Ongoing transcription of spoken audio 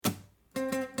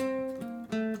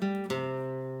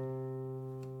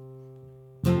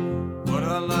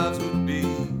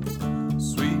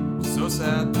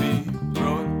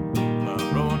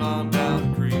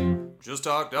just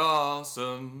talked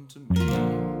awesome to me.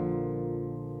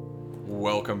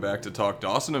 Welcome back to Talk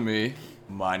Dawson to Me.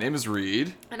 My name is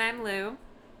Reed. And I'm Lou.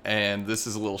 And this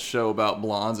is a little show about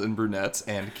blondes and brunettes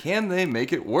and can they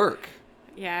make it work?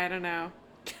 Yeah, I don't know.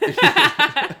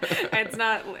 It's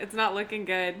not looking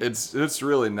good. It's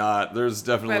really not. There's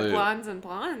definitely... But blondes and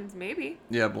blondes, maybe.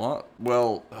 Yeah, blonde...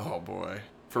 Well, oh boy.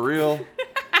 For real?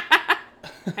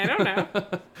 I don't know.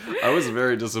 I was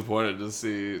very disappointed to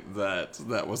see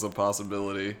that was a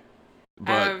possibility.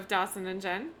 But Of Dawson and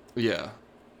Jen? yeah.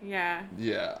 Yeah.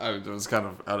 Yeah, it was kind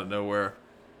of out of nowhere.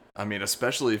 I mean,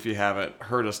 especially if you haven't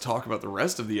heard us talk about the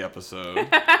rest of the episode.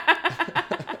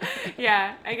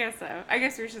 Yeah, I guess so. I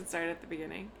guess we should start at the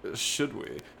beginning. Should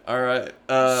we? All right.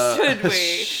 Should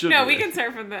we? No, we we can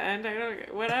start from the end.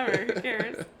 Whatever. Who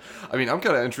cares? I mean, I'm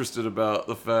kind of interested about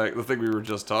the thing we were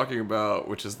just talking about,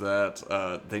 which is that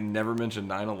they never mentioned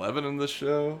 9/11 in this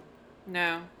show.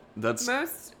 No. That's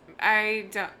Most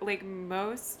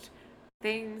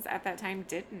things at that time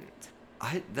didn't.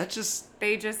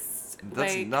 They just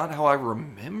that's not how I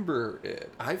remember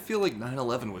it. I feel like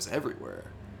 9/11 was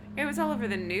everywhere. It was all over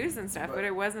the news and stuff, but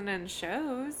it wasn't in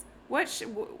shows.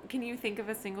 Can you think of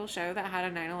a single show that had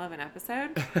a 9/11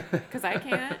 episode? Because I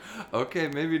can't. Okay,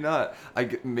 maybe not.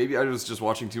 Maybe I was just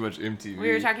watching too much MTV.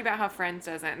 We were talking about how Friends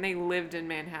doesn't, and they lived in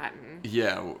Manhattan.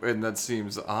 Yeah, and that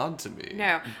seems odd to me.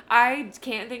 No, I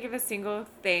can't think of a single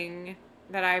thing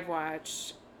that I've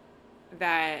watched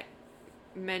that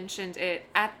mentioned it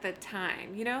at the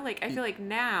time. You know, like I feel like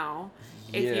now,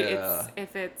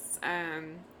 if it's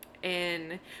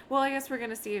I guess we're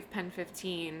gonna see if Pen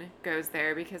 15 goes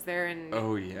there because they're in.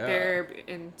 Oh yeah. They're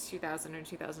in 2000 or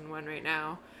 2001 right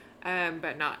now,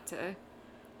 but not to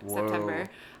September.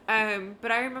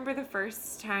 But I remember the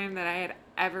first time that I had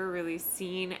ever really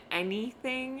seen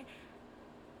anything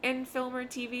in film or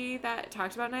TV that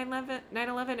talked about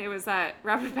 9/11. It was that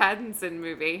Robert Pattinson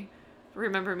movie,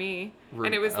 Remember Me,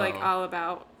 and it was like all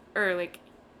about, or like,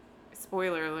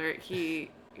 spoiler alert, he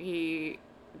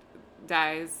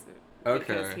dies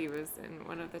because he was in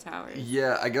one of the towers.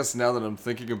 Yeah, I guess now that I'm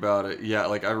thinking about it, yeah,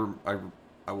 like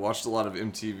I watched a lot of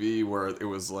MTV where it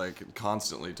was like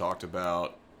constantly talked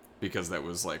about because that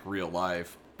was like real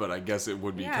life, but I guess it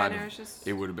would be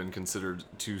it would have been considered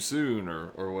too soon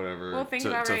or whatever. Well, think to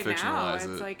about right now, fictionalize it's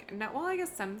it. like, no, well, I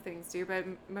guess some things do, but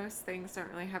most things don't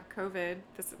really have COVID.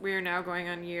 We are now going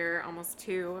on year almost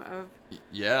 2 of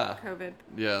COVID.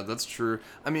 Yeah, that's true.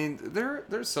 I mean,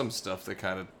 there's some stuff that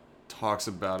kind of talks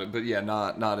about it, but yeah,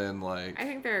 not in like... I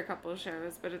think there are a couple of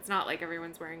shows, but it's not like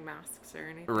everyone's wearing masks or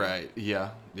anything. Right, yeah,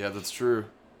 that's true.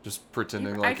 Just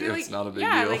pretending like it's not a big deal.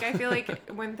 Yeah, like I feel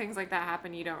like when things like that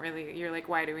happen, you're like,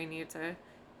 why do we need to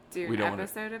do an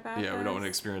episode about this? Yeah, we don't want to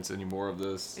experience any more of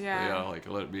this. Yeah. Like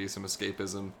let it be some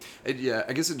escapism. I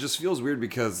guess it just feels weird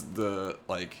because that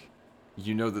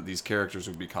these characters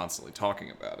would be constantly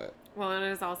talking about it. Well, it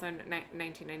is also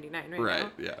 1999 right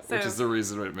now. Yeah, so... which is the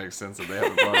reason it makes sense that they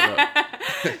haven't brought it up.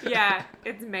 Yeah,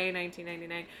 it's May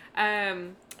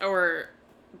 1999. Or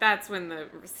that's when the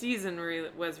season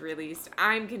was released.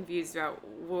 I'm confused about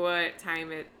what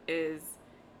time it is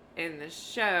in the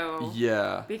show.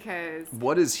 Yeah. Because...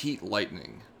 What is heat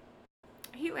lightning?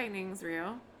 Heat lightning's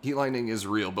real. Heat lightning is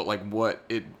real, but like what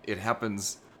it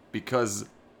happens because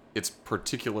it's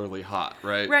particularly hot,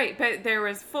 right? Right, but there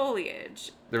was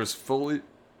foliage.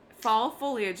 Fall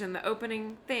foliage in the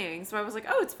opening thing, so I was like,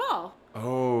 oh, it's fall.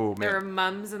 Oh, man. There are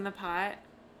mums in the pot,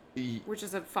 which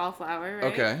is a fall flower,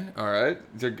 right? Okay, all right.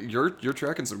 You're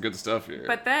tracking some good stuff here.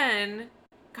 But then,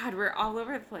 God, we're all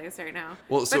over the place right now.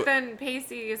 But then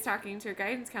Pacey is talking to a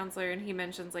guidance counselor, and he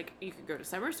mentions, like, you could go to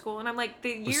summer school, and I'm like,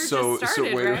 the year just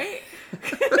started, right?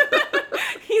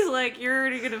 He's like, you're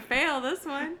already going to fail this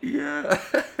one. Yeah.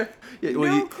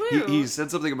 No clue. He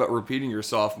said something about repeating your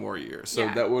sophomore year, so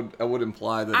that would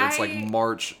imply that it's like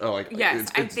March. Oh, like yes,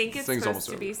 I think it's supposed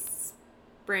to be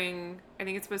spring. I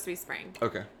think it's supposed to be spring.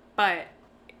 Okay. But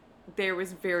there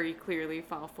was very clearly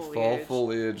fall foliage. Fall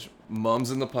foliage.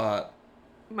 Mom's in the pot.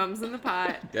 Mom's in the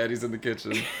pot. Daddy's in the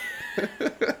kitchen.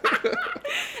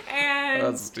 And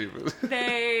that's stupid.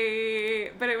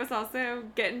 But it was also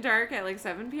getting dark at like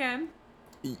 7 p.m.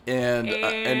 And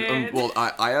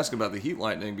I asked about the heat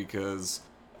lightning because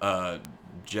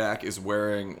Jack is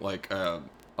wearing like a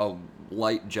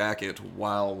light jacket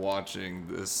while watching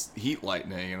this heat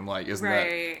lightning, and I'm like, is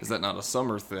that not a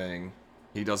summer thing?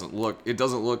 It doesn't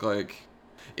look like,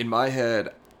 in my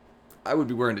head, I would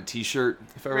be wearing a t-shirt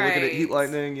if I were looking at heat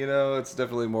lightning. You know, it's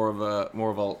definitely more of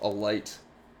a light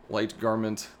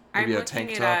garment. Maybe a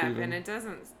tank top even. And it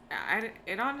doesn't. I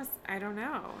don't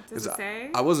know. Does it say?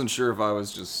 I wasn't sure if I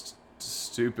was just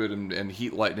stupid, and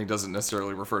heat lightning doesn't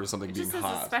necessarily refer to something It being just says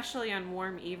hot. especially on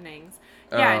warm evenings.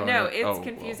 Yeah, Oh, no, yeah. it's Oh,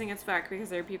 confusing as fuck because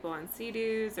there are people on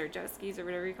sea-doos or jet skis or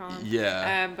whatever you call them.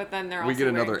 Yeah. But then they're We also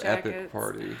get wearing another jackets. epic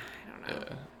party. I don't know.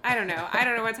 Yeah. I don't know. I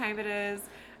don't know what time it is.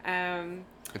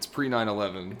 It's pre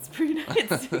 9/11. It's pretty.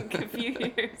 It's a few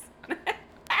years.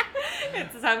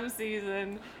 It's some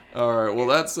season. All right. Well,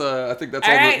 that's. I think that's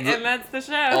All all. right, The, and that's the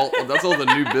show. that's all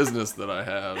the new business that I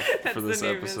have That's for the this new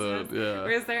episode. business. Yeah.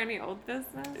 Or is there any old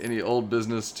business? Any old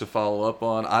business to follow up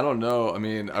on? I don't know. I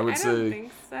mean, I would I don't say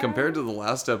think so. compared to the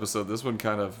last episode, this one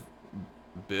kind of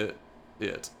bit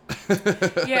it.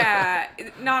 Yeah,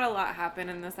 not a lot happened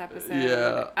in this episode.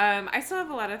 Yeah. I still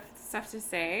have a lot of stuff to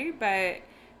say, but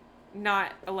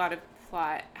not a lot of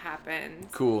plot happened.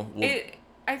 Cool. Well,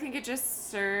 I think it just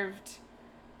served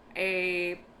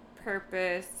a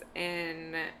purpose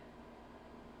in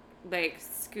like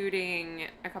scooting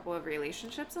a couple of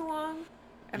relationships along,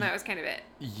 and that was kind of it.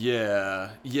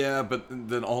 yeah, but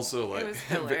then also like was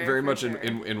filler, very for much sure.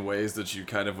 in ways that you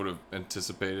kind of would have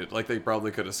anticipated. Like they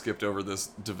probably could have skipped over this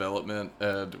development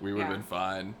and we would have Yeah. been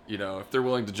fine. You know, if they're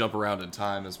willing to jump around in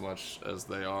time as much as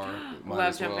they are, might Love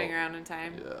as well. jumping around in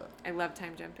time. Yeah. I love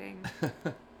time jumping.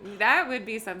 That would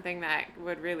be something that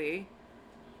would really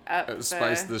up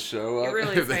Spice the show up.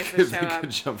 really if they spice the could, show they up.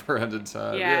 could jump around in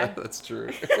time. Yeah. Yeah, that's true.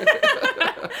 Let's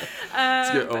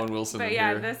get Owen Wilson But in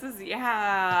yeah, here. this is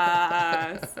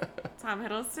yes. Tom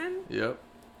Hiddleston. Yep.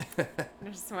 I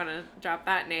just want to drop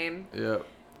that name Yep.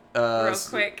 real So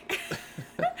quick.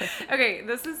 Okay,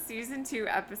 this is season 2,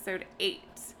 episode 8,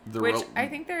 which I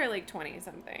think there are like 20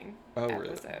 something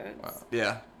episodes. Really? Wow.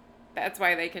 Yeah. That's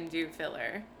why they can do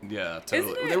filler. Yeah,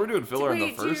 totally. Isn't it- They were doing filler in the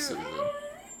wait, first do-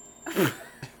 season.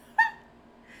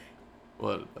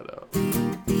 We'll edit that out.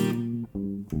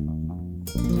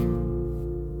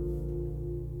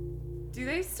 Do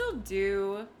they still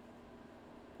do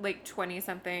like 20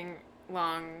 something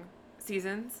long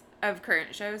seasons of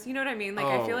current shows? You know what I mean? Like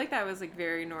I feel Oh. like that was like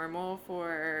very normal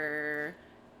for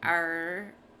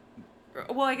our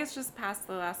well, I guess just past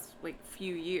the last like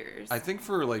few years. I think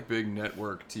for like big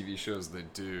network TV shows they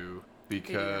do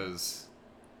because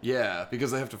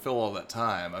because they have to fill all that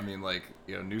time. I mean, like,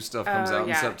 you know, new stuff comes out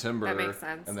in September That makes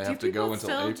sense. and they Do have to go people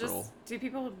until still April. do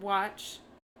people watch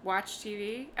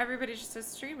TV? Everybody just does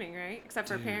streaming, right? Except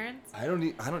for parents. I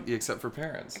don't except for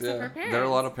parents. Except yeah. for There are a parents.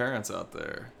 lot of parents out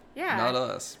there. Yeah. Not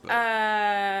us. But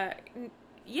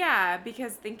Yeah,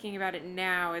 because thinking about it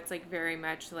now, it's like very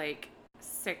much like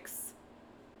 6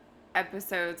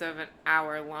 episodes of an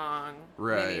hour long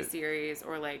Right. miniseries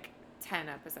or like 10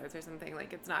 episodes or something.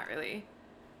 Like it's not really.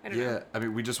 I don't yeah, know. I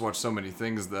mean, we just watch so many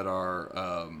things that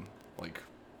are like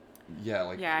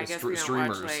I guess we don't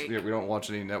streamers. watch, like- Yeah, we don't watch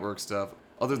any network stuff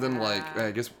other than like Yeah.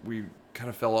 I guess we kind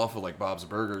of fell off of like Bob's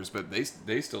Burgers, but they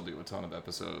still do a ton of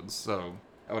episodes. So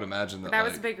I would imagine that That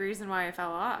like, was a big reason why I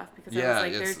fell off because Yeah, I was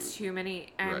like, there are it's- too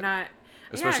many. I'm right. not.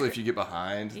 especially yeah, if you get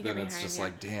behind, you then get it's behind, just yeah.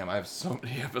 like, damn, I have so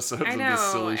many episodes I of know,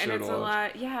 this silly and show it's to a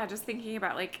watch. lot. Yeah, just thinking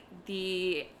about like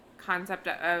the concept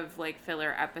of like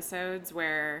filler episodes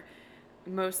where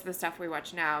most of the stuff we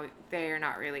watch now, they are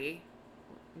not really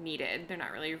needed. They're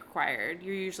not really required.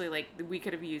 You're usually like, we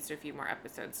could have used a few more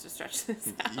episodes to stretch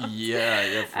this out.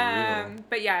 Yeah, for real.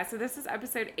 But yeah, so this is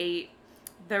episode 8,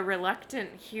 The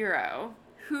Reluctant Hero.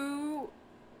 Who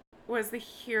was the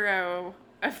hero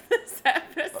of this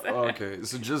episode? Okay,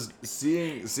 so just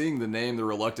seeing the name, The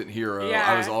Reluctant Hero, I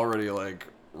Yeah. was already like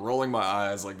rolling my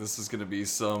eyes, like this is gonna be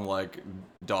some like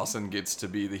Dawson gets to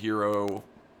be the hero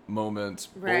moment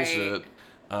Right. bullshit.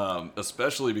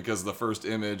 Especially because the first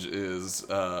image is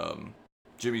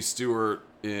Jimmy Stewart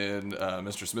in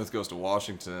Mr. Smith Goes to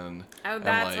Washington. Oh, and,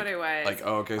 that's like- what it was. Like,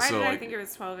 oh, okay, Why so did I like, think it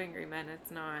was 12 Angry Men?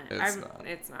 It's not. It's not.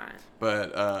 It's not.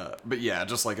 but yeah,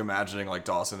 just like imagining like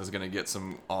Dawson is gonna get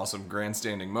some awesome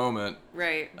grandstanding moment.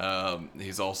 Right.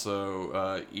 He's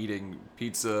also eating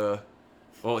pizza.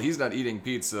 Well, he's not eating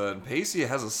pizza, and Pacey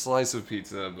has a slice of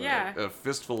pizza, but Yeah.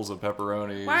 fistfuls of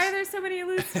pepperonis. Why are there so many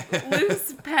loose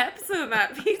peps in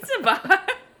that pizza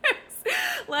box?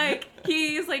 Like,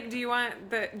 he's like, do you want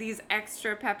these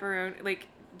extra pepperoni? Like,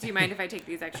 do you mind if I take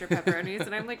these extra pepperonis?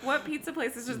 And I'm like, what pizza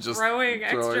place is just throwing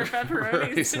extra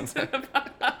pepperonis into the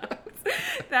box?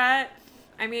 That,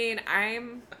 I mean,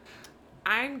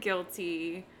 I'm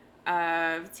guilty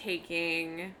of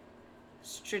taking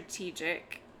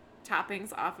strategic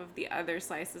toppings off of the other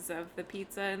slices of the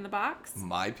pizza in the box.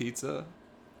 My pizza?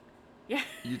 Yeah.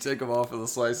 You take them off of the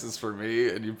slices for me,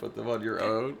 and you put them on your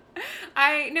own?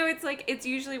 I know it's like, it's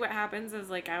usually what happens is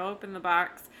like I'll open the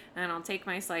box and I'll take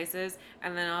my slices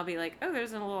and then I'll be like, oh,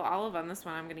 there's a little olive on this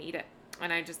one. I'm going to eat it.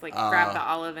 and I just like grab the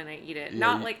olive and I eat it. Yeah,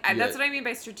 Not like that's what I mean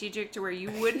by strategic, to where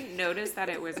you wouldn't notice that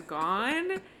it was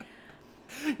gone.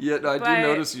 Yeah, no, I do But-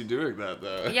 notice you doing that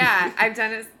though. Yeah, I've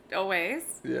done it always.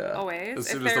 Yeah. Always. As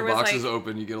soon If as the there was, box is like-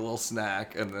 open, you get a little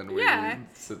snack, and then we Yeah,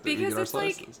 sit there and because eat our it's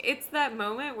slices. like it's that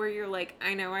moment where you're like,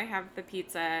 I know I have the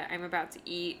pizza, I'm about to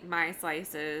eat my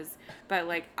slices, but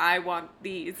like I want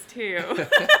these too.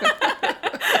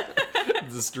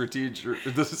 The strategy.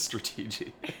 The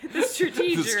strategy. The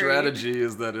strategy. The strategy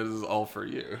is that it is all for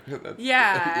you. That's,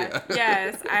 Yeah.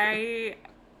 Yes.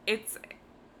 It's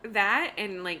that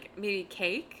and like maybe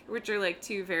cake, which are like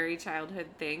two very childhood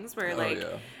things where like,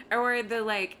 or the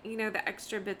like, you know, the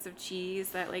extra bits of cheese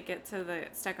that like get to the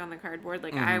stuck on the cardboard.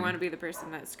 Like I want to be the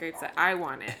person that scrapes it. I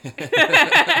want it.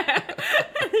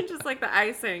 Just like the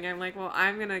icing. I'm like, well,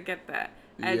 I'm going to get the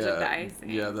edge of the icing.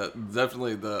 Yeah, that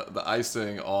definitely the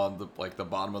icing on the like the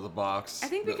bottom of the box. I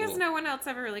think because no one else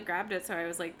ever really grabbed it, so I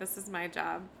was like, this is my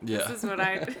job. Yeah. This is what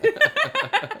I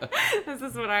this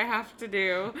is what I have to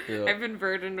do. Yeah. I've been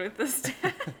burdened with this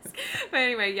task. But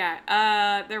anyway,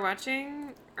 yeah. They're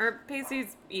watching, or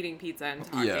Pacey's eating pizza and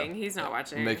talking. Yeah. He's not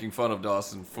watching. Making fun of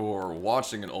Dawson for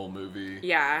watching an old movie.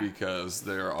 Yeah. Because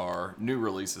there are new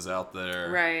releases out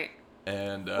there. Right.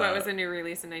 And What was a new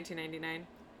release in 1999?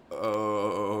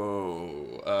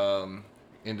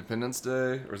 Independence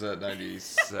Day, or is that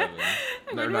 97?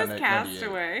 When was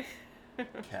Castaway?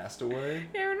 Castaway?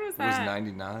 Yeah, when was It that? was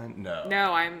 99? No.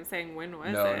 No, I'm saying when was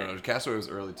it? No. Castaway was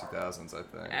early 2000s, I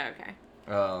think. Oh, okay.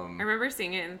 I remember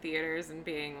seeing it in theaters and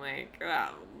being like, oh,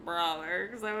 brother,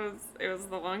 because it was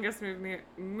the longest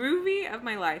movie of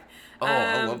my life. Oh,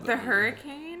 I love that The movie.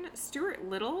 Hurricane, Stuart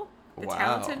Little, The Wow.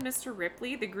 Talented Mr.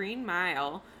 Ripley, The Green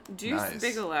Mile, Deuce Nice.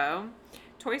 Bigelow,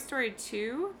 Toy Story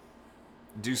 2,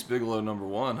 Deuce Bigelow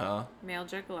 #1, huh? Male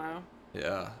Gigolo,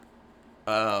 Yeah.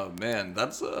 Man,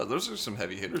 that's those are some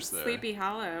heavy hitters there. Sleepy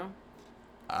Hollow,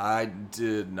 I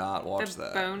did not watch The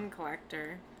that. Bone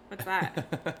Collector. What's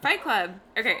that? Fight Club.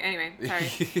 Okay, anyway,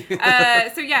 sorry.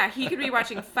 So yeah, he could be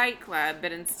watching Fight Club,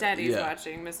 but instead he's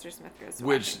watching Mr. Smith Goes to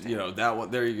Which, Washington. you know, that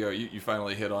one, there you go. You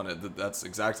finally hit on it. That's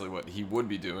exactly what he would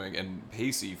be doing, and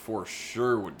Pacey for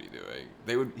sure would be doing.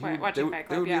 They would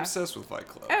be obsessed with Fight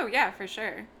Club. Oh, yeah, for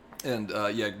sure. And,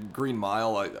 Green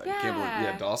Mile, I can't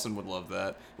believe, Dawson would love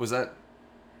that. Was that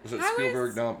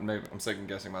Spielberg? No, maybe I'm second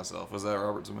guessing myself. Was that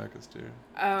Robert Zemeckis too?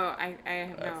 Oh, I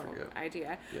have no forget.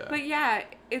 idea. Yeah. But yeah,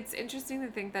 it's interesting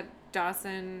to think that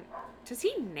Dawson, does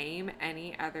he name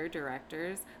any other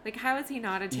directors? Like, how is he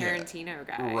not a Tarantino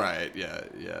guy? Right,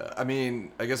 yeah. I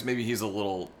mean, I guess maybe he's a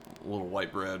little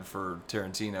white bread for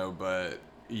Tarantino, but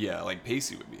yeah, like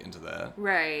Pacey would be into that.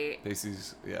 Right.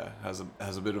 Pacey's, has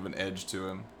a bit of an edge to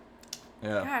him.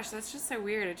 Yeah. Gosh, that's just so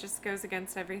weird. It just goes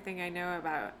against everything I know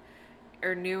about,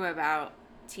 or knew about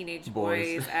teenage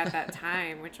boys at that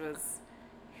time, which was,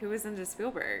 who was into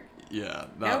Spielberg? Yeah.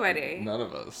 Nobody. None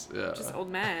of us. Yeah. Just old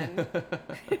men.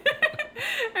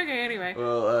 Okay, anyway.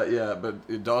 Well,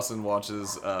 but Dawson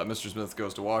watches Mr. Smith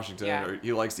Goes to Washington. Yeah. Or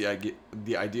he likes the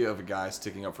idea of a guy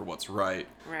sticking up for what's right,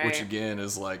 which again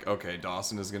is like, okay,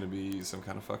 Dawson is going to be some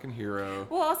kind of fucking hero.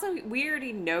 Well, also, we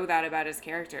already know that about his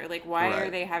character. Like, why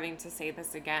are they having to say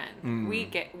this again?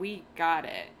 We got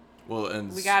it. Well,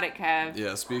 and we got it, Kev.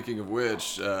 Yeah, speaking of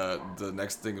which, the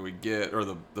next thing that we get, or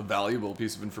the valuable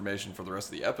piece of information for the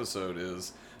rest of the episode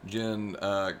is Jen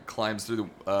climbs through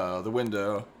the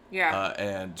window. Yeah.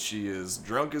 And she is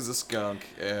drunk as a skunk,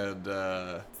 and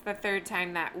it's the third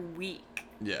time that week.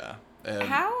 Yeah. And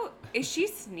how is she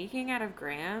sneaking out of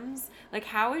Graham's? Like,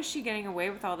 how is she getting away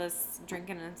with all this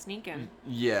drinking and sneaking?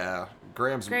 Yeah,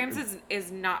 Graham's is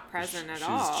not present at she's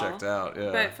all. She's checked out.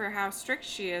 Yeah. But for how strict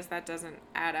she is, that doesn't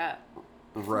add up.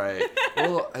 Right.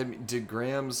 Well, I mean, did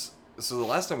Graham's? So the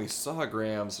last time we saw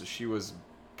Graham's, she was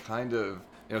kind of.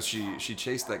 You know, she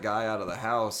chased that guy out of the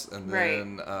house, and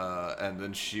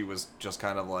then she was just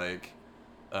kind of like,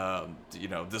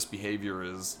 this behavior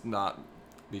is not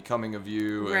becoming of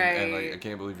you, and like, I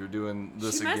can't believe you're doing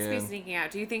this again. She must be sneaking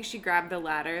out. Do you think she grabbed the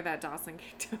ladder that Dawson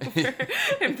kicked over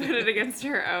and put it against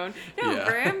her own? No,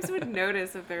 Grams would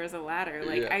notice if there was a ladder.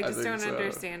 Like, I just don't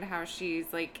understand how she's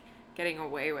like getting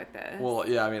away with this. Well,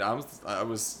 yeah, I mean, I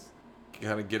was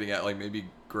kind of getting at like maybe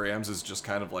Grams is just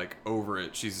kind of like over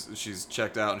it. She's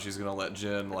checked out and she's gonna let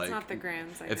Jen like. It's not the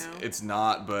Grams I know. It's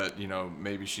not, but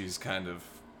maybe she's kind of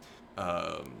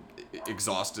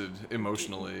exhausted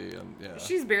emotionally, and yeah.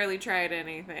 She's barely tried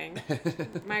anything.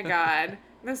 My God,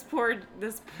 this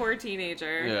poor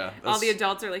teenager. Yeah. All the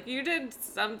adults are like, you did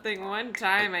something one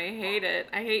time. I hate it.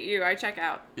 I hate you. I check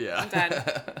out. Yeah. I'm done.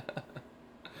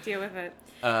 Deal with it.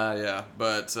 Yeah,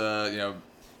 but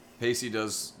Pacey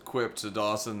does quip to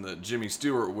Dawson that Jimmy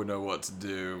Stewart would know what to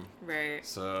do. Right.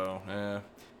 So,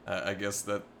 I guess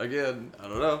that, again, I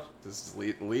don't know. This is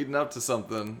leading up to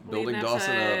something. Building Leading up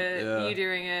Dawson to up. Yeah. You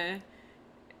doing a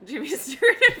Jimmy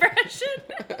Stewart impression?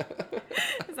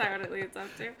 Is that what it leads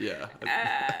up to? Yeah.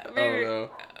 Maybe, Oh,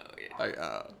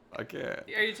 no. I can't.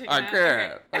 Are you taking I that?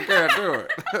 can't. I can't do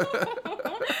it.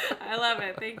 I love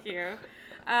it. Thank you.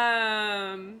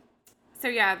 So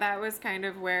yeah, that was kind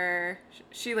of where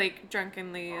she like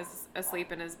drunkenly is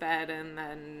asleep in his bed, and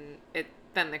then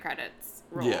the credits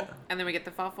roll. Yeah. And then we get the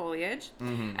fall foliage,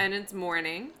 Mm-hmm. and it's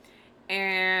morning,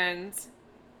 and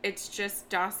it's just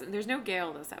Dawson. There's no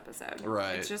Gale this episode.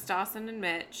 Right. It's just Dawson and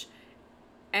Mitch,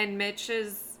 and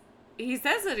he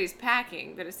says that he's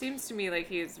packing, but it seems to me like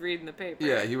he's reading the paper.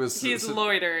 Yeah, he was. He's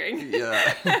loitering.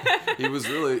 Yeah, he was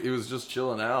just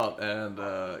chilling out, and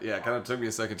it kind of took me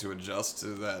a second to adjust to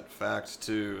that fact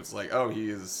too. It's like, oh,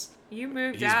 he's He's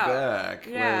out. Back.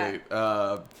 Yeah. Wait,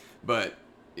 but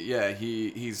yeah,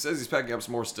 he says he's packing up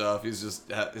some more stuff. He's just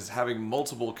is having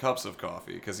multiple cups of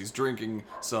coffee because he's drinking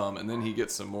some, and then he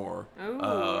gets some more.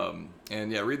 Ooh.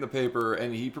 And yeah, reading the paper,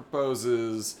 and he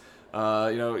proposes.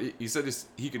 He said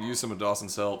he could use some of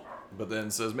Dawson's help, but then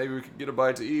says maybe we could get a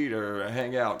bite to eat or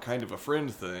hang out, kind of a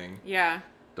friend thing. Yeah.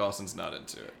 Dawson's not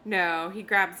into it. No, he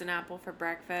grabs an apple for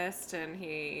breakfast and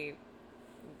he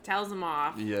tells him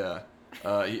off. Yeah.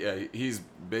 He's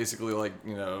basically like,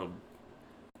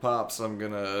 Pops, I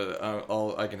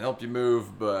can help you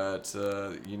move, but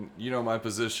you know my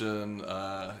position.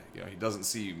 He doesn't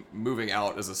see moving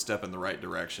out as a step in the right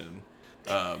direction.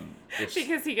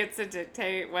 Because he gets to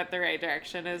dictate what the right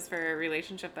direction is for a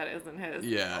relationship that isn't his.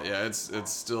 Yeah, it's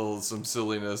still some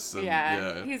silliness.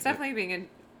 And, he's definitely being a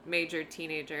major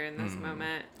teenager in this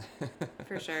moment,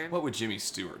 for sure. What would Jimmy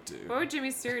Stewart do? What would Jimmy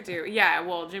Stewart do? Yeah,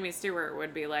 well, Jimmy Stewart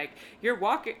would be like, you're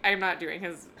walking... I'm not doing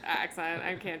his accent.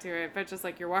 I can't do it. But just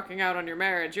like, you're walking out on your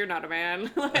marriage. You're not a man.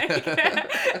 Like,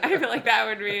 I feel like that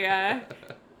would be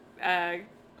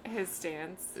his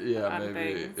stance on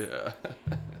maybe. things. Yeah.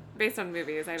 Based on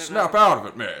movies, I don't Snap know. out of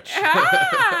it, Mitch.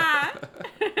 Ah!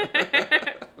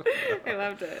 I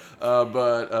loved it.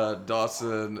 But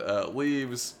Dawson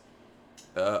leaves.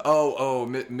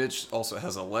 Mitch also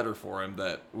has a letter for him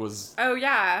that was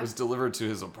delivered to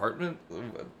his apartment.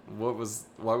 Why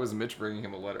was Mitch bringing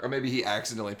him a letter? Or maybe he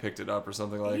accidentally picked it up or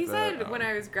something like that. He said when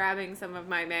I was grabbing some of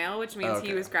my mail, which means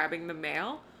he was grabbing the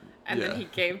mail, and then he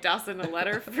gave Dawson a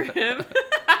letter for him.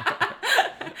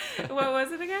 What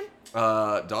was it again?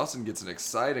 Dawson gets an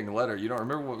exciting letter. You don't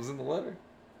remember what was in the letter?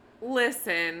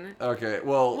 Listen. Okay,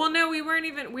 well... Well, no, we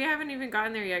haven't even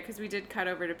gotten there yet because we did cut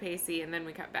over to Pacey and then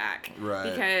we cut back.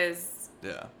 Right. Because...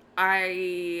 Yeah.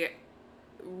 I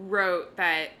wrote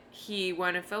that he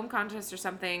won a film contest or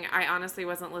something. I honestly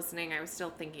wasn't listening. I was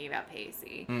still thinking about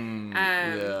Pacey.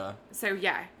 Yeah. So,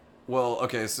 yeah. Well,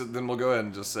 okay, so then we'll go ahead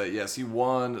and just say, yes, he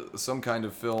won some kind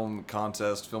of film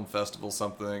contest, film festival,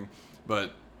 something,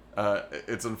 but...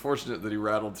 it's unfortunate that he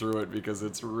rattled through it because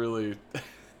it's really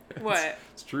What?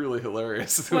 It's truly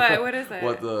hilarious. What is it?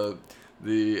 What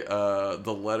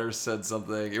the letter said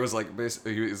something. It was like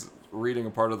basically he was reading a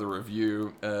part of the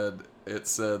review and it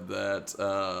said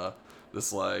that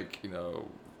this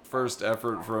first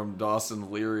effort from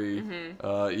Dawson Leary,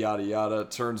 yada yada,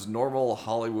 turns normal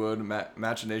Hollywood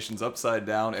machinations upside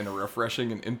down in a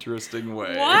refreshing and interesting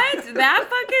way. What? That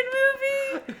fucking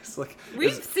movie? It's like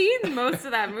We've seen most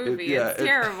of that movie. It's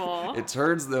terrible. It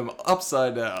turns them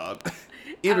upside down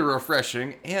in a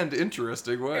refreshing and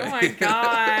interesting way. Oh my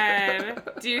god.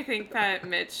 Do you think that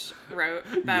Mitch wrote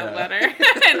that letter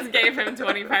and gave him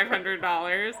 $2,500?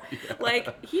 Yeah.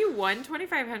 Like, he won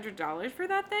 $2,500 for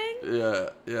that thing?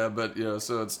 Yeah, but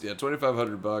so it's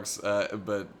 $2,500.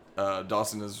 But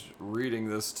Dawson is reading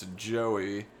this to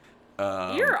Joey.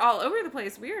 You're all over the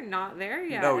place. We are not there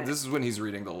yet. No, this is when he's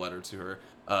reading the letter to her.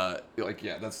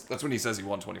 That's when he says he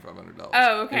won $2,500.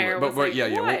 Oh, okay. Anyway,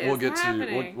 we'll get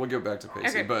happening? to we'll get back to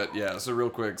Pacey. Okay. But yeah, so real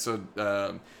quick,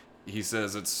 he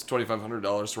says it's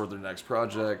 $2,500 toward their next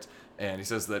project, and he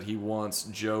says that he wants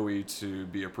Joey to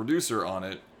be a producer on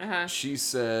it. Uh-huh. She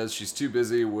says she's too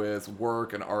busy with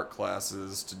work and art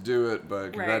classes to do it,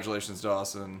 but congratulations,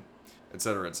 Dawson. Et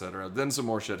cetera, et cetera. Then some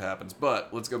more shit happens.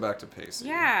 But let's go back to Pacey.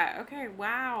 Yeah, okay,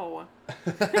 wow.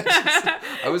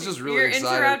 I was just really excited.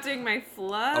 You're interrupting my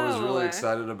flow. I was really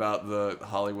excited about the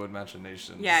Hollywood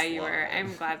machinations. Yeah, you were.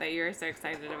 I'm glad that you were so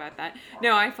excited about that.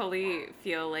 No, I fully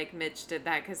feel like Mitch did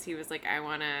that because he was like, I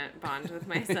want to bond with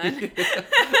my son.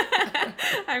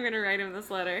 I'm going to write him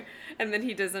this letter. And then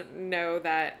he doesn't know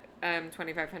that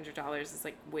 $2,500 is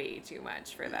like way too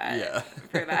much for that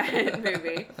for that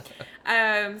movie.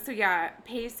 So yeah,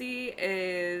 Pacey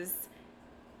is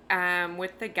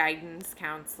with the guidance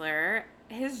counselor.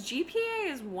 His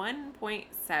GPA is 1.7.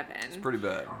 It's pretty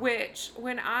bad. Which,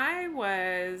 when I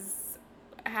was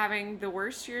having the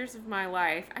worst years of my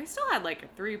life, I still had like a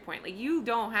 3 point. Like, you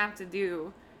don't have to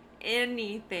do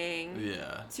anything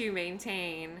to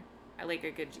maintain like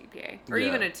a good GPA or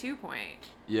even a 2 point.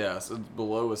 Yeah, so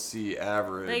below a C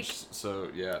average. Like, so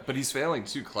yeah, but he's failing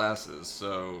 2 classes,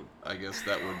 so I guess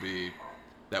that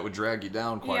would drag you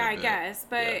down quite a bit. Yeah, I guess,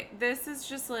 but this is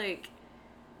just like,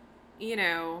 you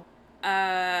know,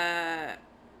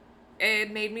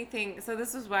 it made me think. So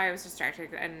this is why I was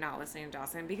distracted and not listening to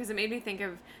Dawson, because it made me think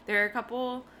of, there are a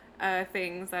couple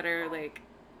things that are like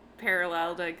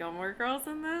parallel to Gilmore Girls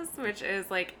in this, which is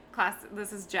like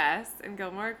this is Jess and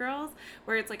Gilmore Girls,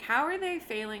 where it's like, how are they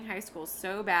failing high school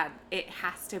so bad? It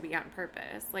has to be on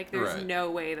purpose. Like, there's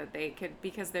no way that they could,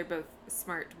 because they're both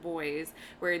smart boys,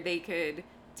 where they could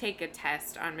take a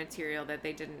test on material that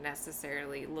they didn't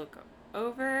necessarily look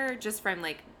over just from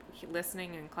like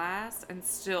listening in class and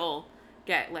still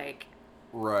get like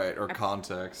or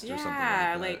context or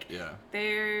something like that.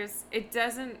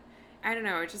 I don't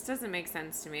know, it just doesn't make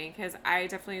sense to me, because I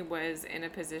definitely was in a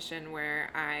position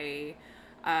where I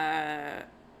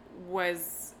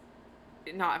was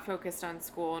not focused on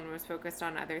school and was focused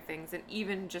on other things, and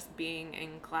even just being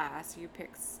in class, you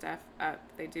pick stuff up.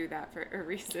 They do that for a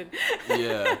reason.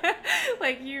 Yeah.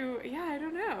 Like, I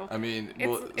don't know. I mean,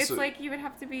 it's like you would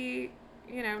have to be,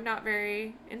 not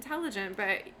very intelligent,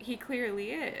 but he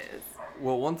clearly is.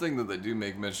 Well, one thing that they do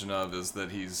make mention of is that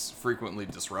he's frequently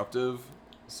disruptive.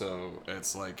 So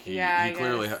it's like he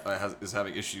clearly is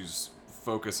having issues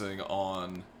focusing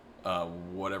on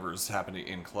whatever's happening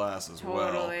in class as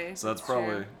well. So that's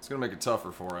probably it's gonna make it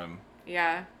tougher for him.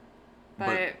 Yeah,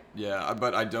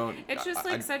 but I don't. It's just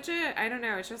like such a, I don't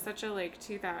know. It's just such a like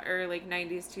 2000 or like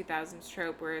 90s 2000s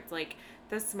trope where it's like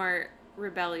the smart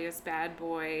rebellious bad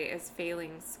boy is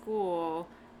failing school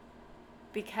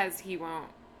because he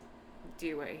won't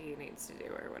do what he needs to do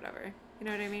or whatever. You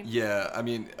know what I mean? Yeah, I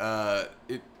mean,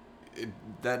 it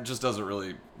that just doesn't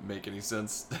really make any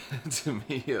sense to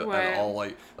me at all.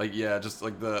 Like just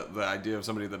like the idea of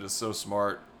somebody that is so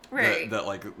smart, that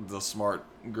like the smart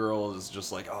girl is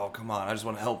just like, oh come on, I just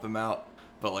want to help him out,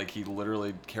 but like he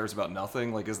literally cares about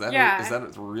nothing. Like, is that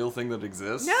a real thing that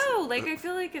exists? No, like I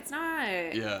feel like it's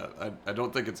not. Yeah, I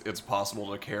don't think it's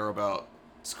possible to care about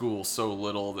school so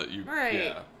little that you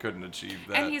couldn't achieve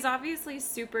that. And he's obviously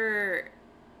super,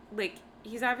 like,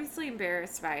 he's obviously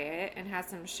embarrassed by it and has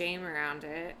some shame around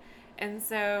it. And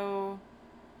so,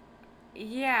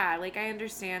 yeah, like, I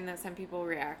understand that some people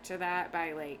react to that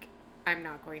by, like, I'm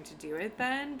not going to do it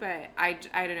then. But I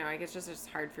don't know. I guess it's just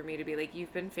hard for me to be like,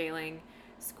 you've been failing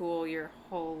school your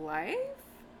whole life?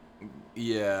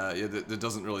 Yeah, that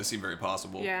doesn't really seem very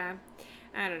possible. Yeah,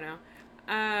 I don't know.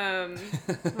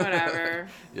 Whatever.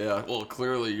 Yeah, well,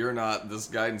 clearly you're not this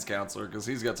guidance counselor, because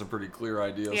he's got some pretty clear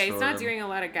ideas. Yeah, he's not doing a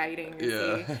lot of guiding.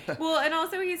 Yeah. Well, and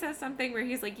also he says something where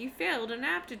he's like, you failed an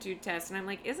aptitude test. And I'm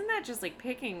like, isn't that just like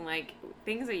picking like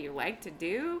things that you like to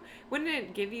do? Wouldn't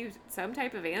it give you some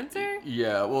type of answer?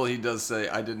 Yeah, well, he does say,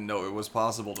 I didn't know it was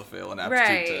possible to fail an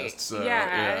aptitude test. So,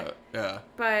 yeah.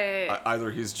 But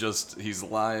either he's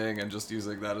lying and just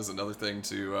using that as another thing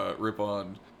to rip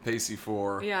on Pacey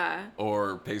for. Yeah.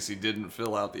 Or Pacey didn't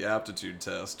fill out the aptitude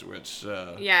test, which...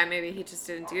 yeah, maybe he just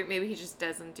didn't do it. Maybe he just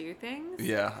doesn't do things.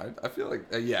 Yeah, I feel like...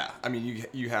 yeah, I mean,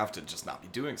 you have to just not be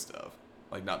doing stuff.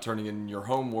 Like, not turning in your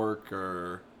homework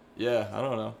or... Yeah, I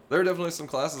don't know. There are definitely some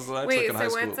classes that I took in high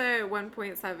school. Wait, so what's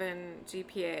a 1.7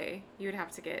 GPA you would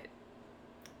have to get?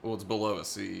 Well, it's below a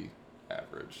C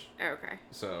average. Oh, okay.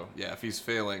 So, yeah, if he's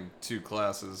failing two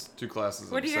classes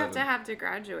what do you have to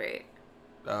graduate?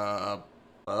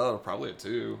 Probably a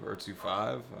 2 or a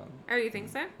 2.5. Oh, you think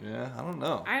so? Yeah, I don't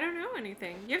know. I don't know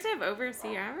anything. You have to have over a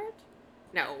C average?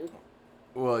 No.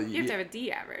 Well, you have to have a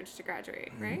D average to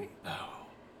graduate, right?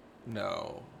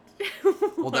 No.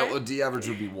 Well, that D average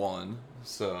would be 1.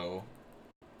 So,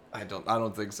 I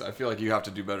don't think so. I feel like you have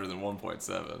to do better than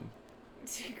 1.7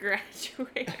 to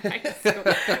graduate high school.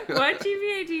 What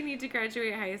GPA do you need to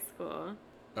graduate high school?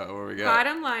 What we got?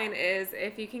 Bottom line is,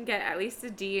 if you can get at least a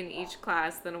D in each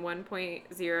class, then a 1.0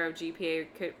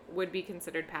 GPA would be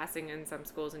considered passing in some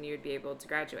schools, and you would be able to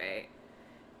graduate.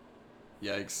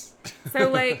 Yikes. So,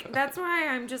 like, that's why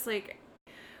I'm just like,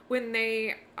 when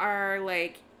they are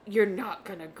like, you're not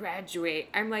gonna graduate,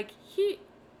 I'm like,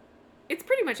 it's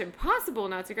pretty much impossible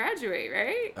not to graduate,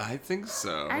 right? I think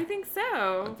so. I think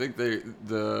so. I think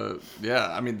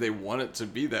they want it to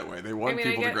be that way. They want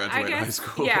people to graduate high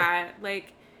school. Yeah,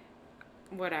 like,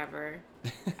 whatever.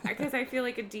 Because I feel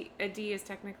like a D is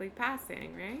technically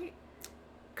passing, right?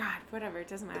 God, whatever. It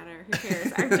doesn't matter. Who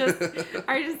cares?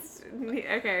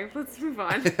 Okay, let's move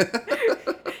on.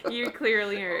 You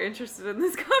clearly are interested in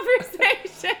this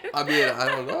conversation. I mean, I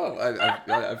don't know.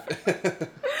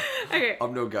 Okay.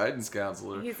 I'm no guidance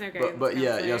counselor. He's no guidance but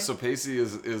yeah. counselor. So Pacey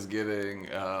is getting,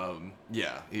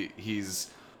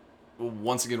 he's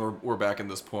once again we're back in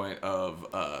this point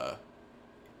of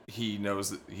he knows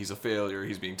that he's a failure.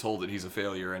 He's being told that he's a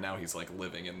failure, and now he's like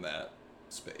living in that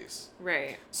space.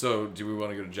 Right. So do we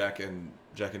want to go to Jack and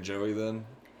Joey then?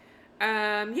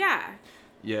 Yeah.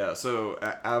 Yeah. So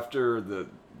after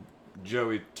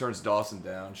Joey turns Dawson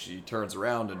down, she turns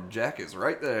around and Jack is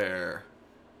right there.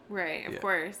 Right, of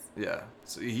course. Yeah.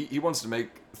 So he wants to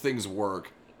make things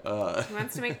work. He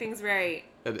wants to make things right.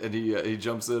 And he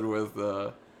jumps in with,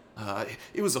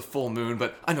 it was a full moon,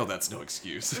 but I know that's no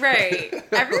excuse. Right.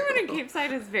 Everyone in Cape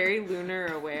Side is very lunar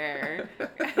aware.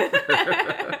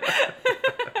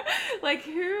 Like,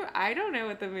 I don't know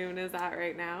what the moon is at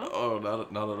right now. Oh,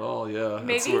 not at all, yeah.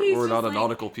 Maybe we're not a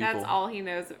nautical people. That's all he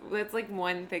knows. That's like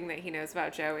one thing that he knows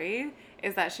about Joey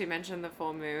is that she mentioned the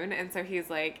full moon, and so he's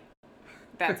like,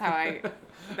 that's how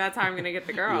I'm gonna get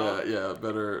the girl. Yeah.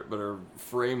 Better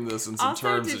frame this in some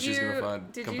terms that she's gonna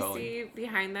find compelling. Did you see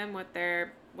behind them what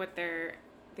the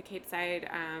Cape Side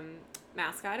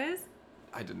mascot is?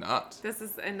 I did not. This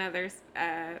is another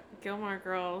Gilmore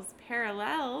Girls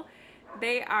parallel.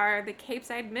 They are the Cape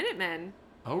Side Minutemen.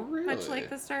 Oh, really? Much like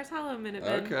the Stars Hollow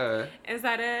Minutemen. Okay. Is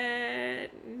that a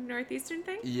Northeastern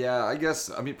thing? Yeah, I guess.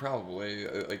 I mean, probably.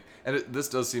 This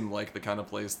does seem like the kind of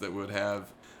place that would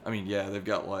have. I mean, yeah, they've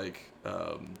got like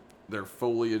their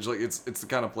foliage. Like it's the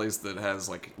kind of place that has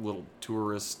like little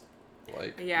tourist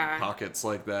pockets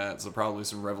like that. So probably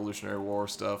some Revolutionary War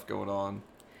stuff going on.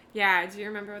 Yeah. Do you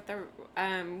remember what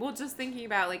well, just thinking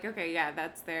about like, okay, yeah,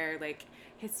 that's their like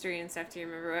history and stuff. Do you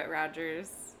remember what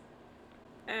Rogers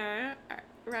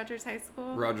High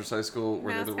School? Rogers High School,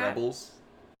 were they the rebels?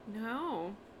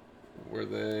 No. Were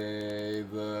they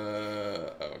oh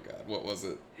god, what was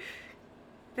it?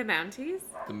 The Mounties?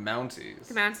 The Mounties.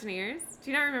 The Mountaineers.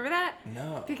 Do you not remember that?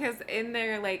 No. Because in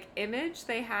their like image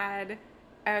they had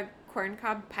a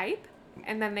corncob pipe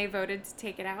and then they voted to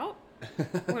take it out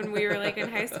when we were like in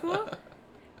high school.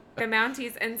 The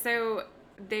Mounties, and so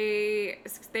they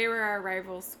were our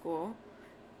rival school,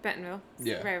 Bentonville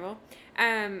rival.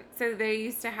 So they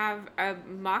used to have a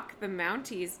mock the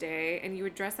Mounties day, and you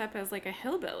would dress up as like a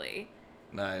hillbilly.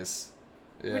 Nice.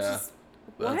 Yeah. Which is,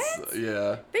 what?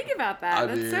 Yeah. Think about that.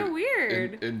 That's so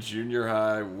weird. In junior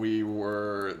high, we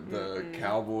were the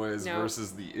Cowboys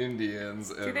versus the Indians,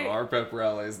 and our pep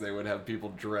rallies, they would have people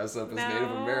dress up as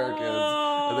Native Americans,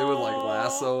 and they would like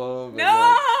lasso them.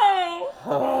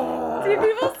 Do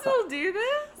people still do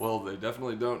this? Well, they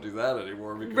definitely don't do that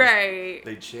anymore because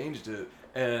they changed it,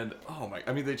 and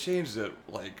they changed it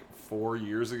like 4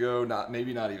 years ago.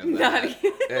 Maybe not even that.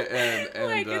 And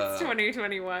like it's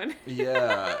 2021.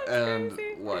 Yeah, and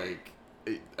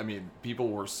people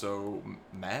were so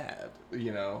mad.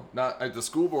 Not the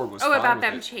school board was. Oh, fine about with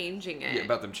them it. changing it. Yeah,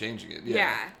 about them changing it.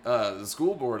 Yeah. The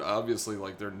school board, obviously,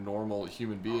 like they're normal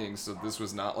human beings, so this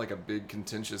was not like a big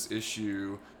contentious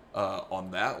issue.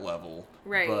 On that level,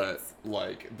 right? But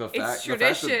like the fact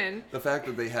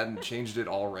that they hadn't changed it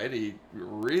already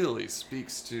really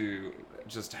speaks to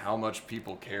just how much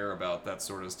people care about that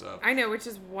sort of stuff. I know, which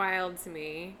is wild to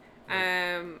me.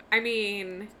 I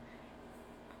mean,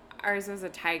 ours was a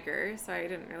tiger, so I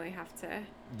didn't really have to.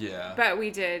 Yeah. But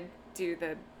we did do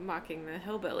the mocking the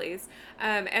hillbillies,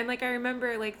 and like I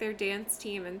remember like their dance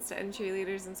team and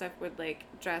cheerleaders and stuff would like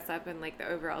dress up in like the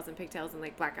overalls and pigtails and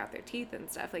like black out their teeth and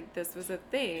stuff. Like this was a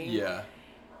thing. Yeah.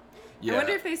 I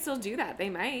wonder if they still do that. They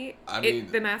might.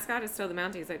 The mascot is still the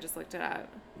Mounties. I just looked it up.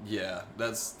 Yeah,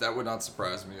 that would not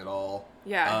surprise me at all.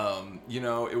 Yeah.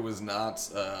 It was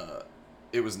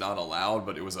not allowed,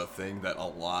 but it was a thing that a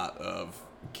lot of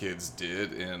kids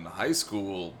did in high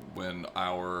school when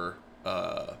our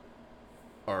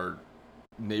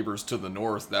neighbors to the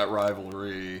north, that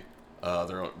rivalry,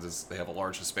 they have a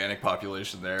large Hispanic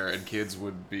population there, and kids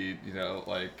would be,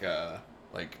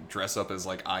 like dress up as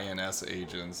like INS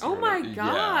agents. Oh my god!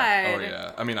 Yeah. Oh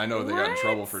yeah. I mean, I know they got in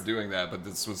trouble for doing that, but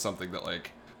this was something that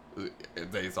like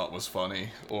they thought was funny,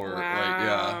 or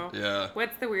yeah.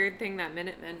 What's the weird thing that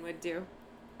Minutemen would do?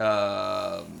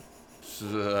 That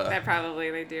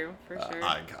probably they do for sure.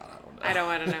 I don't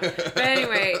want to know. But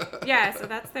anyway, yeah, so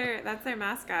that's their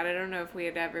mascot. I don't know if we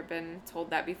had ever been told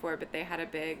that before, but they had a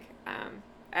big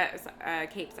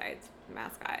Cape Side's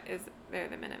mascot they're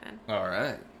the Minutemen. All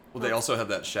right. Well, they also had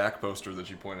that Shaq poster that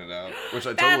you pointed out, which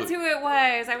I That's totally... who it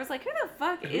was. I was like, who the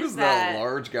fuck Who's is that that?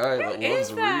 large guy that Who loves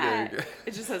is that? reading?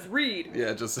 It just says read.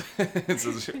 Yeah, it just it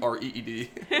says R-E-E-D.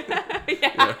 Yeah.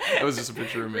 Yeah, that was just a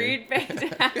picture of me. Read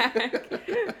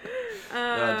Bandak.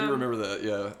 Do you remember that?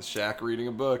 Yeah, Shaq reading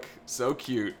a book. So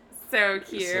cute. So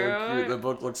cute. So cute. The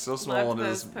book looks so small Love in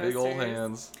his those big old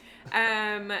posters.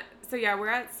 hands. So yeah, we're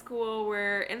at school.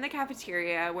 We're in the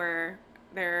cafeteria where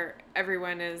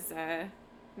everyone is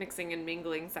mixing and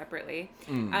mingling separately.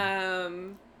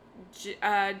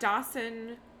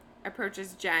 Dawson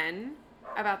approaches Jen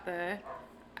about the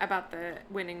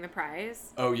winning the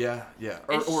prize. Oh yeah, yeah.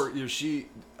 Or you know, she,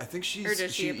 I think she's Or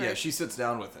does she yeah, approach? she sits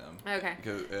down with him. Okay.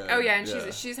 Because,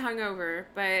 And she's hungover,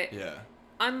 but yeah.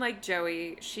 unlike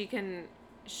Joey, she can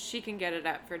get it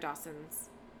up for Dawson's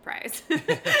prize.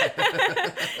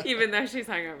 Even though she's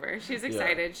hungover. She's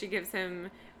excited. She gives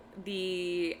him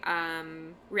the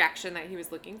reaction that he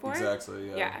was looking for. Exactly,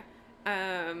 yeah.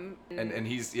 Yeah. And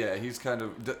he's kind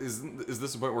of, is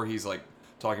this the point where he's like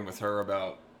talking with her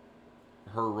about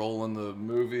her role in the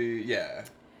movie? Yeah.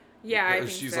 Yeah, I think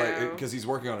she's so. like, because he's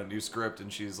working on a new script,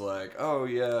 and she's like, "Oh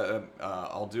yeah,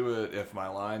 I'll do it if my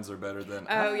lines are better than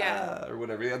or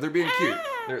whatever." Yeah, they're being cute.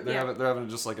 They're having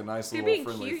just like a nice They're little being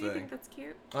friendly cute. thing. You think that's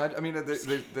cute? I mean,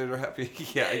 they're happy.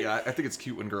 Yeah. I think it's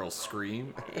cute when girls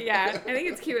scream. Yeah, I think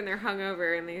it's cute when they're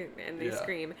hungover and they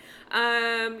scream.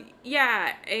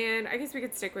 Yeah, and I guess we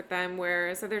could stick with them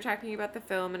so they're talking about the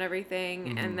film and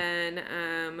everything, and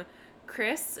then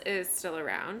Chris is still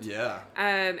around. Yeah.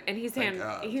 And he's handing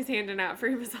out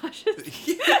free massages.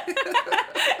 He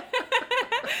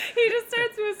just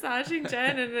starts massaging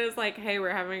Jen and is like, "Hey,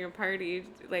 we're having a party.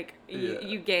 Like,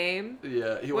 you game?"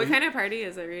 Yeah. What kind of party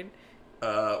is it, Reed?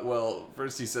 Well,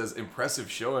 first he says,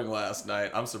 "Impressive showing last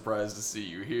night. I'm surprised to see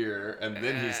you here," and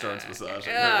then he starts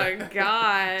massaging her. Oh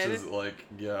God! Which is like,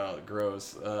 yeah,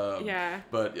 gross. Yeah.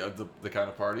 But the kind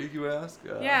of party you ask?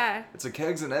 Yeah. It's a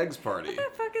kegs and eggs party. What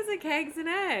the fuck is a kegs and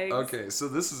eggs? Okay, so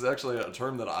this is actually a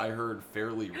term that I heard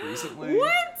fairly recently.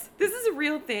 What? This is a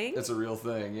real thing? It's a real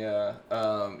thing, yeah.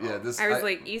 This. I was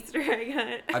like, Easter egg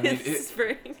hunt. I mean,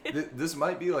 spring. This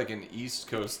might be like an East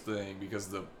Coast thing because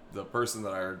the person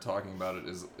that I heard talking about it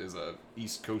is a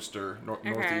East Coaster,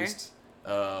 Northeast.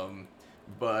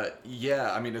 But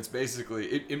yeah, I mean, it's basically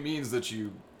it means that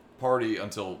you party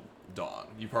until dawn.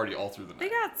 You party all through the night. They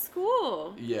got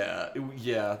school. Yeah,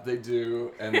 they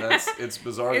do, and it's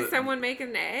bizarre. Is someone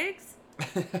making eggs?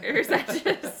 or is that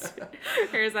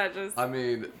just? I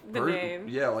mean, the name.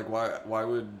 Yeah, like why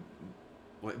would?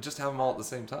 Just have them all at the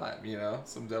same time, you know?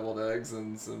 Some deviled eggs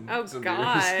and some. Oh some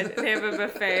God! beers. They have a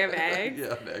buffet of eggs.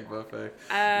 Yeah, an egg buffet.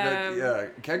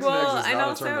 Kegs and eggs is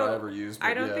not a term that I ever used. But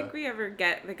I don't think we ever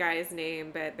get the guy's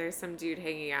name, but there's some dude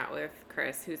hanging out with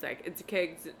Chris who's like, "It's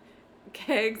kegs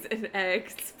and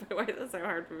eggs." But why is that so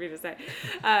hard for me to say?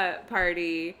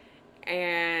 Party,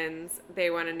 and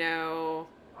they want to know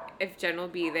if Jen will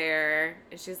be there,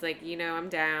 and she's like, "I'm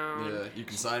down." Yeah, you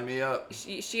can sign me up.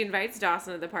 She invites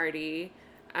Dawson to the party.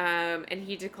 And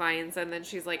he declines, and then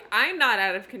she's like, "I'm not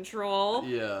out of control.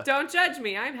 Yeah. Don't judge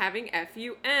me. I'm having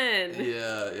FUN."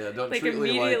 Yeah. Don't like treat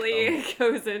me immediately like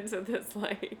goes into this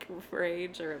like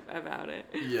rage about it.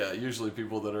 Yeah, usually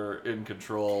people that are in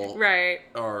control Right.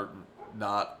 are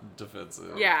not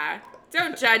defensive. Yeah.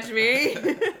 Don't judge me.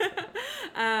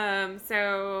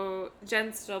 So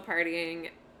Jen's still partying.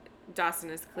 Dawson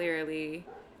is clearly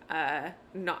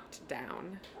knocked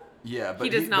down. Yeah, but he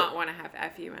does not want to have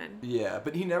FUN. Yeah,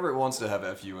 but he never wants to have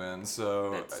FUN, so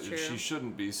That's true. She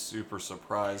shouldn't be super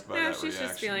surprised by that reaction. No, she's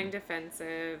just feeling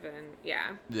defensive, and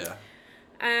yeah. Yeah.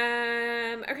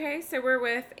 Okay, so we're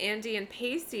with Andy and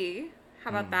Pacey. How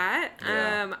about that?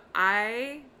 Yeah.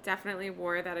 I definitely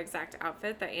wore that exact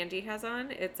outfit that Andy has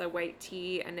on. It's a white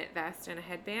tee, a knit vest, and a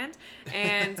headband,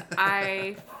 and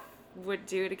I would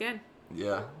do it again.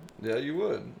 Yeah, you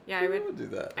would. Yeah, I would do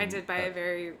that. I did buy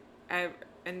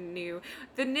a new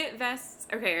the knit vests.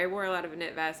 Okay, I wore a lot of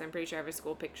knit vests. I'm pretty sure I have a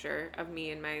school picture of me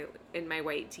in my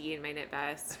white tee and my knit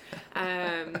vest.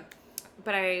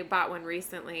 But I bought one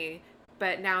recently.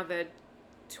 But now the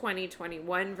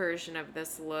 2021 version of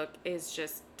this look is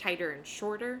just tighter and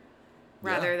shorter,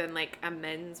 rather than like a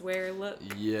menswear look.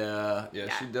 Yeah.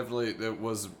 She definitely, it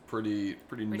was pretty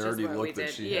nerdy look that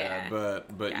she had.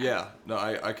 But yeah, no,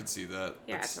 I could see that.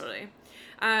 Yeah, totally.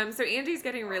 So Andy's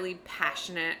getting really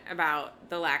passionate about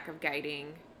the lack of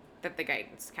guiding that the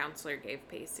guidance counselor gave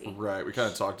Pacey. Right, we kind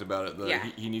of talked about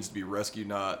it. He needs to be rescued,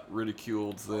 not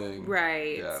ridiculed thing.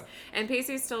 Right. Yeah. And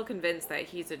Pacey's still convinced that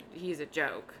he's a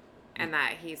joke, and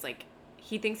that he's like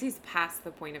he thinks he's past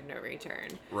the point of no return.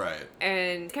 Right.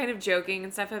 And kind of joking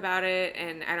and stuff about it.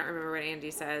 And I don't remember what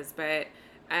Andy says, but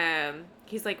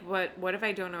he's like, what if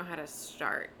I don't know how to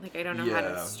start? Like, I don't know how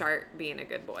to start being a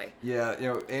good boy. Yeah,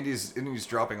 Andy's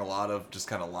dropping a lot of just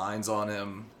kind of lines on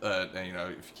him. And,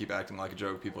 if you keep acting like a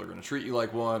joke, people are going to treat you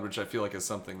like one, which I feel like is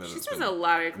something that she says a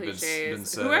lot of cliches. Been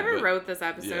said, whoever wrote this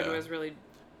episode was really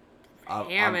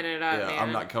hamming it up, man.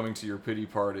 I'm not coming to your pity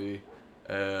party.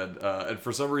 And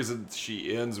for some reason,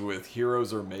 she ends with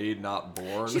 "Heroes are made, not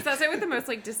born." She says it with the most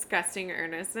disgusting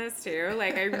earnestness too.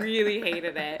 Like, I really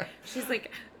hated it. She's like,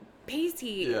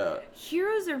 Pacey,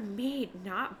 heroes are made,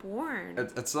 not born.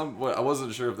 At some point, I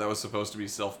wasn't sure if that was supposed to be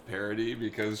self-parody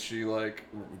because she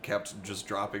kept just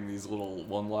dropping these little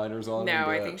one-liners on. No,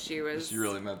 I think she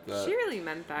really meant that. She really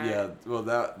meant that. Yeah, well,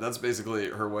 that's basically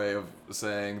her way of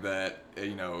saying that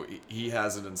he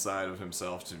has it inside of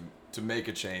himself to make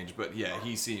a change, but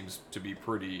he seems to be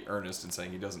pretty earnest in saying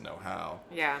he doesn't know how.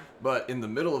 Yeah. But in the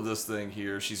middle of this thing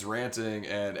here, she's ranting,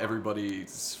 and everybody,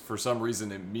 for some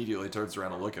reason, immediately turns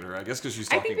around to look at her. I guess because she's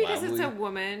talking loudly. I think because it's a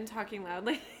woman talking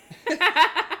loudly.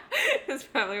 That's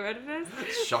probably what it is.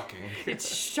 It's shocking.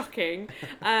 It's shocking.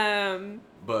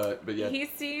 But yeah. He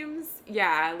seems,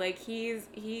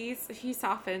 he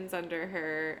softens under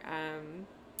her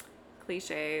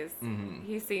cliches. Mm-hmm.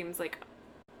 He seems like,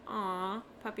 aw,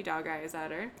 puppy dog eyes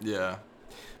at her. Yeah.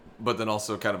 But then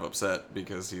also kind of upset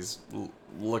because he's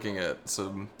looking at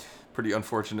some pretty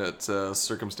unfortunate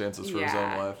circumstances for his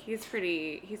own life. He's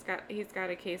got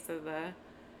a case of the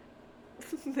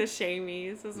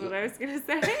shamies is what I was going to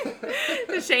say.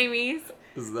 The shamies.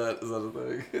 Is that a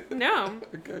thing? No.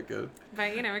 Okay, good.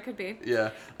 But, it could be. Yeah.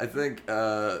 I think,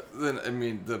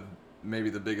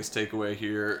 maybe the biggest takeaway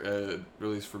here, at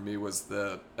least for me, was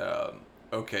that,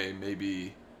 okay,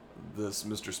 maybe this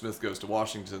Mr. Smith Goes to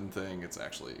Washington thing, it's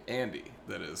actually Andy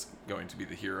that is going to be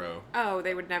the hero. Oh,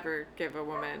 they would never give a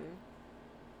woman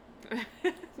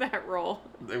that role.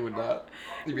 They would not?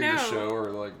 You mean the show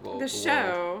or the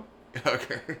show? World?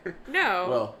 Okay. No.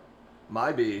 Well,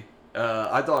 maybe.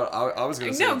 I thought I was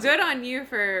going to say... No, good on you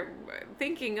for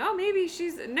thinking, oh, maybe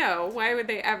she's... No, why would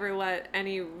they ever let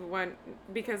anyone...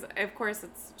 Because, of course, it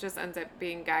just ends up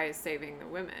being guys saving the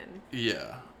women.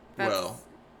 Yeah.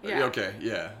 Yeah. Okay,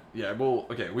 yeah. Well,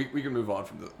 okay, we can move on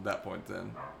from that point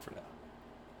then,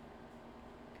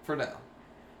 for now.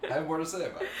 I have more to say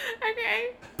about it.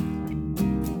 Okay.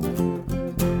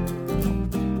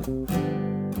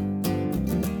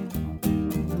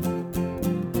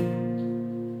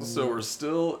 So we're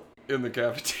still in the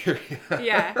cafeteria.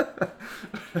 Yeah.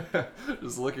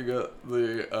 Just looking at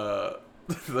the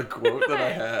quote that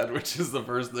I had, which is the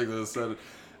first thing that said,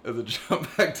 and then jump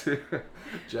back to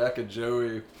Jack and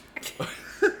Joey.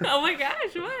 Oh my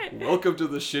gosh, what? Welcome to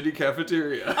the shitty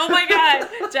cafeteria. Oh my god,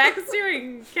 Jack is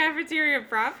doing cafeteria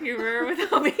prop humor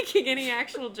without making any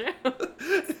actual jokes.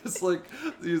 It's like,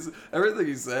 everything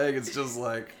he's saying, it's just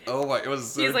like, oh my, it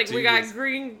was so He's like, tedious. We got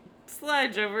green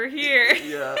sludge over here.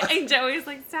 Yeah. And Joey's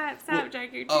like, stop,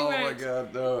 Jack, you're too much. Oh my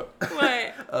god, no.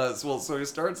 What? So he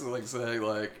starts saying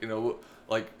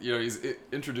he's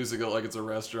introducing it like it's a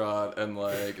restaurant, and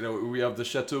we have the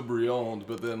Chateaubriand,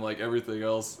 but then everything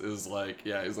else is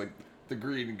he's like the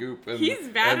green goop, and he's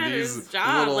bad at his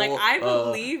job. Little, I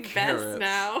believe carrots. Bess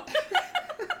now.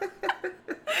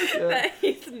 That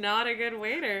he's not a good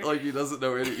waiter. He doesn't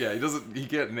know he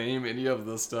can't name any of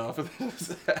the stuff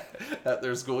at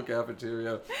their school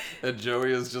cafeteria, and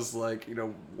Joey is just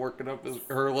working up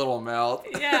her little mouth.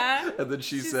 Yeah. And then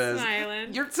she's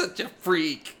smiling. "You're such a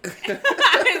freak." Is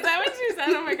that what she said?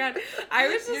 Oh my god. I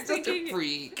was just thinking, such a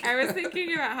freak. I was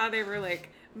thinking about how they were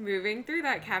moving through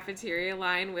that cafeteria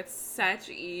line with such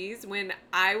ease when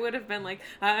I would have been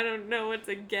I don't know what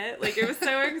to get. It was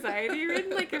so anxiety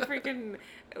ridden, a freaking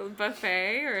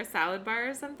buffet or a salad bar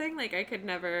or something. I could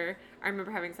never. I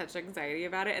remember having such anxiety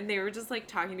about it, and they were just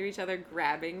talking to each other,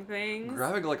 grabbing things.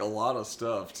 Grabbing a lot of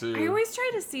stuff too. I always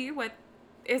try to see what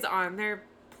is on their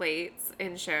plates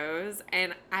in shows,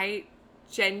 and I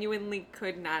genuinely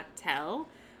could not tell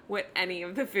what any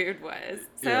of the food was.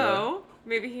 So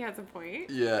maybe he has a point.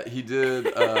 Yeah, he did.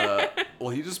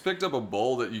 He just picked up a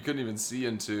bowl that you couldn't even see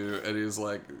into, and he was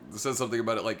said something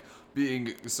about it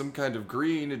being some kind of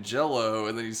green Jello,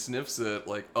 and then he sniffs it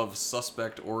of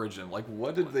suspect origin.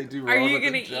 What did they do wrong? Are you with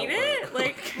gonna the Jell-O? eat it?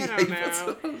 I don't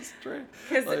know.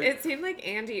 Because it seemed like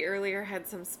Andy earlier had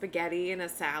some spaghetti and a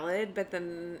salad, but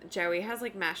then Joey has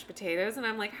mashed potatoes, and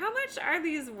I'm how much are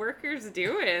these workers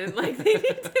doing?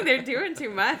 They're doing too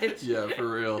much. Yeah, for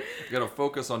real. You gotta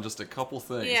focus on just a couple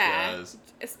things, guys.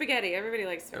 Spaghetti. Everybody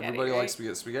likes spaghetti. Likes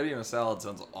spaghetti. Spaghetti and a salad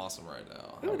sounds awesome right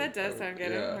now. Ooh, that does sound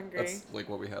good. I'm hungry. That's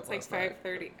what we had last last night.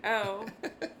 5:30. Oh.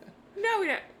 No, we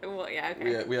don't. Well, yeah,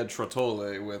 okay. We had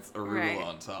trottole with arugula Right.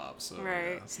 on top, so Right.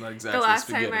 yeah, it's not exactly The last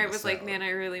spaghetti time I with was like, salad. man, I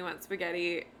really want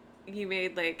spaghetti. You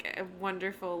made like a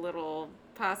wonderful little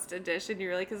pasta dish, and you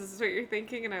were like, "Is this what you're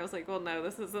thinking?" And I was like, "Well, no,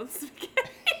 this isn't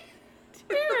spaghetti."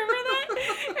 Do you remember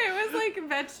that? It was like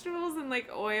vegetables and like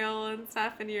oil and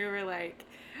stuff, and you were like,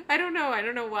 I don't know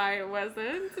why it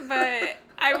wasn't, but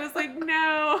I was like,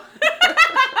 no.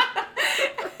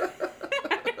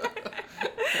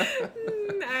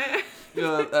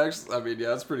 Yeah, actually, I mean,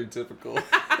 yeah, it's pretty typical.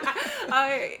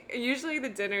 Usually the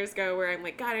dinners go where I'm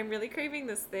like, God, I'm really craving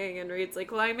this thing, and Reed's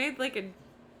like, well, I made like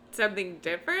something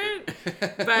different,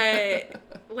 but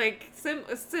like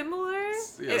similar.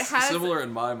 Yeah, It has similar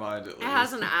in my mind, at least. It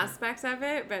has an aspect of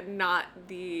it, but not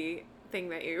the thing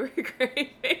that you were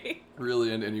craving.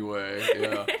 Really, in any way,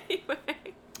 yeah. Anyway.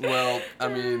 Well, I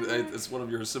mean, it's one of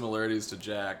your similarities to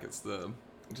Jack. It's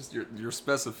just your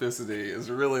specificity is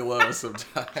really low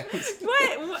sometimes.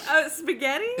 What?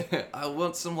 Spaghetti? I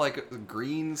want some like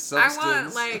green I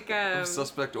substance. want like of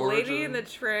suspect origin. Lady and the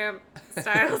Tramp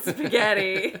style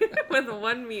spaghetti with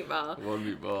one meatball. One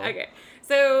meatball. Okay,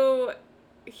 so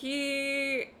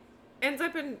he ends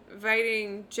up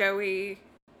inviting Joey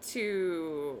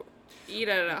to eat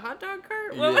at a hot dog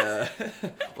cart? Yeah.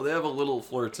 Well, they have a little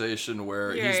flirtation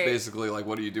where he's Right. basically like,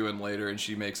 what are you doing later? And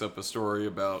she makes up a story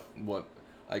about what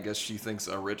I guess she thinks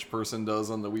a rich person does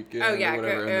on the weekend Oh yeah, or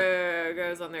whatever.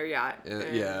 goes on their yacht.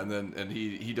 Yeah, and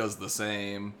he does the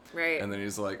same. Right. And then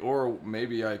he's like, or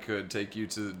maybe I could take you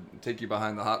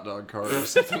behind the hot dog cart or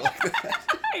something like that.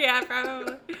 Yeah,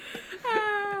 probably.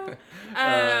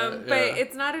 But yeah.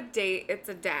 it's not a date, it's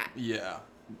a dat. Yeah.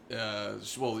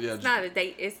 Well, yeah. It's not a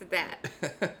date, it's a dat.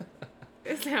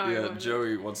 It's how I Yeah, want it.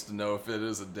 Joey wants to know if it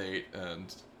is a date,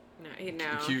 and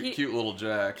No. cute little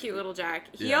Jack. Cute little Jack.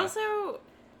 He Yeah. also,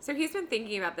 so he's been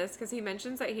thinking about this because he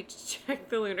mentions that he checked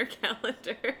the lunar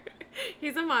calendar.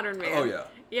 He's a modern man. Oh yeah.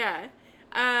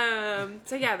 Yeah.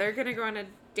 So yeah, they're gonna go on a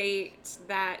date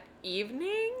that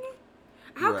evening.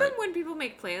 How Right. come when people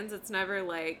make plans, it's never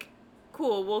like,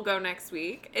 cool, we'll go next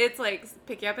week. It's like,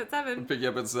 pick you up at 7. Pick you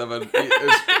up at 7.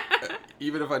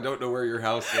 Even if I don't know where your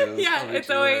house is. Yeah, I'll meet it's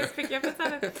you always there. pick you up at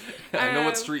 7. I know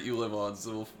what street you live on,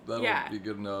 so that'll yeah. be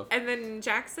good enough. And then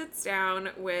Jack sits down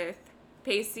with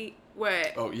Pacey.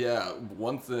 What? Oh yeah,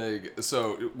 one thing.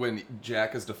 So when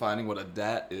Jack is defining what a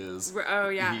dat is, Oh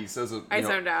yeah. he says I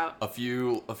zoned out. a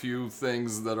few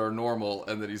things that are normal,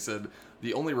 and then he said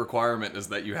the only requirement is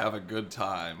that you have a good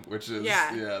time, which is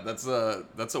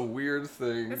that's a weird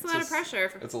thing. It's a lot of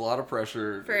pressure. It's a lot of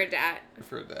pressure For a dat.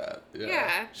 For a dad, yeah.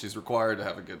 Yeah. She's required to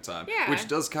have a good time. Yeah. Which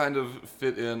does kind of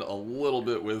fit in a little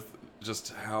bit with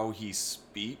just how he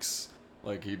speaks.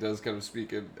 Like, he does kind of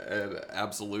speak in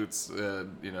absolutes, like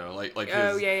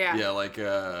Oh, his... yeah. Yeah, like,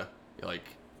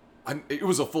 it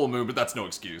was a full moon, but that's no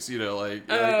excuse, like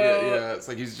Oh. yeah, it's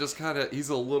like he's just kind of, he's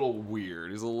a little weird.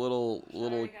 He's a little,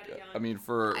 I mean,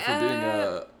 for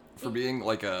being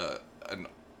like an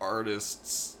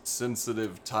artist's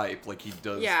sensitive type, like he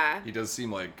does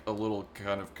seem like a little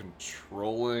kind of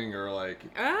controlling, or like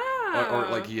or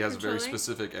like he has very controlling.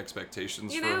 specific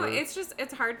expectations You for know, her.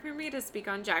 it's hard for me to speak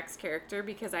on Jack's character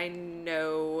because I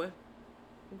know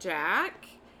Jack,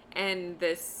 and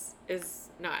this is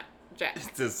not Jack.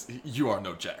 You are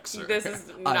no Jack, sir. This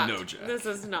is not. I know Jack. This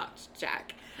is not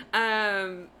Jack.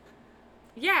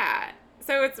 Yeah.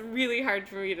 So it's really hard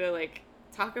for me to like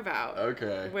talk about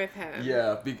with him.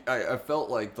 Yeah, I felt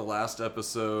like the last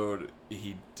episode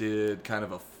he did kind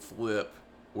of a flip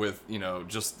with,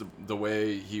 just the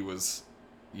way he was,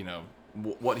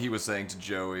 what he was saying to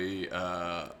Joey,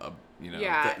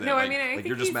 Yeah. No, I mean, I think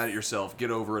you're just he's- mad at yourself,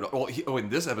 get over it. Well, in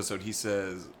this episode, he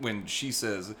says, when she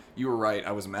says, you were right,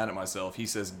 I was mad at myself, he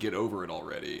says, get over it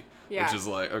already. Yeah. Which is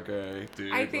like, okay,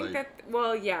 dude. I think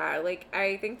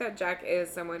I think that Jack is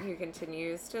someone who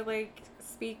continues to like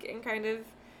speak in kind of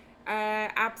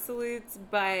absolutes,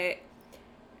 but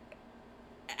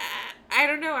I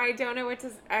don't know. I don't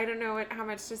know how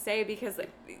much to say because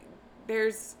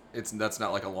that's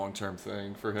not like a long-term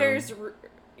thing for him. there's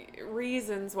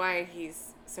reasons why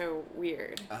he's so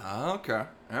weird. Okay.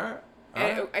 All right.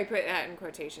 I put that in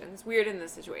quotations. Weird in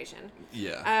this situation.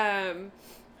 Yeah.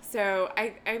 So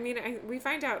I mean we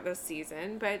find out this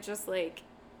season, but just like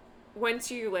once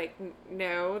you like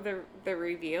know the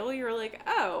reveal, you're like,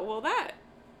 oh well, that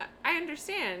I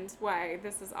understand why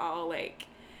this is all like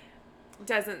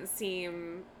doesn't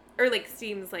seem or like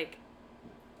seems like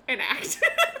an act.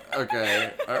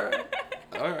 Okay. All right.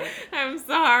 All right. I'm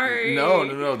sorry.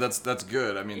 No. That's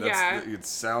good. I mean, Yeah. It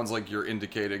sounds like you're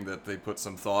indicating that they put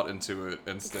some thought into it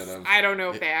instead of. I don't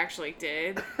know if they actually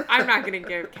did. I'm not gonna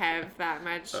give Kev that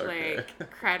much Okay.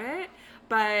 credit,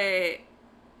 but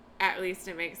at least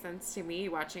it makes sense to me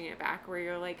watching it back, where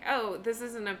you're like, oh, this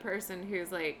isn't a person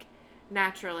who's like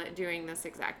natural at doing this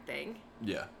exact thing.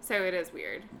 Yeah. So it is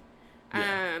weird.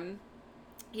 Yeah.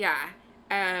 Yeah.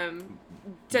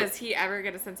 Does he ever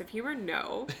get a sense of humor?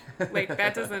 No. Like,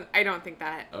 that doesn't, I don't think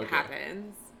that Okay.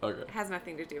 happens. Okay. It has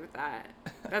nothing to do with that.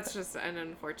 That's just an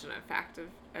unfortunate fact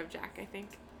of Jack, I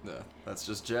think. No, that's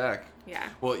just Jack. Yeah.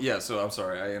 Well, yeah. So I'm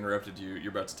sorry, I interrupted you.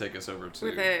 You're about to take us over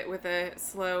to. With a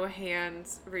slow hand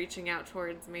reaching out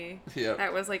towards me. Yeah.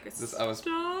 That was like, I was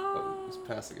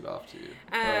passing it off to you.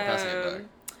 Passing it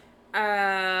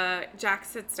back. Jack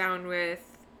sits down with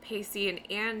Pacey and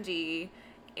Andy,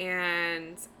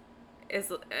 and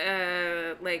is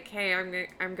like, "Hey,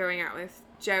 I'm going out with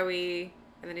Joey,"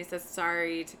 and then he says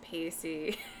sorry to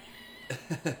Pacey,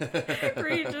 where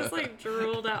he just like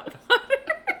drooled out water.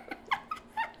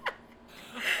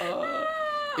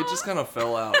 It just kind of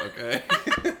fell out. Okay.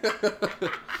 I'm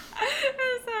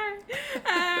sorry.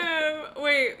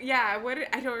 Wait, yeah.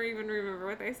 I don't even remember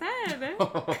what they said.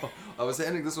 I was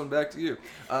handing this one back to you.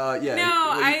 Yeah.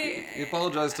 No, he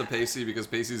apologized to Pacey because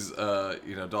Pacey's,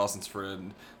 Dawson's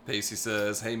friend. Pacey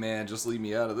says, "Hey man, just leave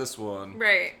me out of this one."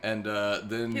 Right. And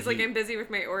then He's like, "I'm busy with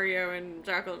my Oreo and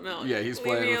chocolate milk." Yeah, he's Leave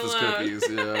playing me with alone. his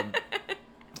cookies.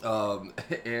 Yeah.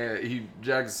 And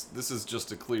Jack's. This is just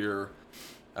to clear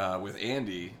with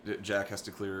Andy. Jack has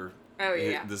to clear. Oh,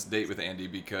 yeah. This date with Andy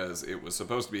because it was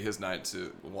supposed to be his night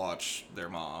to watch their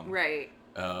mom. Right.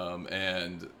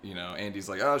 And Andy's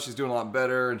like, "Oh, she's doing a lot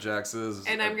better," and Jack says,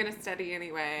 And I'm gonna study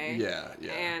anyway. Yeah.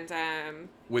 And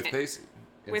With Pacey.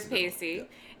 with Pacey.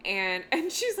 And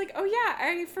she's like, "Oh yeah,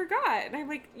 I forgot." And I'm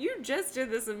like, "You just did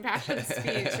this impassioned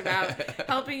speech about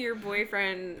helping your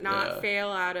boyfriend not fail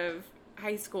out of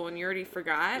high school, and you already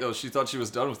forgot." No, she thought she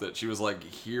was done with it. She was like,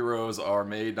 "Heroes are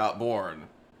made, not born.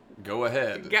 Go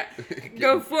ahead.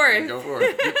 Go forth. Go for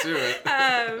it. Get to it."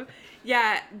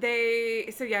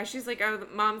 She's like, "Oh,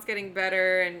 mom's getting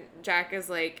better," and Jack is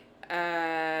like,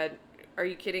 "Are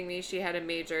you kidding me? She had a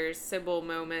major Sybil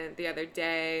moment the other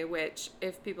day," which,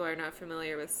 if people are not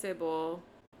familiar with Sybil,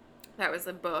 that was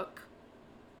a book.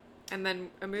 And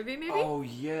then a movie, maybe? Oh,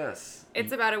 yes.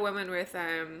 It's about a woman with,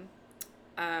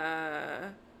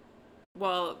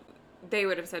 they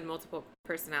would have said multiple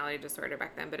personality disorder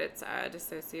back then, but it's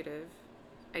dissociative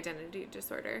identity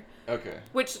disorder. Okay.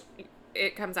 Which,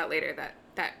 it comes out later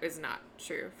that is not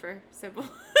true for Sybil.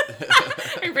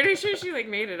 I'm pretty sure she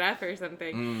made it up or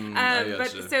something.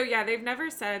 They've never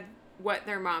said what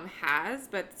their mom has,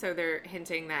 but so they're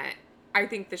hinting that I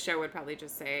think the show would probably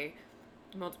just say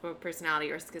multiple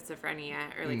personality or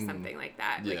schizophrenia or something like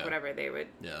that. Yeah. Whatever they would.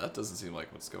 Yeah, that doesn't seem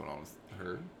like what's going on with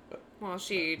her. Well,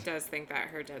 she does think that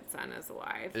her dead son is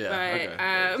alive. Yeah. But, okay.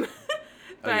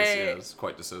 but I guess, it's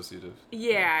quite dissociative.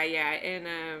 Yeah,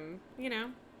 and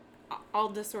all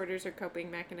disorders are coping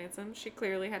mechanisms. She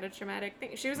clearly had a traumatic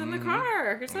thing. She was in the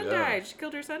car. Her son died. She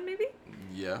killed her son, maybe?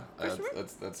 Yeah,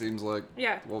 that seems like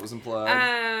what was implied.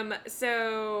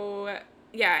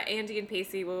 Andy and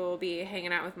Pacey will be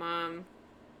hanging out with Mom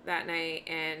that night,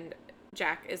 and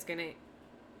Jack is going to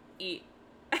eat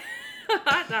a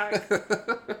hot dog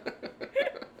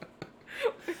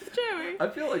with Joey. I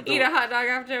feel like... Eat a hot dog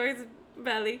off Joey's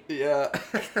belly. Yeah.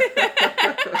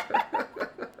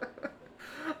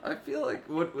 I feel like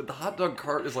what the hot dog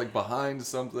cart is behind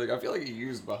something. I feel like he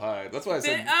used behind. That's why I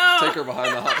said take her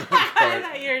behind the hot dog cart. I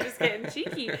thought you were just getting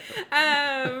cheeky.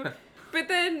 But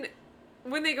then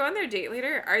when they go on their date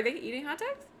later, are they eating hot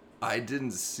dogs? I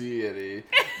didn't see any.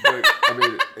 But, I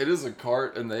mean, it is a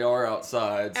cart and they are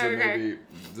outside, so maybe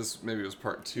it was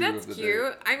part 2 That's of the cute.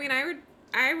 date. I mean, I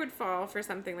would fall for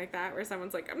something like that where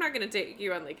someone's like, "I'm not going to take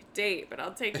you on a date, but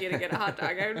I'll take you to get a hot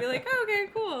dog." I would be like, "Oh, okay,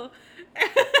 cool."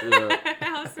 Yeah.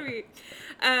 How sweet.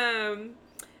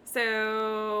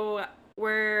 So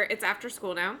it's after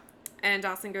school now, and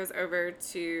Dawson goes over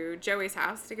to Joey's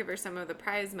house to give her some of the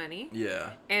prize money.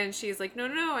 Yeah. And she's like,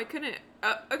 no, I couldn't.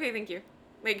 Okay, thank you.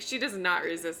 She does not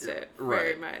resist it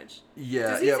very much. Yeah.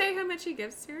 Does he say how much he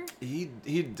gives to her? He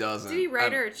doesn't. Did he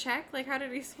write her a check? How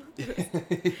did he spell this?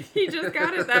 He just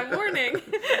got it that morning.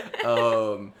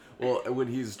 Well, when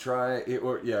he's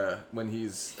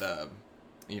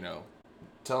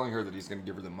telling her that he's going to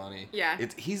give her the money. Yeah.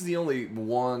 He's the only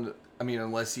one. I mean,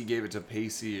 unless he gave it to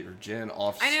Pacey or Jen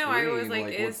off screen. I know. I was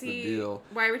like, what's the deal?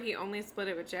 Why would he only split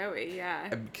it with Joey? Yeah.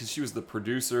 Because she was the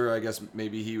producer, I guess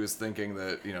maybe he was thinking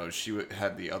that she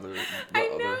had the other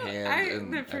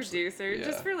hand. The producer, yeah.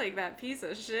 just for like that piece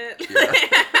of shit. Yeah.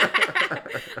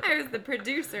 I was the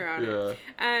producer on it.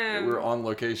 We're on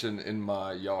location in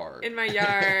my yard. In my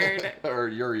yard. Or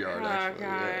your yard, actually.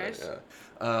 Gosh.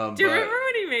 Yeah. Do you remember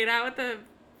when he made out with the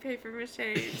paper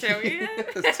mache Joey?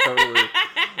 Totally.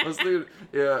 I was thinking,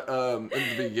 in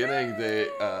the beginning,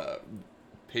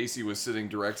 Pacey was sitting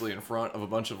directly in front of a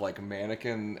bunch of like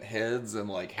mannequin heads and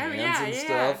like hands and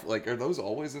stuff. Like, are those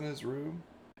always in his room?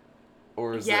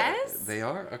 Or is they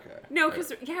are? Okay. No,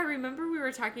 because remember we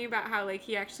were talking about how like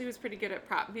he actually was pretty good at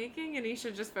prop making and he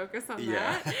should just focus on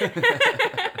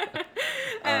that.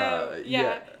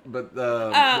 But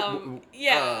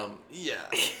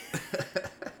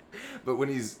but when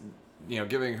he's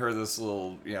giving her this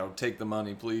little take the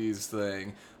money please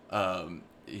thing,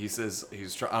 he says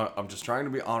I'm just trying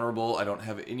to be honorable. I don't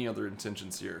have any other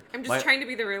intentions here. I'm just trying to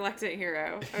be the reluctant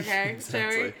hero. Okay,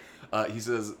 exactly. He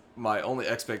says my only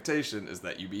expectation is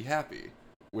that you be happy,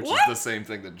 which is the same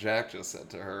thing that Jack just said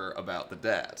to her about the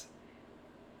dad.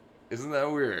 Isn't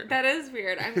that weird? That is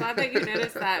weird. I'm glad that you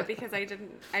noticed that because I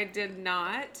did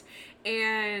not.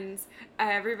 And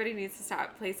everybody needs to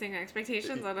stop placing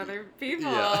expectations on other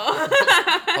people.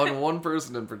 Yeah. On one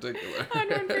person in particular. On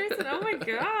one person. Oh my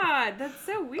god. That's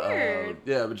so weird.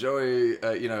 But Joey,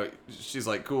 she's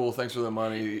like, cool, thanks for the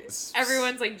money.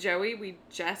 Everyone's like, Joey, we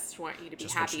just want you to be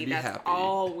happy. That's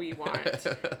all we want.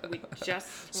 We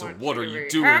just want So what you are to you be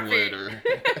doing happy. later?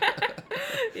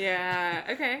 Yeah,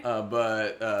 okay.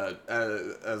 But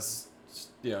as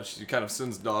she kind of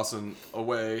sends Dawson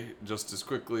away just as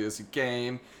quickly as he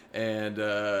came,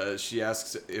 and she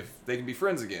asks if they can be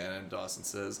friends again, and Dawson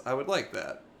says, I would like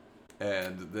that.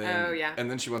 And then and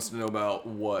then she wants to know about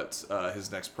what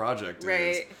his next project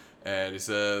is. And he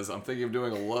says, I'm thinking of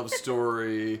doing a love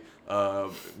story,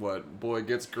 what boy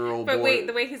gets girl, but boy... wait,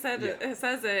 the way he says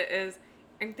it is,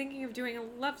 I'm thinking of doing a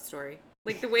love story.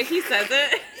 Like, the way he says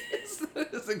it...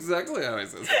 It's exactly how he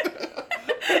says it.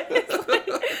 It's like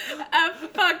a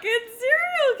fucking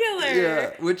serial killer. Yeah,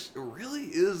 which really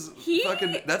is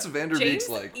fucking... That's Vanderbeek's,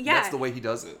 that's the way he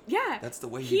does it. Yeah. That's the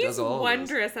way he does all of this. He's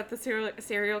wondrous at the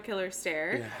serial killer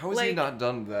stare. Yeah, how has he not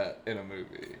done that in a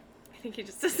movie? I think he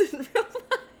just does it in real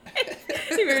life.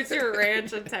 He moved to a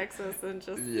ranch in Texas and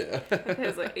just... with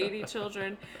his, 80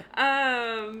 children.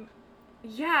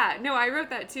 Yeah, no, I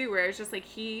wrote that too, where it's just like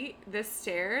this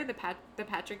stare, the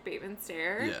Patrick Bateman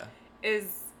stare,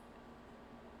 is...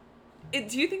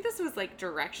 do you think this was like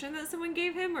direction that someone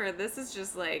gave him, or this is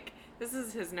just like, this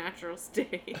is his natural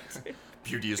state?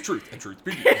 Beauty is truth, and truth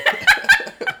beauty.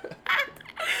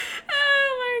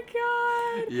 Oh my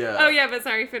god. Yeah. Oh yeah, but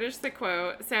sorry, finish the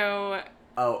quote. So...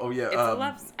 Oh yeah. It's a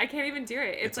love... I can't even do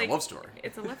it. It's like a love story.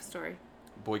 It's a love story.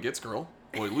 Boy gets girl,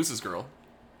 boy loses girl,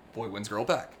 boy wins girl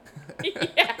back.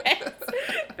 Yes,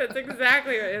 that's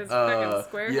exactly what his fucking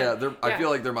square. Yeah, I feel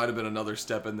like there might have been another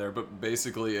step in there, but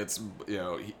basically it's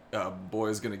boy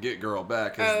is gonna get girl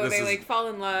back. They fall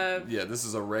in love. Yeah, this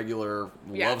is a regular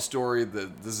love story.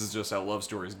 This is just how love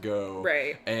stories go.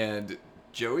 Right. And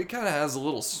Joey kind of has a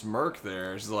little smirk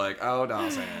there. She's like, "Oh,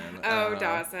 Dawson.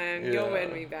 Dawson, you'll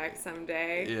win me back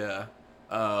someday." Yeah.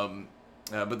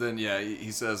 But then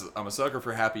he says, "I'm a sucker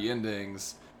for happy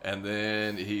endings." And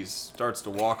then he starts to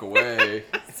walk away.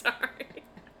 Sorry.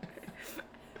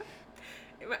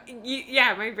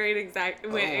 Yeah, my brain went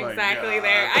exactly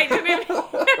there. I didn't.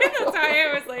 That's why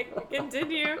I was like,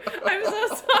 continue. I'm so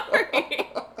sorry.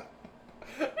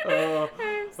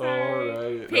 I'm sorry.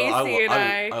 All right. Pacey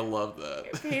and I love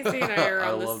that. Pacey and I are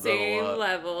on the same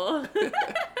level.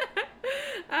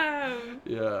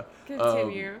 Yeah.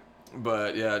 Continue.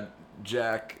 But yeah,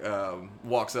 Jack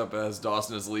walks up as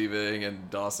Dawson is leaving, and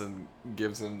Dawson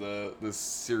gives him the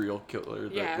serial killer,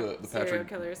 the Patrick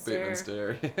Bateman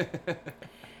stare.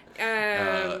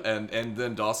 And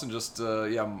then Dawson just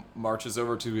marches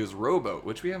over to his rowboat,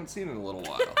 which we haven't seen in a little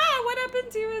while. What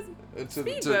happened to his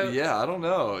speedboat? I don't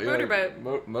know.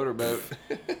 Motorboat. Motorboat.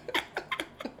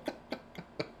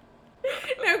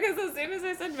 No, because as soon as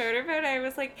I said motorboat, I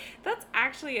was like, that's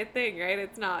actually a thing, right?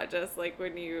 It's not just like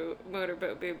when you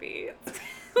motorboat booby. It's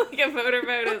like a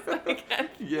motorboat is like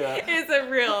it's a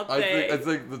real thing. I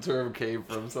think the term came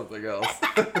from something else.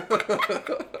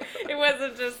 It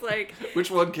wasn't just like...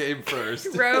 Which one came first?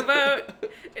 Rowboat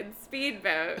and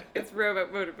speedboat. It's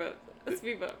rowboat, motorboat, a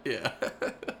speedboat. Yeah.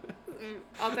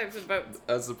 All types of boats.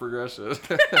 That's the progression.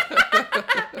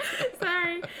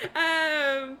 Sorry.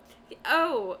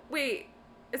 Oh, wait.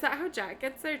 Is that how Jack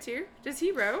gets there too? Does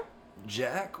he row?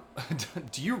 Jack,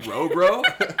 do you row, bro?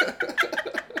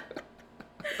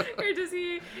 Or does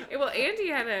he? Well, Andy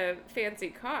had a fancy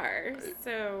car,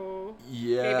 so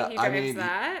Yeah, maybe he I drives mean,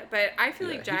 that. But I feel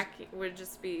yeah, like Jack would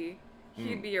just be,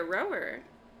 he'd be a rower,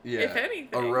 yeah, if anything.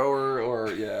 a rower,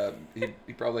 or yeah,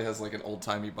 he probably has like an old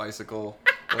timey bicycle,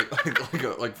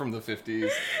 like from the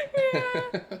 50s.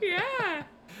 Yeah.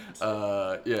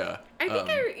 Yeah. I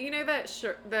think you know that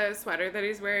the sweater that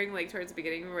he's wearing, like towards the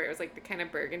beginning, where it was like the kind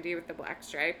of burgundy with the black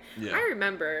stripe. Yeah. I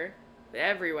remember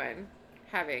everyone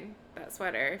having that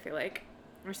sweater. I feel like,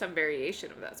 or some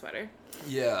variation of that sweater.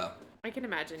 Yeah. I can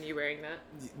imagine you wearing that.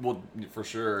 Well, for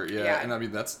sure, yeah. Yeah. And I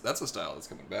mean that's a style that's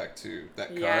coming back too. That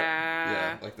cut,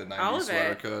 Yeah. like the All 90s of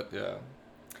sweater it. cut, yeah.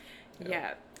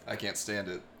 Yeah. I can't stand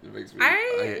it. It makes me.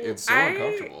 I- It's so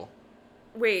uncomfortable.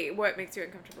 Wait, what makes you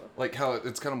uncomfortable? Like how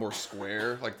it's kind of more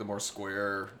square, like the more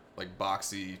square, like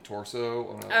boxy torso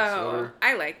on a Oh, sweater.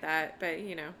 I like that, but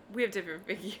you know, we have different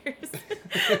figures.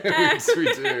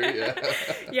 We do, yeah.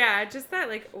 Yeah, just that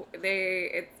like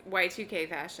it's Y2K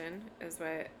fashion is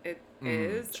what it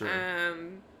is. Sure.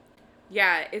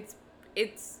 Yeah,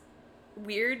 it's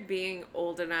weird being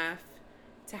old enough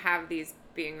to have these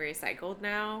being recycled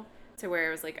now, to where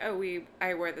it was like, oh,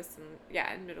 I wore this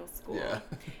in middle school. Yeah.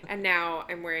 And now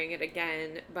I'm wearing it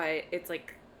again, but it's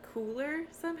like cooler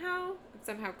somehow. It's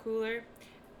somehow cooler,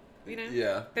 you know?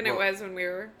 Yeah. Than it was when we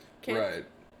were kids. Right.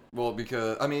 Well,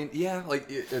 because I mean, yeah, like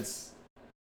it's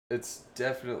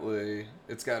definitely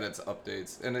it's got its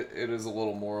updates, and it is a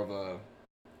little more of a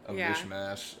Yeah.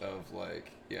 mishmash of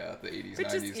like the 80s, But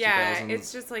 90s, just, yeah, 2000s.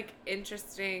 it's just like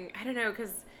interesting. I don't know,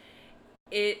 because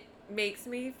it makes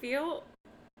me feel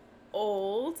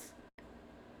old.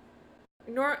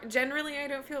 Generally, I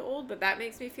don't feel old, but that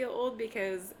makes me feel old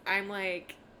because I'm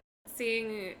like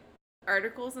seeing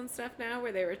articles and stuff now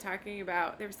where they were talking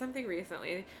about, there was something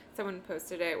recently, someone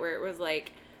posted it where it was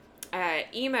like,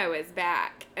 emo is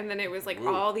back, and then it was like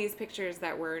Woo. all these pictures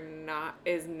that were not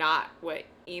what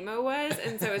emo was,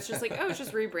 and so it's just like, oh, it's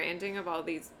just rebranding of all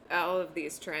of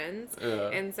these trends. Yeah.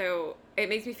 And so it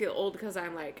makes me feel old because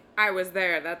I'm like, I was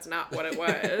there, that's not what it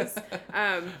was.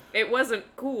 It wasn't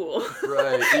cool.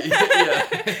 Right. Yeah.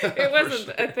 It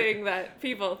wasn't a thing that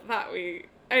people thought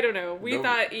I don't know, we Nope.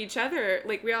 thought each other,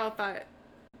 like we all thought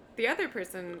the other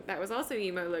person that was also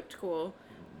emo looked cool.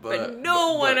 But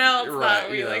no one else thought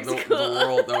we looked cool. The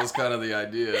world, that was kind of the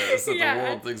idea, is that Yeah. the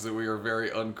world thinks that we are very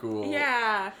uncool.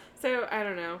 Yeah. So, I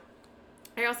don't know.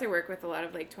 I also work with a lot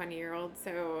of, like, 20-year-olds,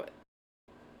 so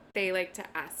they like to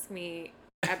ask me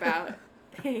about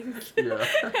things. Yeah.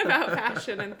 About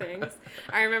fashion and things.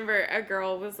 I remember a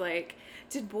girl was like,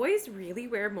 did boys really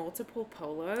wear multiple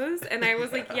polos? And I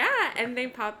was like, yeah, and they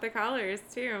pop the collars,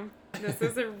 too. This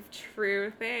is a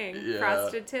true thing. Yeah.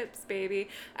 Frosted tips, baby.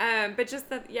 But just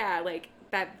that, yeah, like,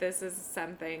 that this is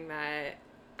something that,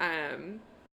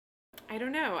 I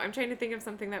don't know. I'm trying to think of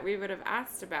something that we would have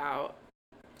asked about.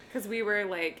 Because we were,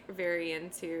 like, very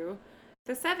into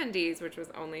the 70s, which was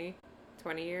only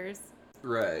 20 years.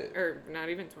 Right. Or not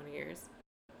even 20 years.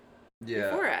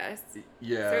 Yeah. Before us.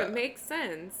 Yeah. So it makes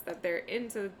sense that they're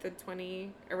into the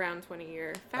around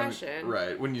 20-year fashion.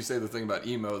 Right. When you say the thing about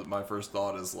emo, my first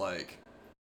thought is like,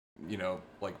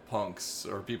 like punks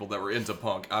or people that were into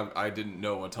punk. I didn't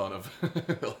know a ton of,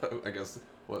 I guess,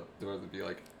 what would be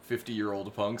like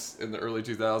 50-year-old punks in the early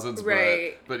 2000s.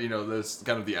 Right. But this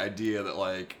kind of the idea that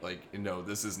like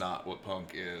this is not what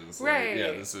punk is. Right. Like,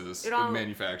 yeah, this is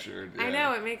manufactured. Yeah. I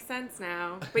know, it makes sense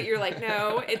now. But you're like,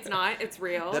 no, it's not. It's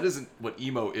real. That isn't what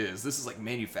emo is. This is like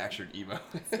manufactured emo.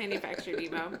 It's manufactured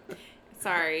emo.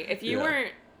 Sorry. If you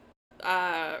weren't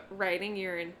writing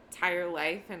your entire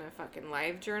life in a fucking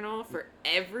live journal for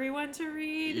everyone to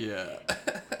read, Yeah.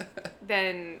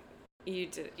 then you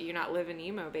not live in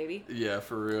emo, baby. Yeah,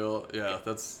 for real. Yeah,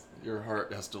 that's your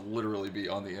heart has to literally be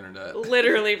on the internet.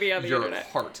 Literally be on the your internet.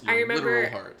 Heart. Your I remember,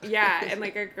 literal heart. yeah, and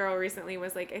like a girl recently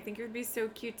was like, I think it would be so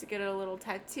cute to get a little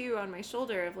tattoo on my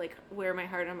shoulder of like wear my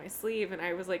heart on my sleeve, and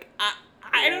I was like,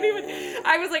 I don't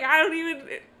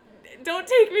even. Don't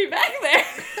take me back there.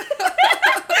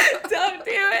 Don't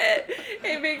do it.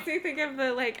 It makes me think of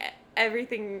the like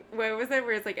everything. What was it?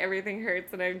 Where it's like everything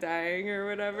hurts and I'm dying or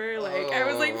whatever. Like I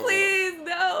was like, please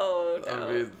no.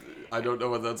 I mean, I don't know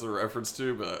what that's a reference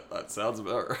to, but that sounds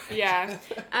about right. Yeah.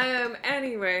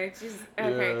 Anyway,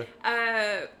 okay.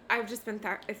 Yeah. I've just been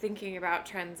thinking about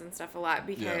trends and stuff a lot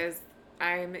because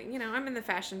I'm in the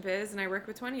fashion biz and I work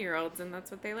with 20-year-olds and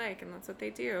that's what they like and that's what they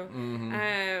do.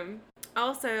 Mm-hmm.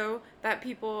 Also, that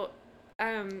people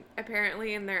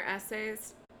apparently in their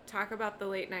essays talk about the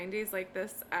late 90s like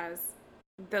this as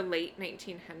the late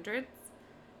 1900s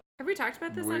Have we talked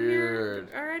about this on Weird.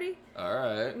 here already? All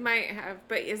right. Might have,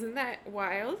 but isn't that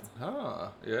wild? Huh.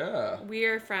 Yeah. We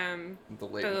are from The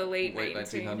late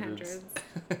 1900s.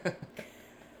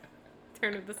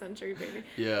 Turn of the century, baby.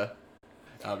 Yeah.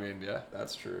 I mean, yeah,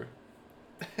 that's true.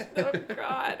 Oh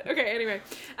God. Okay. Anyway,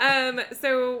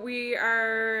 so we've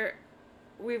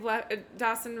left.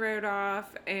 Dawson rode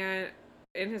off and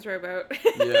in his rowboat.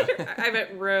 Yeah. I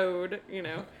meant rode.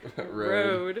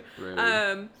 Rode.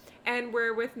 Road. And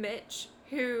we're with Mitch,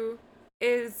 who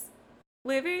is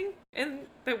living in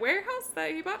the warehouse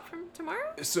that he bought from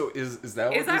Tomorrow. So is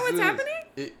that what's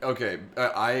happening? Okay,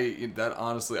 that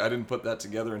honestly I didn't put that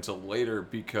together until later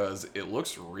because it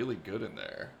looks really good in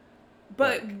there.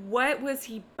 But what was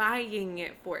he buying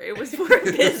it for? It was for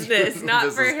business,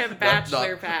 not for him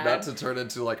bachelor pad. Not to turn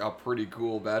into like a pretty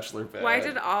cool bachelor pad.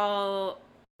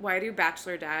 Why do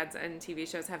bachelor dads and TV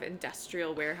shows have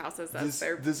industrial warehouses as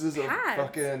their This is pads? a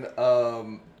fucking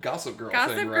Gossip Girl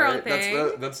thing, right?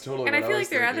 That's totally. And what I feel was like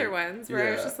there are thinking. other ones where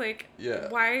I was just like, yeah.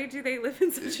 Why do they live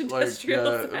in such industrial?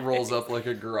 It rolls up like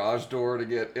a garage door to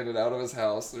get in and out of his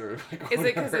house, or like. Is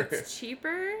it because it's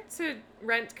cheaper to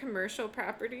rent commercial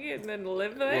property and then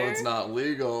live there? Well, it's not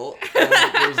legal.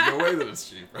 There's no way that it's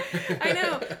cheaper. I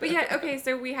know, but yeah, okay.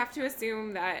 So we have to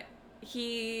assume that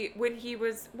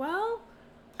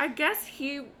I guess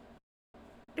they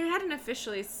hadn't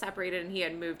officially separated and he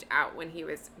had moved out when he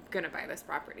was going to buy this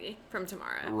property from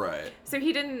Tamara. Right. So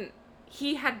he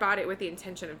had bought it with the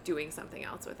intention of doing something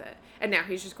else with it. And now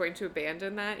he's just going to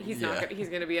abandon that. He's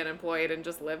going to be unemployed and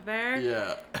just live there.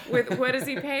 Yeah. With what is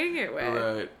he paying it with?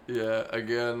 Right. Yeah.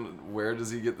 Again, where does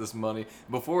he get this money?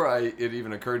 Before it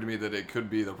even occurred to me that it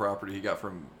could be the property he got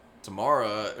from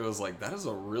Tamara, it was like, that is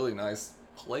a really nice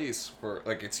place for,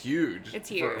 like, it's huge. It's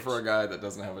huge. For a guy that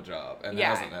doesn't have a job and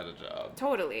hasn't had a job.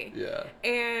 Totally. Yeah.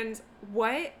 And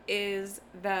what is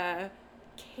the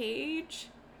cage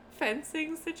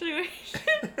fencing situation?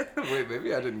 Wait,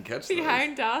 maybe I didn't catch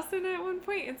behind Dawson at one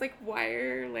point. It's like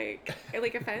wire, like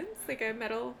a fence, like a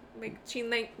metal, like chain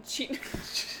link. It's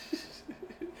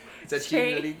a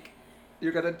chain link.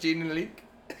 You got a chain link.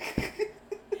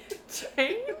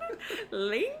 Chain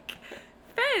link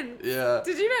fence. Yeah.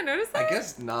 Did you not notice that? I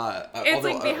guess not. It's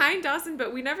like behind Dawson,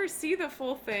 but we never see the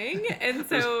full thing. And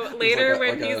so later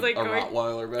when he's like a going,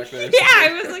 Rottweiler back there. Yeah,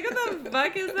 I was like, what the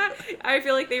fuck is that? I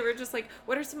feel like they were just like,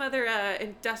 what are some other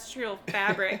industrial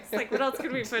fabrics? Like, what else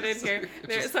could we put in here?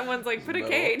 Someone's like, put a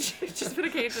cage. Just put a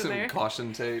cage in there. Some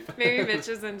caution tape. Maybe Mitch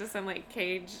is into some like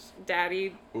cage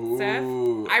daddy Ooh. stuff.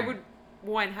 I would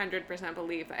 100%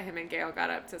 believe that him and Gail got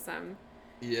up to some.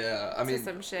 Yeah, I mean,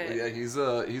 some shit. Yeah, he's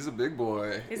a big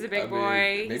boy. He's a big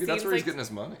boy. Maybe that's where he's getting his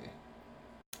money.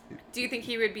 Do you think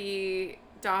he would be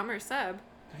dom or sub?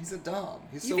 He's a dom.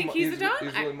 He's a dom?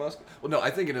 He's really muscular. Well, no,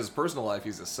 I think in his personal life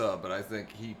he's a sub, but I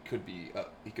think he could be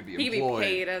employed. He'd be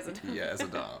paid as a dom. Yeah, as a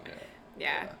dom.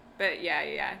 Yeah. But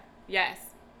yeah. Yes.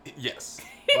 Yes.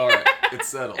 All right, it's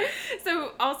settled.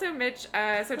 So also Mitch.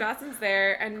 So Dawson's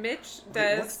there, and Mitch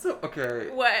does.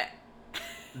 What?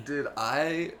 Did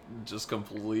I just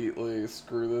completely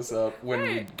screw this up when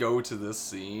we go to this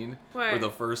scene where the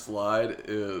first line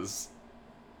is,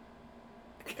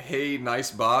 "Hey, nice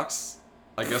box.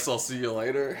 I guess I'll see you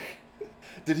later."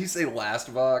 Did he say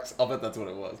last box? I'll bet that's what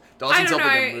it was. Dawson's I don't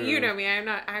know. Move. You know me. I'm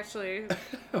not actually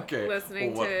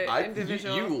listening to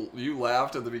individual. You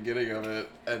laughed at the beginning of it,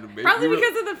 and maybe probably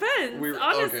because of the fence.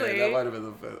 Honestly, okay, that might have been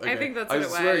the fence. Okay. I think that's what it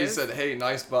was. I swear you said, "Hey,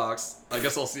 nice box. I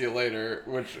guess I'll see you later,"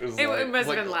 which is it must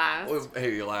have been last.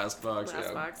 Hey, last box.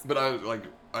 Last box. But I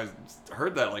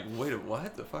heard that wait,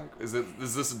 what the fuck? Is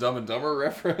this a Dumb and Dumber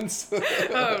reference?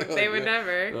 Oh, they would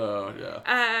never. Oh yeah.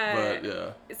 But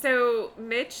yeah. So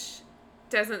Mitch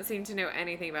doesn't seem to know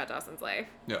anything about Dawson's life.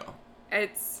 No.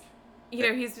 It's,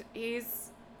 he's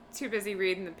too busy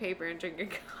reading the paper and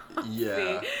drinking coffee.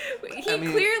 Yeah.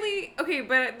 Clearly, okay,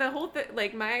 but the whole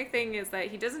my thing is that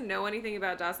he doesn't know anything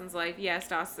about Dawson's life. Yes,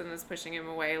 Dawson is pushing him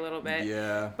away a little bit.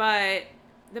 Yeah. But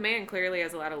the man clearly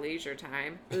has a lot of leisure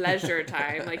time.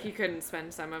 Like, he couldn't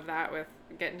spend some of that with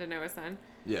getting to know his son.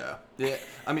 Yeah. Yeah.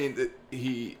 I mean,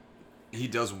 he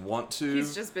does want to.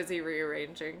 He's just busy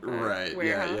rearranging. Right.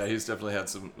 Warehouse. Yeah. He's definitely had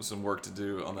some work to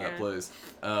do on that place.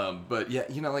 But yeah,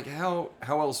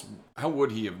 how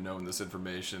would he have known this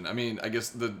information? I mean, I guess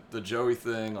the Joey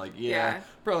thing,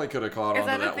 probably could have caught on to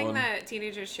that one. Is that a thing that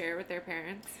teenagers share with their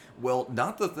parents? Well,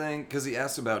 not the thing, because he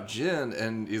asked about Jen,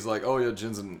 and he's like, "Oh yeah,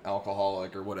 Jen's an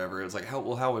alcoholic or whatever." It's like,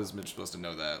 how is Mitch supposed to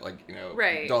know that? Like,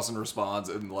 right. Dawson responds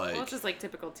and like, well, it's just like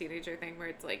typical teenager thing where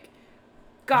it's like,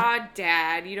 God,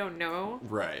 Dad, you don't know?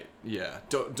 Right. Yeah.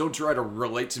 Don't try to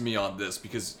relate to me on this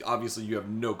because obviously you have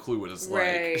no clue what it's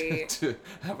like to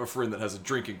have a friend that has a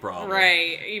drinking problem.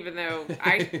 Right. Even though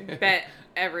I bet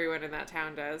everyone in that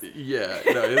town does. Yeah.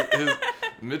 No.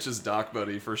 Mitch's doc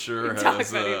buddy for sure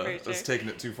has taken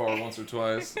it too far once or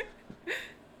twice.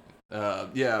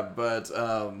 Yeah, but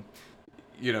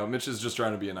Mitch is just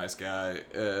trying to be a nice guy,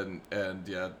 and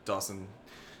yeah, Dawson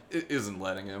isn't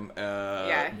letting him.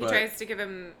 He tries to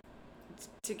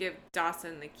give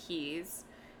Dawson the keys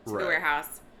to the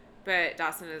warehouse, but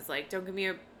Dawson is like, "Don't give me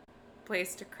a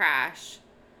place to crash.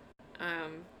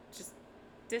 Just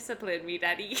discipline me,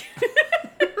 Daddy.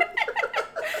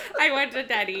 I want a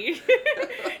daddy.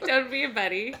 Don't be a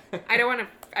buddy. I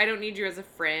don't need you as a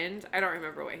friend." I don't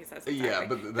remember what he says exactly. Yeah,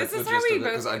 but this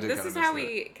is how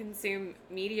we consume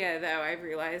media, though. I've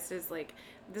realized is like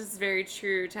this is very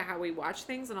true to how we watch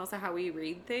things and also how we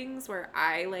read things. Where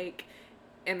I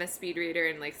am a speed reader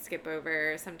and skip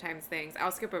over sometimes things.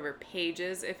 I'll skip over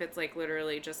pages if it's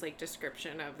literally just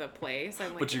description of the place.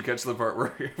 But you catch the part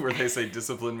where they say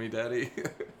 "discipline me, Daddy."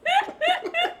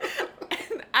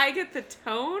 I get the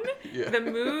tone, the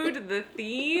mood, the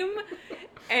theme,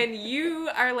 and you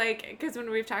are because when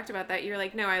we've talked about that, you're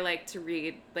like, no, I like to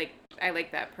read, I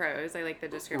like that prose, I like the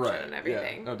description and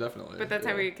everything. Yeah, no, definitely. But that's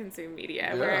how we consume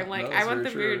media, where I'm like, I want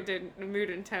the mood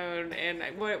and tone, and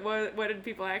what did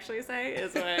people actually say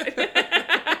is what.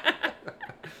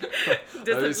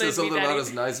 He said something about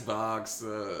his nice box.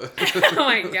 Oh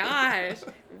my gosh,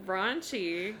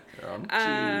 raunchy.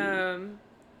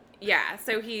 Yeah,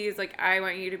 so he's like, I don't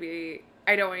want you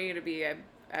to be a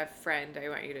friend. I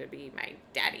want you to be my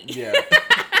daddy. Yeah.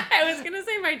 I was going to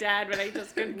say my dad, but I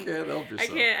just couldn't. You can't help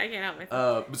yourself. I can't help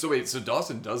myself. So wait, so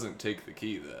Dawson doesn't take the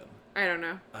key then? I don't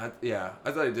know. I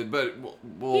thought he did, but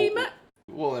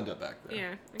we'll end up back there.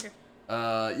 Yeah,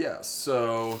 okay.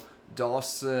 So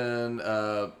Dawson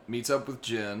meets up with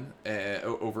Jen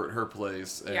over at her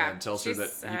place and tells her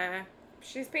that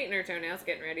she's painting her toenails,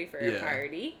 getting ready for a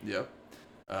party. Yep.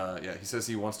 He says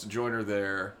he wants to join her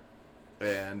there,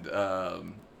 and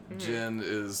Jen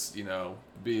is,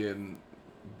 being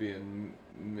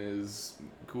Ms.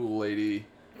 Cool Lady,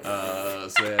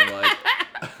 saying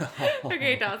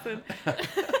okay, Dawson.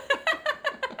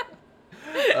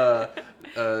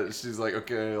 She's like,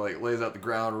 okay, lays out the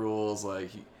ground rules,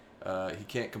 he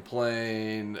can't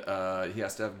complain. He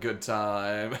has to have a good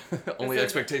time. Only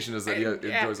expectation is that he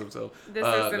enjoys himself. This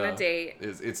isn't a date.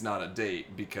 It's not a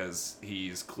date because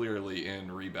he's clearly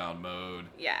in rebound mode.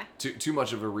 Yeah. Too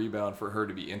much of a rebound for her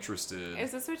to be interested.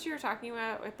 Is this what you were talking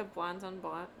about with the blondes on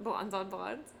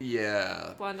blondes?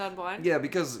 Yeah. Blonde on blonde? Yeah,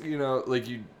 because, you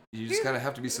just kind of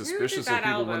have to be suspicious of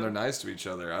people when they're nice to each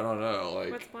other. I don't know.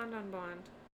 What's blonde on blonde?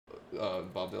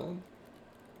 Bob Dylan?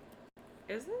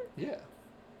 Is it? Yeah.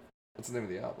 What's the name of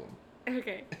the album?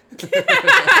 Okay.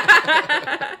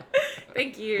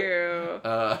 Thank you.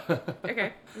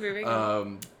 Okay, moving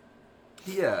on.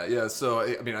 Yeah. So,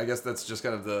 I guess that's just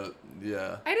kind of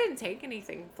I didn't take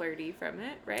anything flirty from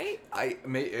it, right? I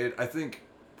think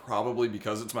probably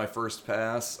because it's my first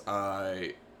pass,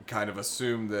 I kind of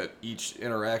assume that each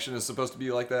interaction is supposed to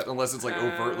be like that, unless it's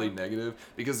overtly negative.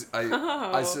 Because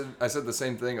I said the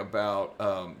same thing about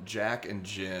Jack and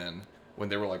Jen when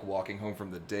they were walking home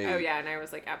from the date. Oh yeah, and I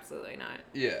was like, absolutely not.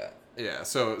 Yeah.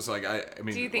 So it's I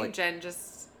mean. Do you think Jen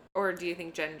just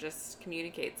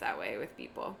communicates that way with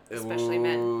people, especially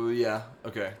men? Yeah.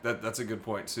 Okay. That's a good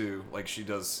point too. She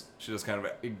does kind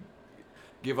of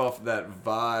give off that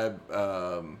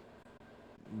vibe.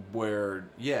 Where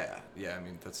I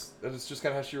mean that is just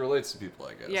kind of how she relates to people,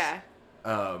 I guess. Yeah.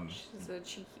 She's a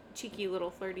cheeky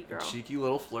little flirty girl.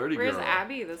 Where's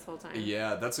Abby this whole time?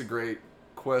 Yeah, that's a great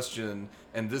question.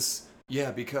 And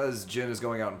because Jen is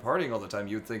going out and partying all the time,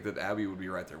 you'd think that Abby would be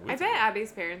right there with her. I bet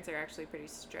Abby's parents are actually pretty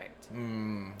strict.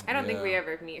 I don't think we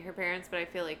ever meet her parents, but I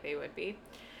feel like they would be.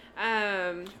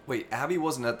 Wait, Abby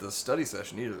wasn't at the study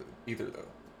session either though,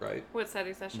 right? What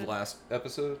study session? The last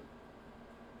episode?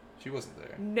 She wasn't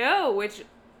there. No, it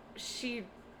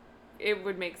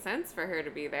would make sense for her to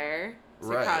be there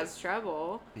to cause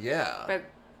trouble. Yeah. But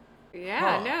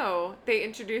no. They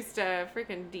introduced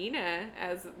freaking Dina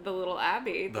as the little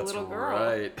Abby, the little girl.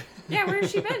 Right. Yeah, where has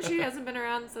she been? She hasn't been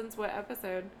around since what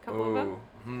episode? Couple of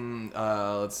them?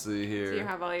 Let's see here. Do you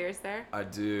have all yours there? I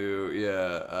do,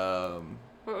 yeah.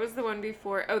 What was the one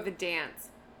before? Oh, the dance.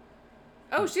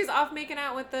 Oh, she's off making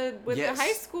out with the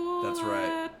high school. That's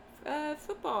right.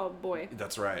 Football boy.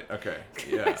 That's right. Okay.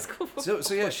 Yeah.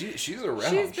 So yeah, she's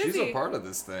around. She's a part of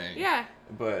this thing. Yeah.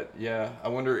 But yeah, I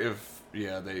wonder if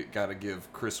they got to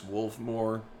give Chris Wolf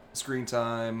more screen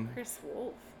time. Chris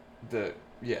Wolf.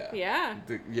 Yeah.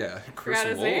 Chris Forgot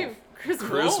his Wolf. name.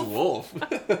 Chris Wolf.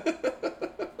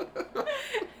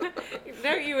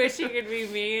 Don't you wish you could be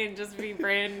me and just be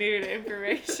brand new to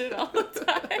information all the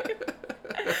time?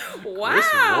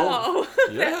 Wow.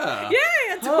 Yeah.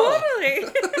 Yeah, totally.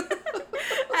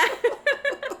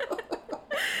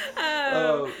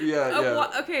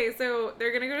 Okay, so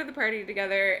they're gonna go to the party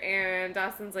together, and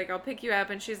Dawson's like, "I'll pick you up,"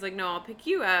 and she's like, "No, I'll pick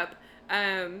you up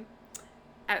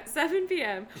at 7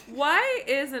 p.m. Why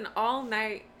is an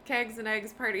all-night Kegs and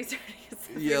Eggs party starting at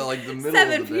 7 like the middle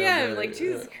 7 of the p.m.? damn day, Like,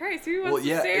 Jesus Christ, who wants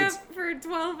to stay up for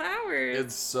 12 hours?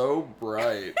 It's so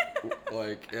bright.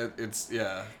 Like, it's,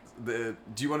 yeah. Do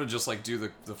you want to just, like, do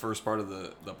the first part of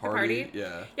the party?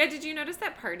 Yeah. Yeah, did you notice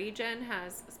that Party Jen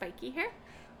has spiky hair?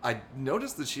 I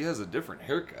noticed that she has a different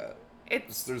haircut.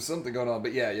 There's something going on,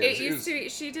 but yeah. It used to be,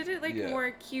 she did it, like,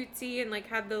 more cutesy and, like,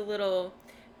 had the little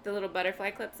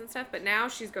butterfly clips and stuff, but now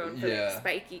she's going for the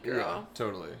spiky girl. Yeah,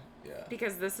 totally. Yeah.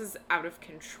 Because this is out of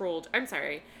control. I'm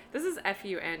sorry. This is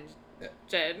F-U-N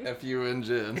Jen. F-U-N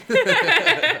Jen.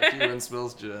 F-U-N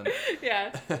spells Jen.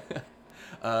 Yeah.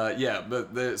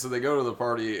 So they go to the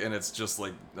party, and it's just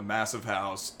like a massive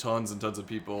house, tons and tons of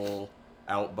people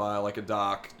out by like a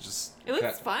dock. It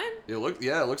looks fun. It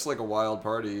looks like a wild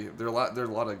party. There are a lot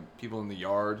of people in the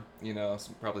yard. You know,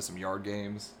 probably some yard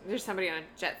games. There's somebody on a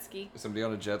jet ski.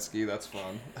 That's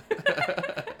fun.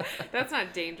 That's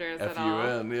not dangerous at all.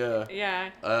 F-U-N, yeah.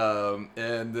 Yeah.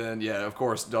 And then of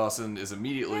course Dawson is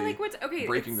immediately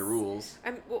breaking the rules.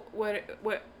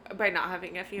 What by not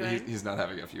having F-U-N? He's not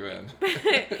having F-U-N.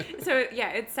 So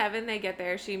it's 7. They get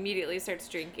there. She immediately starts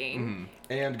drinking.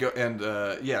 Mm-hmm.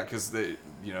 Because they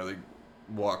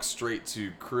walk straight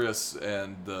to Chris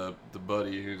and the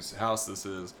buddy whose house this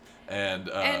is, and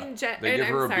they give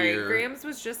her a beer. Grams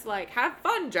was just like, "Have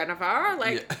fun, Jennifer."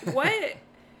 Like, what?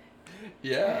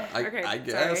 Yeah, I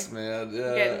guess, sorry. Man.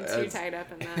 Yeah, getting too tied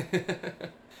up in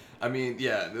that. I mean,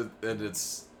 and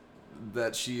it's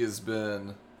that she's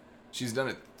done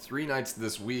it 3 nights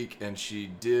this week, and she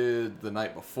did the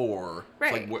night before.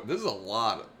 Right. It's like, this is a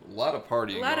lot of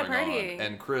partying partying. on,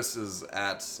 and Chris is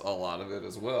at a lot of it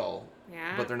as well.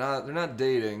 Yeah. But they're not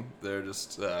dating. They're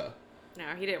just.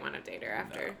 No, he didn't want to date her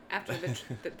after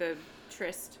the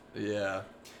tryst. Yeah.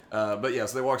 So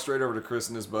they walk straight over to Chris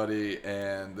and his buddy,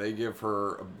 and they give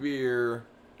her a beer.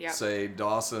 Yep. Say,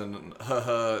 Dawson,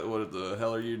 haha, what the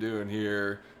hell are you doing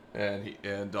here?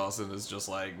 And Dawson is just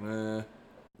like, meh.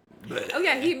 Oh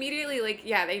yeah, they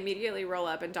immediately roll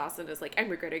up, and Dawson is like, "I'm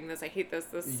regretting this. I hate this.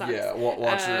 This sucks." Yeah,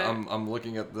 watch it. I'm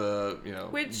looking at the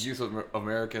Youth of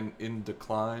American in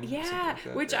Decline. Yeah,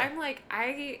 which I'm like,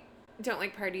 I don't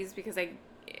like parties because I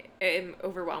am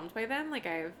overwhelmed by them. Like,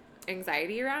 I have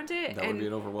anxiety around it. That would be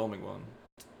an overwhelming one.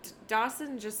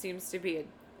 Dawson just seems to be a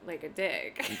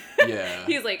dick. Yeah.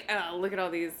 He's like, "Oh, look at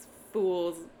all these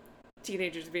fools,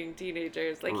 teenagers being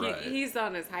teenagers." Like, right. he's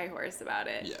on his high horse about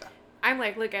it. Yeah. I'm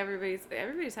like, look, everybody's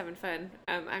having fun.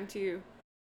 I'm too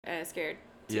scared.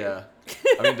 Yeah.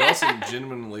 I mean, Dawson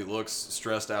genuinely looks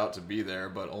stressed out to be there,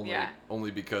 but only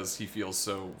because he feels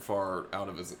so far out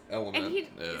of his element.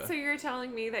 And so you're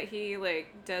telling me that he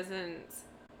doesn't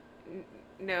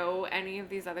know any of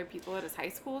these other people at his high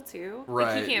school too?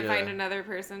 Right. Like, he can't find another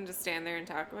person to stand there and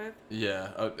talk with?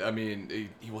 Yeah. I mean,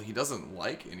 he doesn't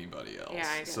like anybody else. Yeah,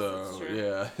 I guess so, that's true.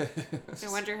 Yeah.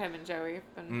 No wonder him and Joey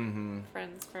have been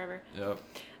friends forever. Yep.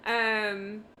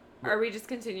 Are we just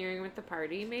continuing with the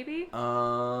party, maybe?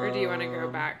 Or do you want to go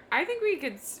back? I think we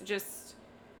could just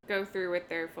go through with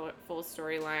their full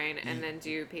storyline and then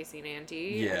do Pacey and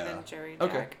Andy and then Joey and Jack.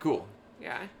 Okay, cool.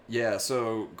 Yeah. Yeah,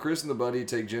 so Chris and the buddy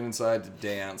take Jen inside to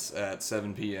dance at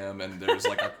 7 p.m. and there's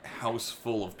like a house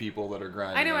full of people that are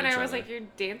grinding. I know, and I was other. like, you're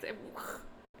dancing.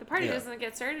 The party doesn't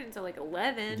get started until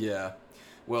 11. Yeah.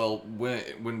 Well,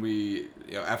 when we,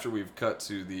 after we've cut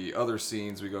to the other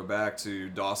scenes, we go back to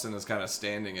Dawson is kind of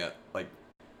standing at, like,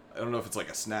 I don't know if it's like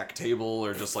a snack table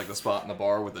or just like the spot in the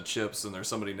bar with the chips, and there's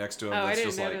somebody next to him that's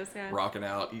just rocking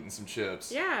out, eating some chips.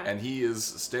 Yeah. And he is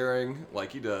staring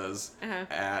like he does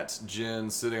at Jen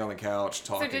sitting on the couch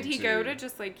talking. So did he go to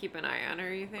just like keep an eye on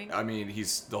her, you think? I mean, he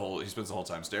spends the whole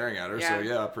time staring at her, so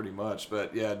yeah, pretty much.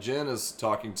 But yeah, Jen is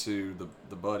talking to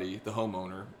the buddy, the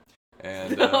homeowner.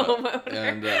 And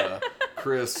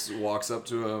Chris walks up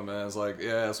to him and is like,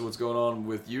 "Yeah, so what's going on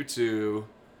with you two?"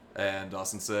 And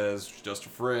Dawson says, "She's just a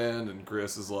friend." And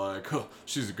Chris is like, "Oh,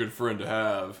 she's a good friend to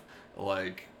have."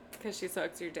 Like, because she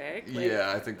sucks your dick.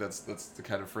 Yeah, I think that's the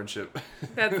kind of friendship.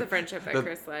 That's the friendship that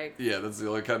Chris likes. Yeah, that's the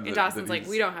only kind. And Dawson's like,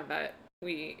 "We don't have that.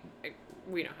 We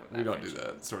don't have that. We don't do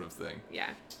that sort of thing."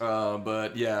 Yeah.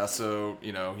 But yeah, so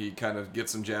he kind of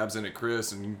gets some jabs in at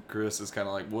Chris, and Chris is kind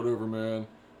of like, "Whatever, man.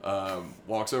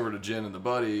 walks over to Jen and the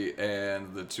buddy,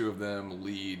 and the two of them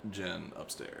lead Jen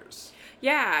upstairs.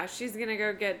 Yeah, she's gonna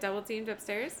go get double teamed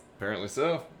upstairs. Apparently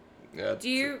so. Yeah.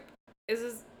 Is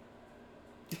this...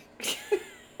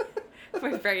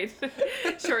 My brain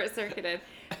short-circuited.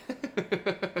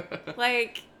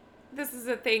 Like, this is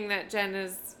a thing that Jen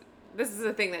is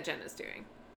doing.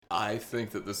 I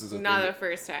think that this is not the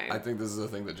first time. I think this is a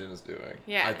thing that Jen is doing.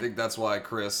 Yeah. I think that's why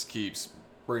Chris keeps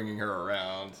bringing her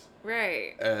around.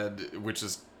 Right. And which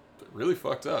is really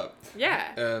fucked up.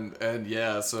 Yeah. And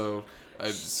yeah, so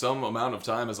some amount of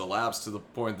time has elapsed to the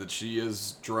point that she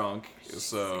is drunk. She's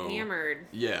so hammered.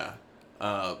 Yeah.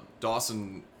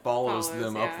 Dawson follows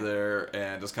them yeah. up there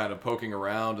and is kind of poking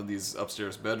around in these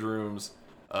upstairs bedrooms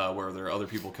where there are other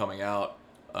people coming out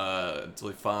until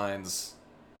he finds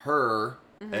her.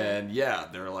 Mm-hmm. And yeah,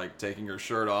 they're like taking her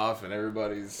shirt off and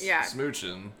everybody's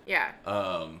smooching. Yeah.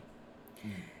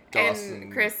 Dawson,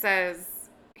 and Chris says,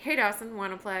 "Hey Dawson,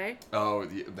 want to play?" Oh,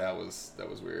 that was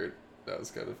weird. That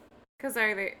was kind of... Because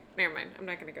never mind, I'm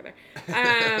not going to go there.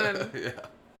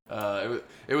 Yeah.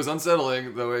 It was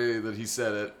unsettling the way that he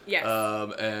said it. Yes.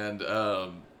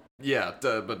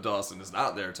 But Dawson is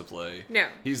not there to play. No.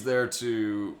 He's there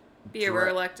to... Be a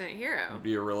reluctant hero.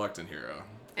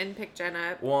 And pick Jen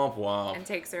up. Womp womp. And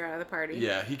takes her out of the party.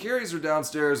 Yeah, he carries her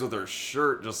downstairs with her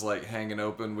shirt just like hanging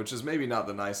open, which is maybe not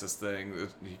the nicest thing that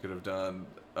he could have done.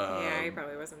 Yeah, he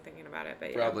probably wasn't thinking about it,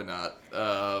 but yeah. Probably not.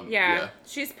 Yeah,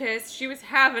 she's pissed. She was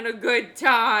having a good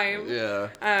time.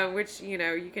 Yeah. Which,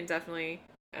 you can definitely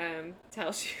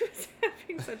tell she was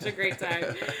having such a great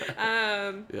time.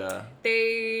 Yeah.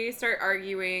 They start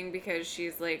arguing because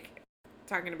she's like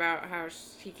talking about how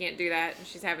he can't do that and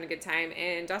she's having a good time,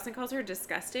 and Dawson calls her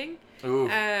disgusting. Ooh.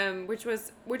 Which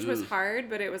was hard,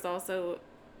 but it was also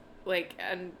like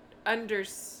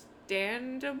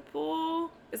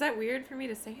understandable. Is that weird for me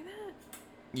to say that?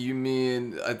 You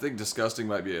mean, I think disgusting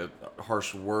might be a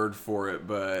harsh word for it,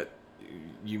 but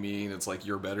you mean it's like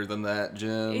you're better than that,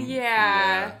 Jim?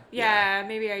 Yeah,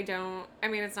 maybe I don't. I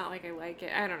mean, it's not like I like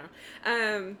it. I don't know.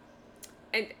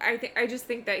 And I just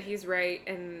think that he's right,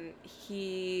 and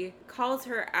he calls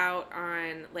her out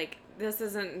on, like, this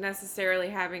isn't necessarily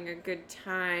having a good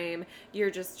time. You're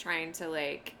just trying to,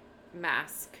 like,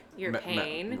 mask your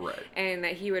pain. Right. And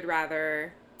that he would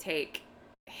rather take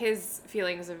his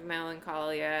feelings of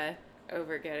melancholia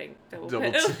over getting double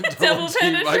penetrated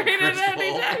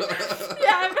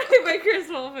by Chris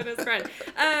Wolf and his friend.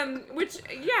 Which,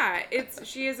 yeah,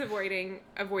 she is avoiding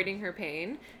her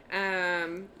pain.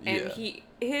 And he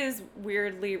is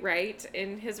weirdly right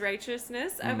in his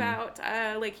righteousness about,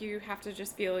 like, you have to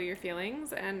just feel your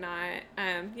feelings and not,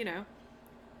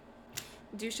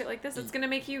 do shit like this. It's gonna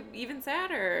make you even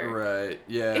sadder. Right,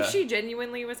 yeah. If she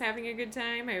genuinely was having a good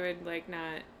time, I would, like,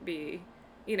 not be,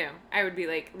 I would be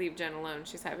like, leave Jen alone.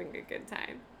 She's having a good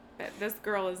time. But this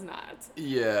girl is not.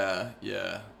 Yeah.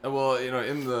 Well,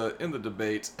 in the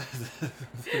debate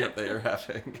that they are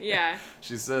having. Yeah.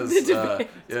 She says, you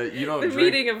don't drink.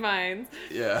 Meeting of minds.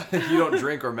 Yeah. You don't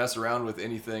drink or mess around with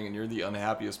anything, and you're the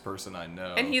unhappiest person I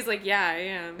know. And he's like, yeah, I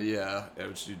am. Yeah.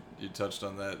 Which you touched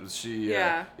on that. When she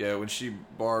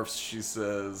barfs, she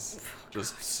says,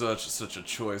 just such a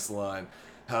choice line.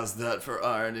 How's that for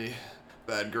irony?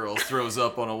 Bad girl throws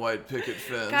up on a white picket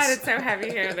fence. God, it's so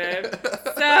heavy-handed.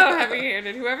 So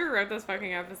heavy-handed. Whoever wrote this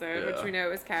fucking episode, which we know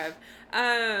was Kev.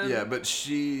 But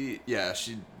she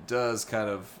does kind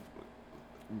of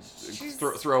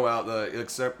throw out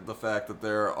accept the fact that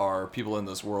there are people in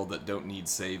this world that don't need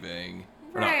saving.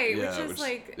 Right,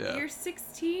 you're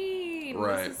 16.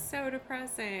 Right. This is so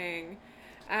depressing.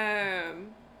 And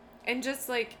just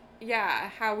like,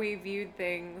 how we viewed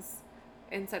things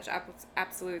in such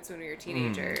absolutes when we were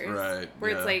teenagers. Right.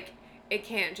 Where it's like, it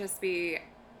can't just be,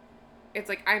 it's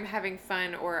like, I'm having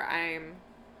fun or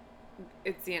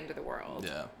it's the end of the world.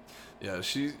 Yeah. Yeah,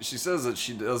 she says that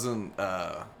she doesn't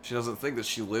think that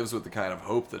she lives with the kind of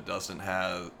hope that Dustin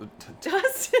has.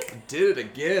 Dustin? I did it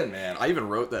again, man. I even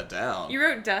wrote that down. You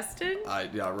wrote Dustin? I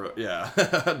wrote, yeah.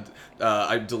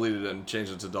 I deleted it and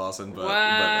changed it to Dawson, but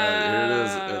here it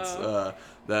is. It's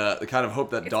the kind of hope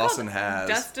that Dawson has.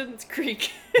 Dustin's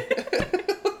Creek.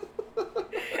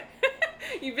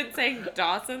 You've been saying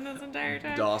Dawson this entire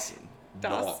time? Dawson.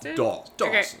 Dawson?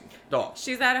 Dawson.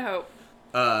 She's out of hope.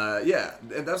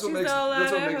 And that's what makes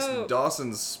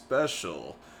Dawson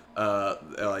special.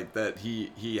 Like that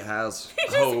he has he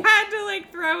hope. Just had to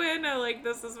like throw in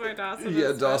this is where Dawson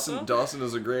is special. Dawson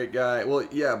is a great guy. Well,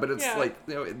 yeah, but it's like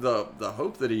the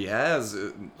hope that he has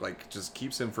just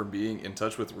keeps him from being in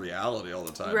touch with reality all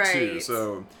the time too.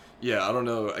 So yeah, I don't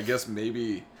know. I guess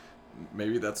maybe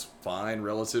maybe that's fine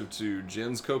relative to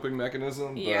Jin's coping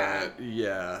mechanism, but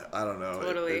yeah, I don't know.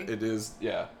 Totally. It is,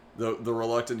 yeah. The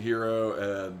reluctant hero,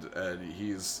 and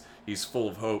he's full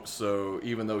of hope, so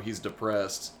even though he's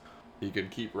depressed, he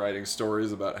could keep writing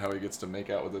stories about how he gets to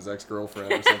make out with his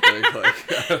ex-girlfriend or something. Like,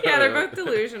 yeah, they're both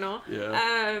delusional.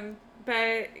 Yeah.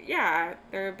 But yeah,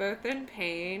 they're both in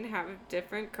pain, have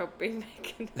different coping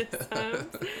mechanisms.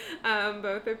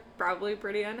 Both are probably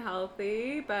pretty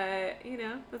unhealthy, but you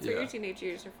know, that's what your teenage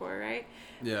years are for, right?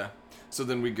 Yeah. So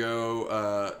then we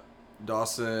go,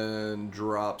 Dawson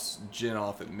drops Jin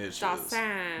off at Mitch's.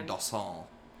 Dawson.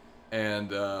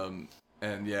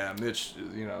 And yeah, Mitch,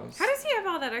 you know. How does he have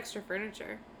all that extra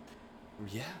furniture?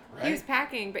 Yeah, right. He was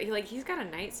packing, but he's got a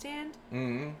nightstand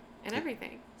and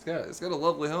everything. It's got a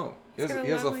lovely home. He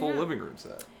has a full living room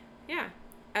set. Yeah.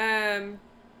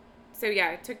 So yeah,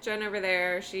 I took Jen over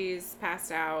there. She's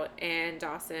passed out, and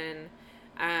Dawson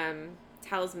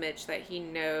tells Mitch that he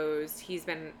knows he's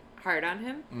been hard on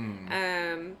him.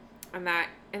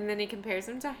 And then he compares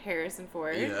him to Harrison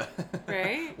Ford. Yeah.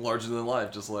 Right? Larger than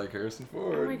life, just like Harrison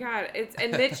Ford. Oh my god.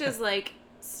 And Mitch is like,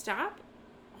 stop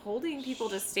holding people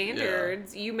to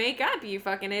standards. You make up, you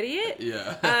fucking idiot.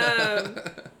 Yeah.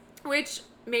 Which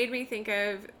made me think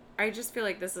of, I just feel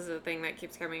like this is a thing that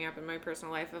keeps coming up in my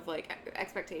personal life of like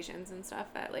expectations and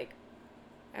stuff that like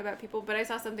about people. But I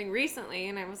saw something recently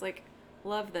and I was like,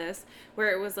 love this,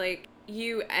 where it was like,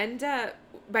 you end up,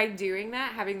 by doing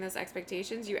that, having those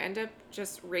expectations, you end up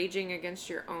just raging against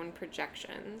your own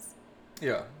projections.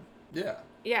 Yeah. Yeah.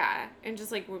 Yeah. And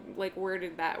just like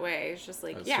worded that way. It's just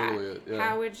like, That's totally it, yeah.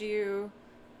 How would you,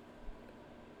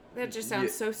 that just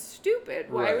sounds so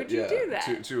stupid. Why would you do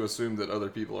that? To assume that other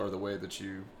people are the way that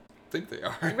you think they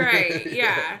are. Right,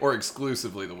 yeah. Or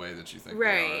exclusively the way that you think they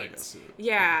are, I guess.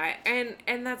 Yeah,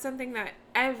 and that's something that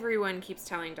everyone keeps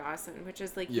telling Dawson, which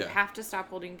is like, you have to stop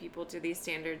holding people to these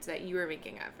standards that you are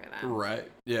making up for them.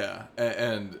 Right, yeah.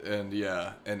 And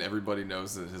everybody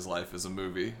knows that his life is a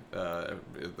movie.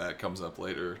 That comes up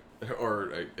later,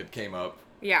 or it came up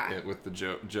with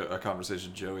the a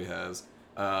conversation Joey has.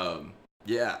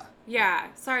 Yeah. Yeah,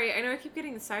 sorry, I know I keep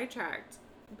getting sidetracked,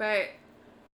 but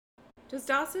does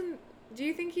Dawson, do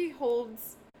you think he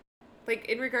holds, like,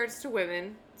 in regards to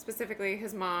women, specifically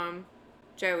his mom,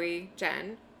 Joey,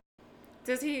 Jen,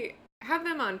 does he have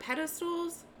them on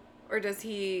pedestals, or does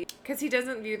he, because he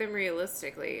doesn't view them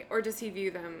realistically, or does he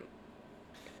view them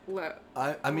low?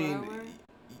 I mean,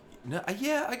 no,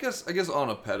 yeah, I guess on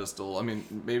a pedestal. I mean,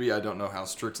 maybe I don't know how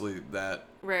strictly that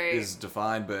is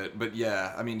defined, but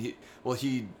yeah, I mean, he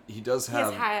does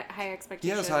have... He has high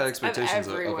expectations. He has high expectations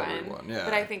of everyone, yeah.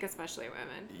 But I think especially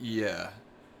women. Yeah.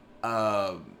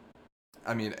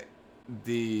 I mean,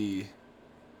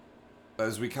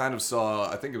 as we kind of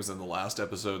saw, I think it was in the last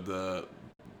episode,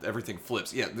 everything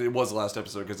flips. Yeah, it was the last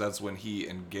episode because that's when he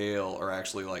and Gale are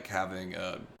actually like having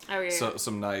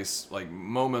some nice like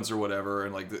moments or whatever,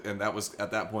 and that was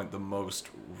at that point the most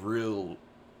real,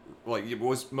 like it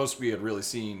was most we had really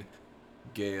seen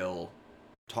Gale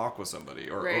talk with somebody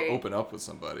or open up with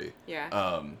somebody.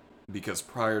 Yeah. Because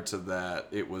prior to that,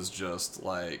 it was just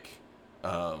like,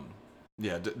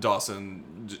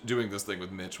 Dawson doing this thing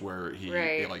with Mitch where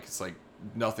he like it's like,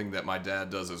 nothing that my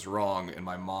dad does is wrong and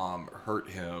my mom hurt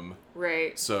him.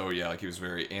 Right. So yeah, like he was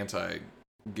very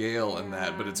anti-Gale in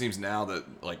that, but it seems now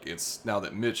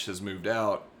that Mitch has moved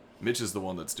out, Mitch is the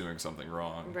one that's doing something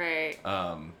wrong. Right.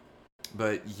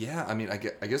 But yeah, I mean, I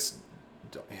guess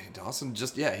Dawson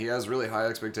just, he has really high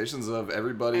expectations of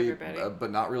everybody. But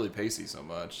not really Pacey so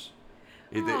much.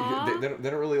 They don't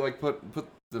really like put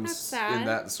them in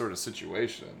that sort of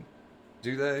situation.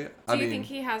 Do they? Do you think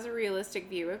he has a realistic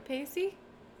view of Pacey?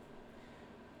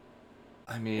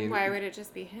 I mean... And why would it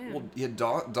just be him? Well, yeah,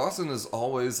 Dawson is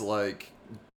always, like,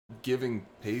 giving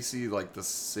Pacey, like, the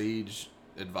sage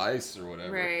advice or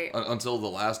whatever. Right. Until the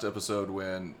last episode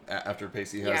when, after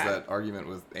Pacey has that argument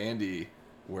with Andy,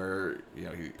 where, you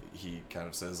know, he kind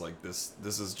of says, like, this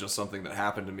is just something that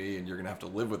happened to me and you're going to have to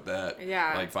live with that.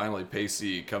 Yeah. Like, finally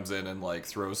Pacey comes in and, like,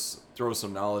 throws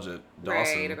some knowledge at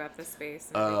Dawson. Right, about the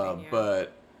space and everything,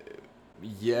 But...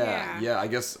 Yeah, I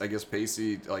guess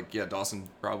Pacey, like, Dawson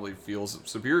probably feels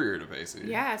superior to Pacey.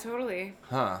 Yeah, totally.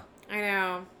 Huh. I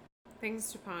know.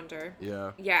 Things to ponder.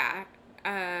 Yeah. Yeah.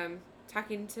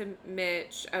 Talking to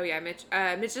Mitch. Oh, yeah, Mitch.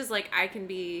 Mitch is like, I can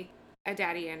be a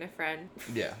daddy and a friend.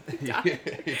 Yeah.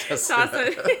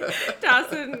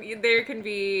 Dawson, there can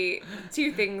be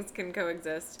two things can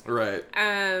coexist. Right.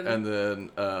 And then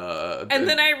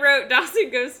I wrote Dawson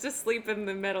goes to sleep in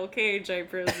the metal cage, I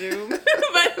presume.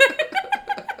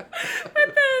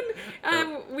 But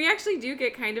then we actually do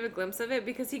get kind of a glimpse of it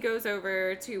because he goes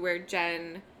over to where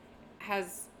Jen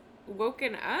has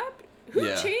woken up. Who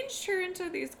Yeah. changed her into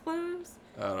these clothes?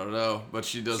 I don't know, but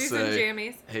she does She's say, in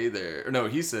jammies. "Hey there." No,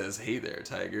 he says, "Hey there,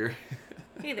 Tiger."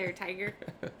 Hey there, Tiger.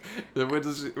 Then when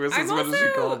does she? When I'm does she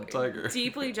call also him Tiger?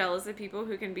 deeply jealous of people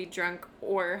who can be drunk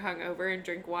or hungover and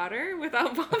drink water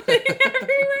without vomiting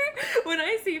everywhere. When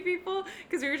I see people,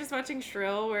 because we were just watching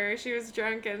Shrill, where she was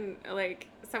drunk and like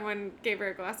someone gave her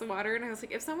a glass of water, and I was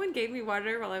like, if someone gave me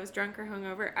water while I was drunk or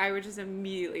hungover, I would just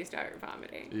immediately start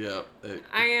vomiting. Yeah,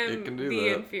 I am it can do the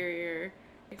that. inferior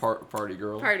Party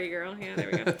girl. party girl. Yeah, there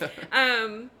we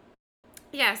go.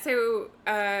 Yeah, so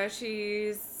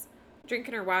she's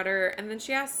drinking her water, and then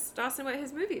she asks Dawson what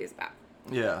his movie is about.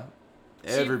 Yeah,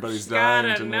 She everybody's dying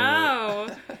gotta to know.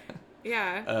 know.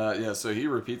 Yeah. Yeah, so he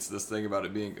repeats this thing about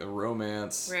it being a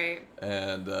romance, Right.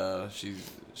 and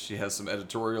she has some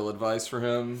editorial advice for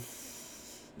him.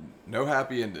 No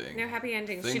happy ending. No happy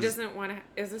ending. She Things- doesn't want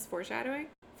to. Is this foreshadowing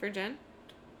for Jen?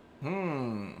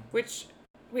 Which,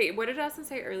 wait, what did Dawson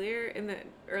say earlier in the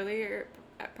earlier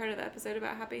part of the episode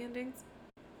about happy endings?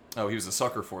 Oh, he was a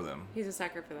sucker for them. He's a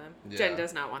sucker for them. Yeah. Jen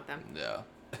does not want them. Yeah.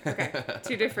 Okay.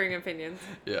 Two differing opinions.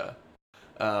 Yeah.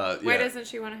 Why doesn't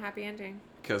she want a happy ending?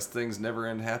 Because things never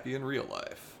end happy in real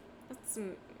life. That's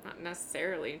not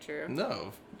necessarily true. No,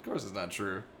 of course it's not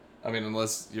true. I mean,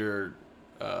 unless you're,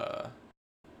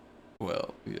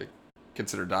 well, you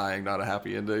consider dying not a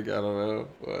happy ending. I don't know,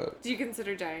 but Do you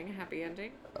consider dying a happy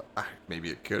ending? maybe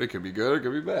it could. It could be good. It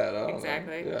could be bad. I don't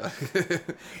Exactly. know. Yeah.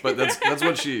 But that's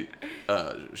what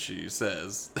she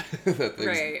says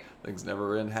that things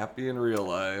never end happy in real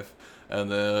life,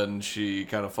 and then she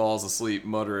kind of falls asleep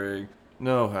muttering,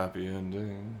 "No happy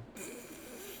ending."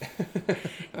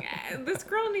 Yeah, this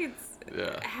girl needs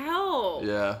Yeah. help.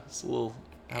 Yeah, it's a little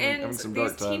having some these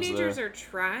dark times teenagers there. are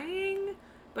trying,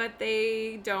 but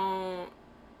they don't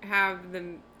have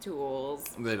the tools.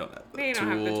 They don't have the They don't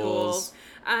have the tools.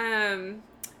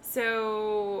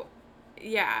 So,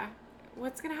 yeah.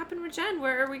 What's going to happen with Jen?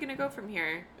 Where are we going to go from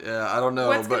here? Yeah, I don't know.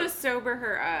 What's but going to sober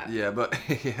her up? yeah, but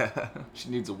yeah, she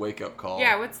needs a wake up call.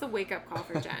 Yeah, what's the wake up call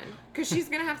for Jen? Because she's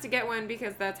going to have to get one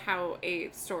because that's how a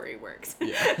story works.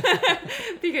 Yeah.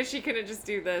 Because she couldn't just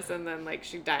do this and then, like,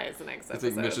 she dies the next I episode.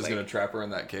 think Mitch is gonna trap her in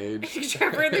that cage.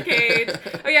 Trap her in the cage.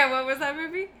 Oh, yeah, what was that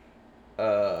movie?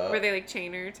 Where Where they, like,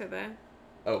 chain her to the...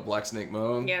 Oh, Black Snake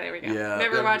Moan. Yeah, there we go. Yeah,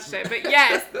 Never watched it, but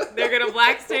yes, they're gonna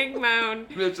Black Snake Moan.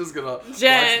 Mitch is gonna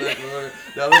Jen. Black Snake Moan.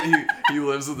 Now that he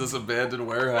lives in this abandoned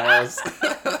warehouse.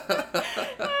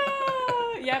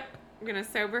 Yep, I'm gonna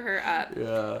sober her up.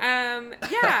 Yeah.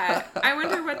 Yeah. I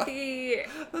wonder what the.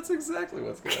 That's exactly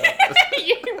what's gonna happen.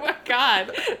 Oh my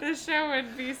God, this show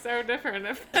would be so different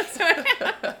if that's what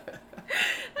happened.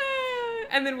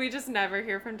 And then we just never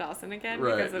hear from Dawson again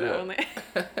Right, because it yeah. only.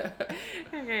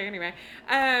 Okay. Anyway,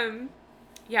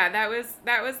 yeah, that was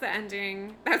the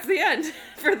ending. That's the end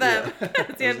for them. Yeah.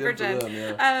 That's the end for Jen. them,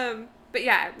 yeah. But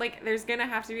yeah, like there's gonna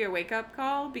have to be a wake up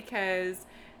call because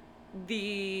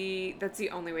that's the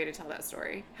only way to tell that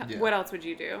story. Yeah. What else would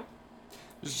you do?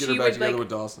 Just get She her back would, together like, with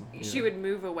Dawson. She Yeah. would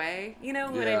move away. You know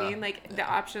what I Yeah. mean? Like the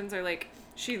options are like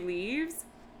she leaves,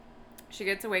 she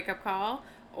gets a wake up call,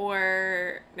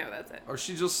 or no, that's it. Or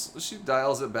she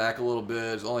dials it back a little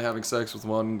bit. She's only having sex with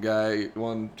one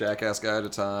jackass guy at a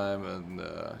time, and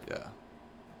yeah.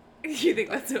 You think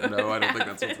that's what? No, I would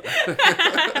don't think that's what's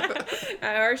happen?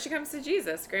 Or she comes to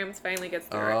Jesus. Grams finally gets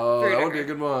through. Oh, through that to would be her. a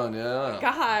good one. Yeah.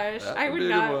 Gosh, That I would would be a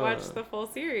good not one. watch the full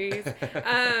series.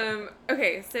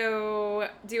 Okay, so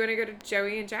do you want to go to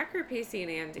Joey and Jack or Pacey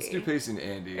and Andy? Let's do Pacey and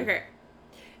Andy. Okay,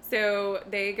 so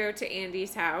they go to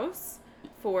Andy's house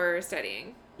for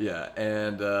studying. Yeah,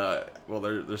 and well,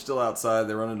 they're still outside.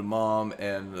 They run into Mom,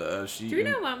 and she. Do we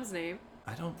know Mom's name?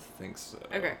 I don't think so.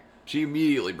 Okay. She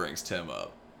immediately brings Tim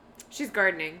up, She's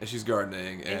gardening. and she's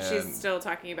gardening, And she's still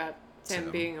talking about Tim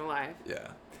Tim. being alive. yeah,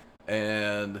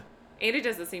 and Andy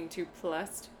doesn't seem too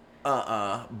plussed.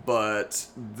 but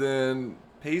then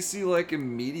Pacey like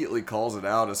immediately calls it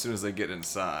out as soon as they get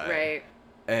inside. Right.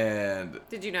 And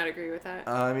Did you not agree with that?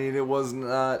 I mean,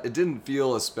 it didn't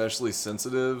feel especially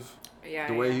sensitive Yeah.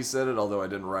 the way yeah. he said it, although I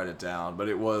didn't write it down, but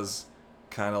it was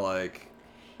kind of like,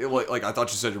 like I thought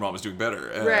you said your mom was doing better.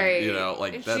 And, Right. You know,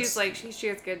 like And that's. she's like, she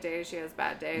has good days, she has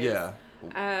bad days. Yeah.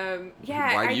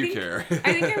 Yeah. Why do I you think, care?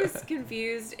 I think I was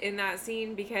confused in that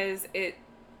scene because it,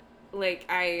 like,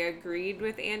 I agreed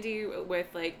with Andy with,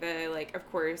 like,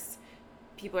 of course,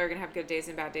 people are going to have good days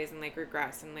and bad days and, like,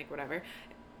 regress and, like, whatever.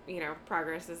 You know,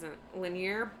 progress isn't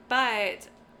linear. But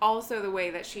also the way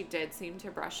that she did seem to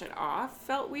brush it off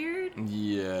felt weird.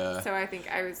 Yeah. So I think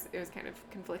it was kind of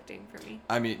conflicting for me.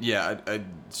 I mean, yeah,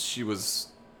 she was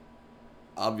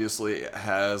obviously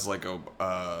has like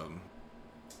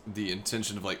the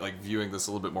intention of like viewing this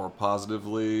a little bit more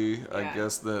positively, I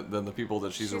guess, than the people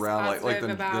that she's around,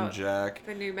 than Jack.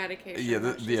 The new medication.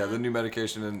 Yeah, the new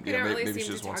medication, and they don't really maybe seem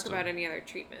she just to wants talk about any other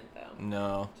treatment though.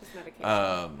 No. Just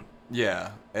medication.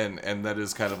 Yeah, and that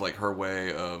is kind of like her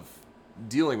way of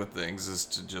dealing with things, is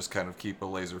to just kind of keep a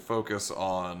laser focus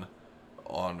on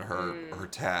her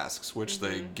tasks, which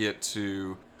they get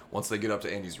to once they get up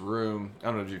to Andy's room. I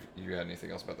don't know if you had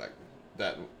anything else about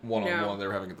that one-on-one they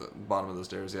were having at the bottom of the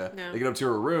stairs. Yeah, no. They get up to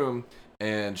her room,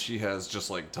 and she has just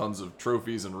like tons of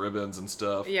trophies and ribbons and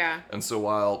stuff. Yeah. And so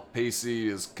while Pacey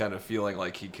is kind of feeling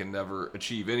like he can never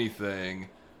achieve anything,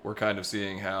 we're kind of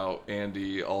seeing how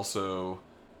Andy also,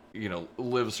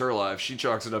 lives her life. She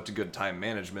chalks it up to good time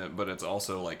management, but it's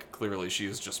also like clearly she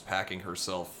is just packing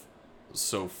herself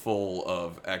so full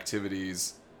of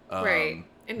activities. Right.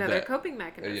 Another coping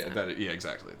mechanism. Yeah,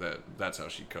 exactly. That's how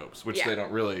she copes, which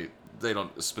they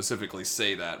don't specifically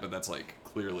say that, but that's like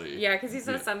clearly. Yeah, because he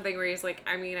says something where he's like,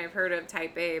 I mean, I've heard of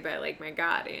type A, but like, my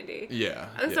God, Andy. Yeah.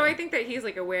 So I think that he's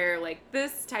like aware, like,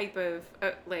 this type of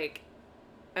like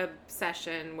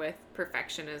obsession with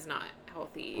perfection is not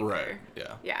healthy either. Right.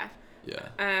 Yeah. Yeah. Yeah.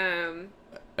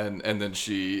 And then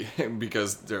she,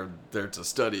 because they're there to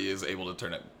study, is able to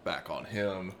turn it back on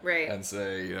him. Right. And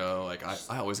say, like,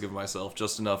 I always give myself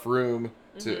just enough room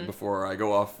to before I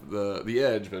go off the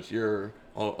edge, but you're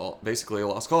basically a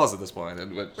lost cause at this point.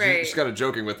 But she's kind of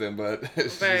joking with him, but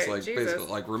she's like, Jesus. basically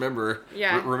like, remember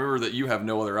that you have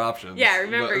no other options. Yeah,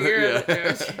 remember you're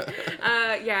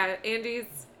yeah. yeah,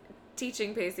 Andy's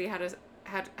teaching Pacey how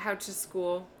to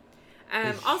school.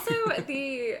 Also,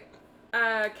 the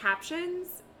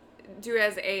captions do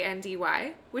as Andy,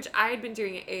 which I had been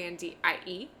doing Andie.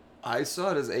 I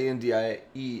saw it as Andie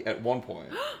at one point.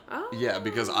 Oh. Yeah,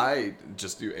 because I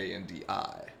just do Andi.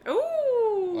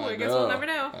 Oh, I guess we'll never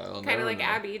know. I'll Kind never of like know.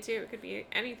 Abby too. It could be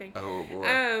anything. Oh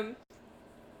boy.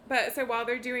 But so while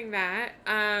they're doing that,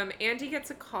 Andy gets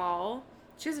a call.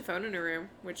 She has a phone in her room,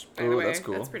 which by the way, that's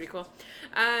cool. That's pretty cool.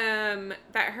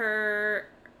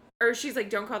 She's like,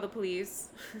 don't call the police.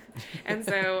 And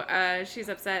so she's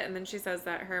upset, and then she says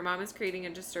that her mom is creating a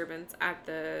disturbance at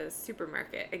the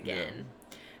supermarket again.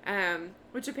 Yeah.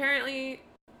 Which apparently,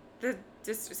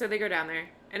 so they go down there,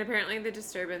 and apparently the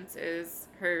disturbance is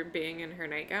her being in her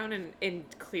nightgown and in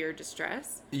clear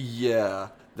distress. Yeah.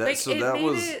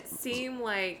 It seem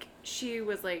like she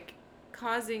was like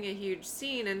causing a huge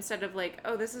scene instead of like,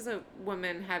 oh, this is a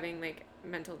woman having like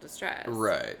mental distress.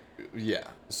 Right. Yeah.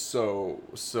 So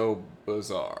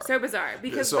bizarre. So bizarre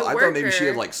because I thought maybe she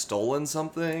had like stolen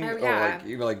something. Oh, yeah. Or like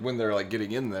even like when they're like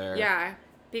getting in there. Yeah,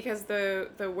 because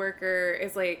the worker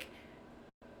is like,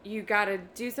 you gotta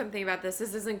do something about this.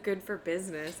 This isn't good for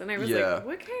business. And I was like,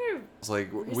 what kind of it's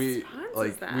like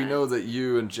is that? we know that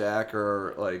you and Jack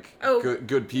are like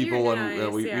good people,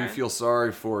 and we feel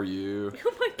sorry for you.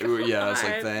 Oh my God. Yeah, it's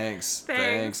like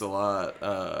thanks a lot.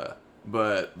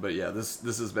 But yeah, this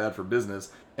is bad for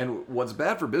business. And what's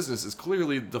bad for business is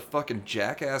clearly the fucking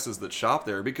jackasses that shop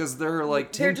there, because there are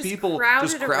like 10 people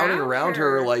just crowding around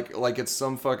her like it's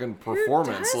some fucking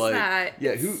performance. Who does that?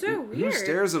 Yeah, who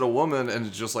stares at a woman and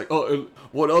is just like, oh,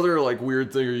 what other like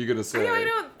weird thing are you gonna say? I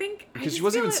don't think, because she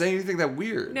wasn't even saying anything that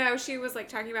weird. No, she was like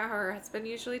talking about how her husband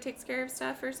usually takes care of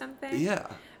stuff or something. Yeah,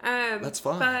 that's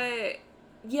fine. But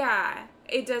yeah,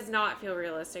 it does not feel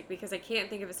realistic, because I can't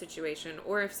think of a situation,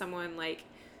 or if someone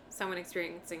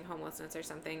experiencing homelessness or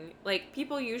something, like,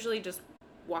 people usually just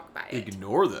walk by it.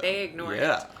 Ignore them. They ignore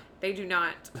it. They do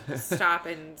not stop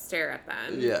and stare at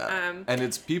them. Yeah. And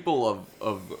it's people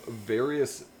of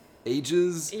various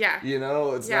ages. Yeah.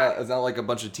 It's not like a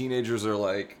bunch of teenagers are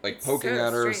like poking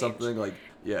at her strange. or something. Like,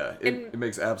 yeah, it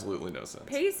makes absolutely no sense.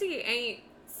 Pacey ain't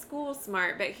school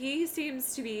smart, but he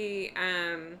seems to be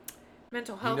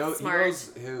mental health smart. He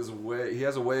knows his way. He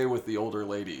has a way with the older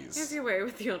ladies. He has a way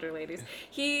with the older ladies.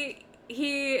 He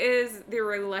is the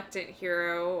reluctant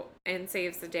hero and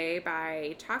saves the day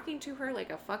by talking to her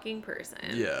like a fucking person.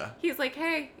 Yeah. He's like,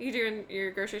 hey, you doing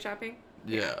your grocery shopping?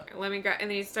 Yeah. Let me grab, and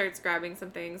then he starts grabbing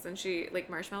some things, and she, like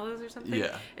marshmallows or something.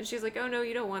 Yeah. And she's like, oh no,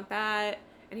 you don't want that.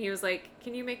 And he was like,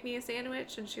 can you make me a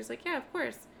sandwich? And she was like, yeah, of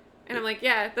course. And I'm like,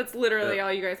 yeah, that's literally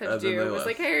all you guys had to do. It was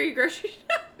like, hey, are you grocery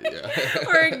shopping? Yeah.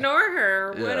 Or ignore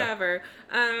her, or whatever.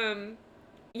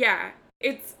 Yeah,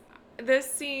 it's this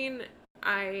scene.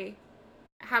 I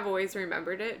have always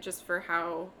remembered it just for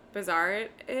how bizarre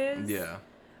it is. Yeah.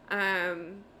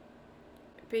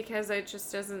 Because it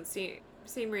just doesn't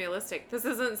seem realistic. This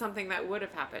isn't something that would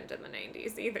have happened in the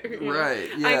 90s either. Right.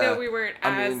 Yeah. I know we weren't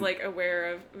as like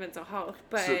aware of mental health,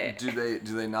 but so do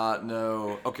they not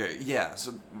know? Okay. Yeah.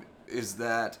 So is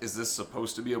this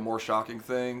supposed to be a more shocking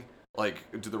thing? Like,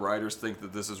 do the writers think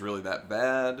that this is really that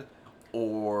bad,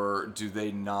 or do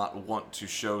they not want to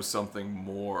show something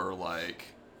more like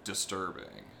disturbing?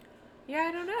 Yeah,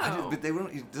 I don't know. But they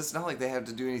wouldn't. It's not like they have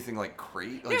to do anything like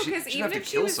crazy. Like No, she 'cause didn't even have to if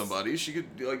she kill was- somebody. She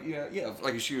could like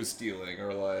like if she was stealing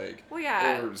or like Well,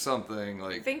 yeah. or something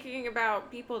like Thinking about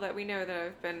people that we know that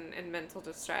have been in mental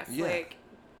distress, Yeah. like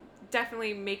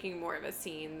definitely making more of a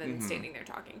scene than Mhm. standing there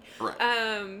talking.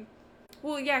 right.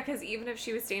 Well, yeah, because even if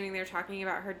she was standing there talking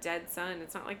about her dead son,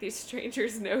 it's not like these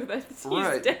strangers know that he's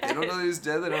Right. dead. They don't know that he's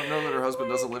dead. They don't know that her husband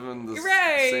Like, doesn't live in the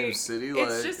right. same city. It's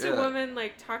Like, just yeah. a woman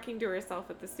like talking to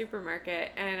herself at the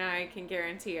supermarket, and I can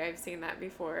guarantee I've seen that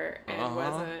before and Uh-huh.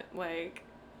 wasn't like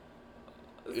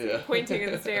Yeah. pointing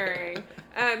and staring.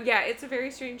 Yeah, it's a very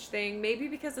strange thing. Maybe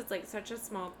because it's like such a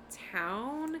small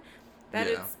town that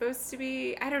Yeah. it's supposed to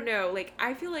be. I don't know. Like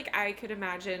I feel like I could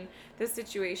imagine the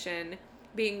situation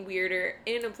being weirder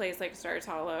in a place like Stars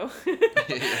Hollow,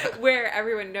 Yeah. where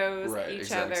everyone knows Right, each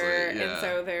exactly, other, and yeah.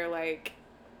 so they're like.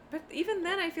 But even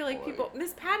then, I feel like Boy. people.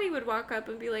 Miss Patty would walk up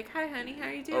and be like, "Hi, honey, how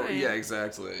you doing?" Oh yeah,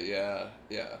 exactly. Yeah,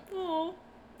 yeah. Oh.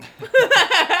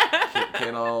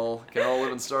 Can't all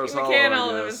live in Stars Hollow. We can't I all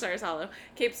live in guess. Stars Hollow.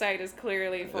 Cape Side is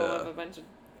clearly full Yeah. of a bunch of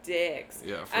dicks.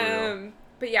 Yeah, for real.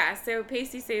 But yeah, so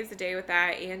Pacey saves the day with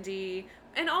that. Andy,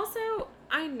 and also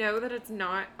I know that it's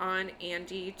not on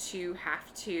Andy to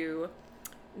have to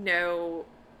know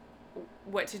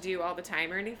what to do all the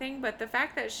time or anything, but the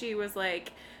fact that she was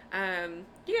like,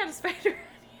 you got a spider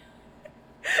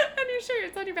on your shirt,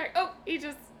 it's on your back. Oh, it's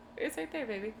right there,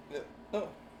 baby. Yeah. Oh.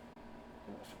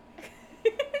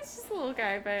 It's just a little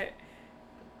guy, but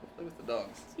Play with the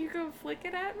dogs. you go flick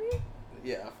it at me?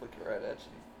 Yeah, I'll flick it right at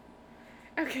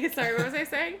you. Okay, sorry, what was I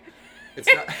saying? It's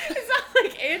not. It's not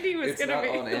like Andy was It's gonna not be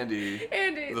on Andy.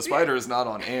 Andy. The spider is not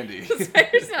on Andy. The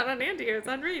spider's not on Andy. It's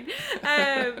on Reed.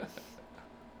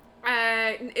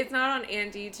 It's not on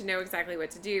Andy to know exactly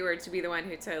what to do or to be the one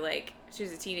who to like.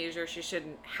 She's a teenager. She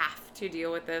shouldn't have to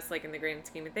deal with this, like in the grand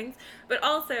scheme of things. But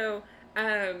also,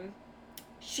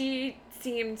 she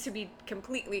seemed to be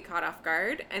completely caught off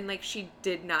guard, and like she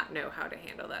did not know how to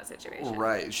handle that situation.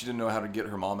 Right. She didn't know how to get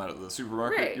her mom out of the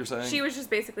supermarket. Right. You're saying? She was just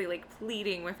basically like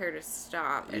pleading with her to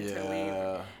stop and to leave.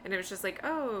 Yeah. And it was just like,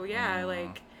 oh yeah,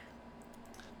 like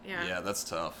yeah. Yeah, that's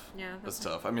tough. Yeah, That's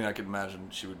tough. I mean, I could imagine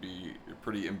she would be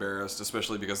pretty embarrassed,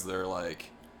 especially because they're like,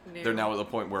 New. they're now at the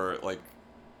point where like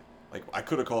I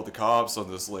could have called the cops on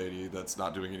this lady that's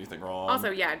not doing anything wrong. Also,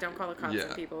 yeah, don't call the cops Yeah.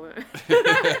 on people.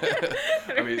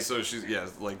 I mean, so she's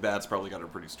like that's probably got her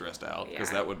pretty stressed out because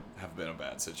Yeah. that would have been a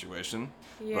bad situation.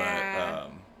 Yeah.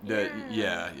 But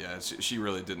yeah. She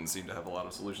really didn't seem to have a lot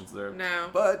of solutions there. No.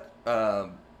 But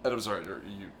and I'm sorry,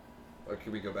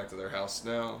 can we go back to their house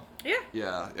now? Yeah.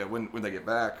 Yeah. When they get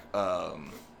back,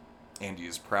 Andy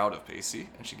is proud of Pacey,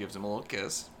 and she gives him a little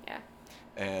kiss. Yeah.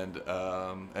 And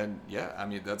yeah, I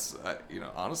mean that's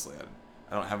honestly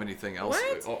I don't have anything else.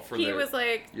 What? For He their- was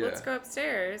like, yeah. let's go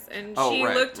upstairs. And Oh, she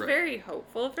right, looked right. very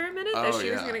hopeful for a minute that Oh, she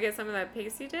was yeah. going to get some of that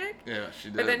Pacey dick. Yeah, she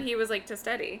did. But then he was like, to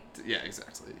study. Yeah,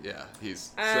 exactly. Yeah,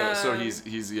 he's so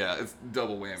he's yeah, it's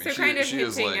double whammy. So kind of she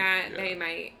is hinting like, at yeah. they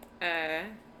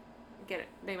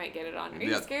might get it on. Are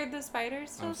you Yeah. scared the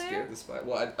spider's still I'm there? scared of the spider.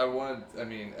 Well, I wanted. I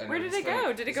mean, I know Where did it's it kinda-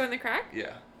 go? Did it go in the crack?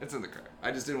 Yeah, it's in the crack.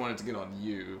 I just didn't want it to get on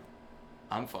you.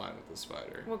 I'm fine with the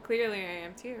spider. Well, clearly I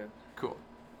am too. Cool.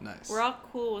 Nice. We're all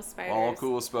cool with spiders. all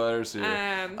cool with spiders here.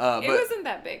 It but wasn't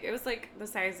that big. It was like the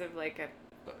size of like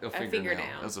a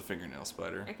fingernail. That's a fingernail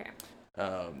spider. okay.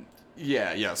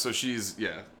 Yeah. So she's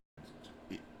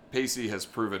Pacey has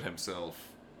proven himself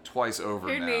twice over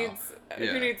Who now.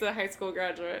 who needs a high school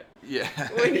graduate? Yeah.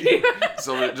 When you-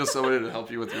 somebody to help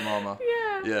you with your mama.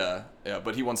 Yeah. Yeah.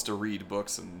 But he wants to read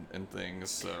books and things.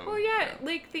 So. Well, yeah,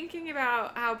 like thinking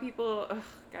about how people.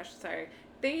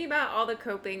 Thinking about all the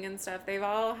coping and stuff. They've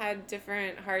all had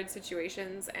different hard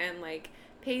situations, and like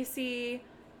Pacey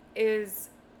is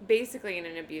basically in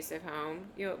an abusive home.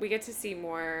 We get to see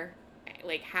more.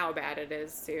 Like how bad it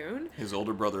is soon. His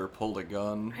older brother pulled a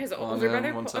gun. His on older him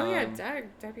brother. one time. Oh yeah, Doug,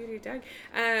 Deputy Doug.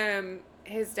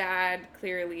 His dad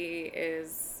clearly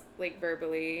is like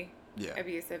verbally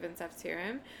abusive and stuff to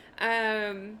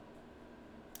him.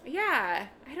 Yeah,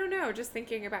 I don't know. Just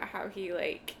thinking about how he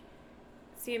like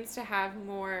seems to have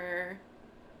more,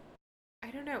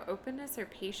 I don't know, openness or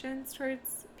patience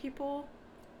towards people.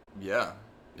 Yeah,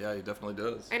 he definitely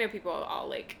does. I know people all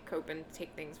like cope and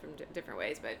take things from different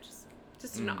ways, but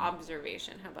just an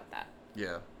observation. How about that?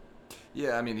 Yeah.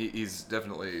 I mean, he's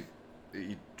definitely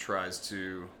he tries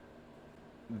to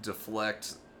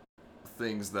deflect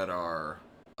things that are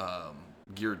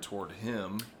geared toward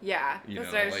him. Yeah, You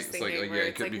that's know, what I was like just it's like, thinking. like Where yeah,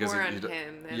 it's like because more he on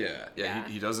him than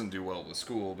he doesn't do well with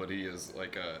school, but he is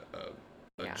like a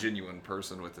Yeah. genuine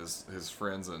person with his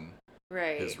friends and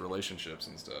right. his relationships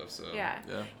and stuff. So Yeah.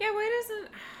 yeah. Yeah, why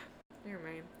doesn't never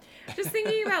mind. Just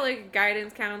thinking about like a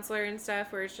guidance counselor and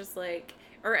stuff where it's just like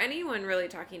or anyone really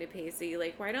talking to Pacey,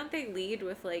 like why don't they lead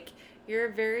with like you're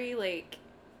a very like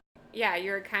yeah,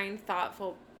 you're a kind,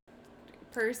 thoughtful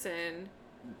person.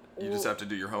 You just have to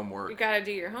do your homework. You gotta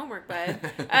do your homework, bud.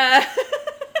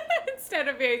 Instead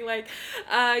of being like,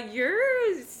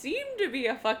 you seem to be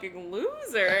a fucking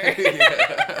loser.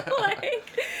 Like,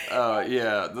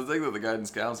 yeah. The thing that the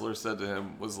guidance counselor said to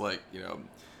him was like, you know,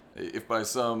 if by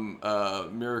some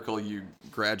miracle you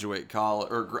graduate college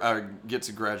or get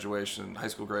to graduation, high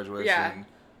school graduation,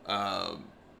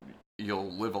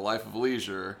 you'll live a life of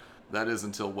leisure. That is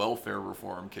until welfare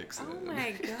reform kicks in. Oh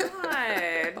my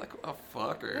god. Like a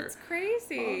fucker. That's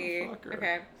crazy. Fucker.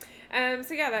 Okay.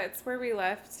 So yeah, that's where we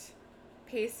left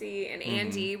Pacey and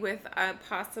Andy with a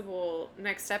possible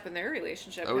next step in their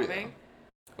relationship coming.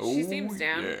 Yeah. She seems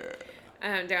down.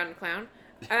 Yeah. Down to clown.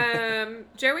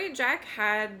 Joey and Jack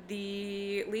had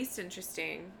the least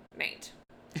interesting night.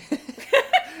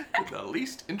 The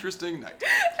least interesting night.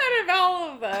 Out of all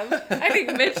of them, I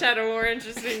think Mitch had a more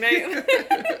interesting night than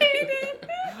they did.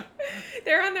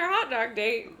 They're on their hot dog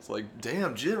date. It's like,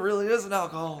 damn, gin really is an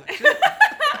alcoholic. Yeah,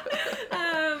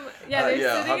 they're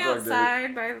hot sitting dog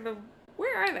outside by the.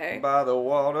 Where are they? By the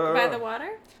water. By the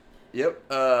water. Yep.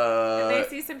 And they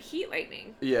see some heat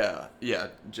lightning. Yeah.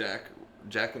 Jack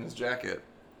in his jacket.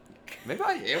 Maybe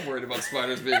I am worried about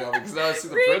spiders being on me because now I see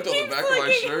the print on the back of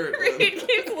my shirt. Reed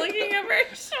keeps looking over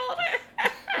his shoulder.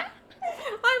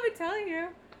 I would tell you.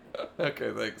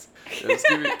 Okay, thanks. Yeah, just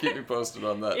keep me posted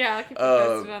on that. Yeah, I'll keep you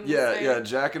posted on this. Yeah,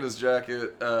 Jack in his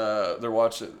jacket. They're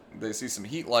watching. They see some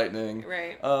heat lightning.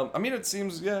 Right. I mean, it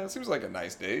seems like a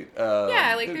nice date.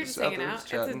 Yeah, like they're just hanging out.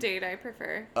 Chatting. It's a date I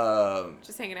prefer.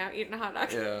 Just hanging out, eating a hot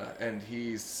dog. Yeah, and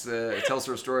he tells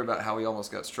her a story about how he almost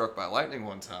got struck by lightning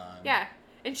one time. Yeah,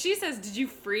 and she says, "Did you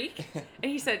freak?"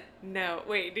 And he said, "No."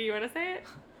 Wait, do you want to say it?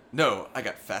 No, I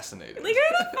got fascinated. Like,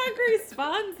 who the fuck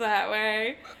responds that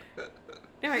way?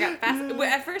 No, I got fascinated.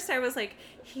 At first, I was like,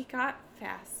 he got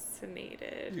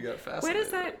fascinated. You got fascinated. What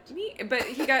does that mean? But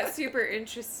he got super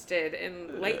interested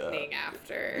in lightning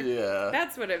after. Yeah.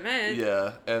 That's what it meant.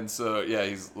 Yeah, and so, yeah,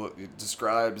 he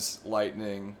describes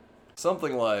lightning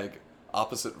something like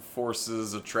opposite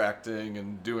forces attracting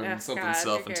and doing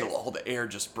stuff until all the air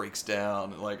just breaks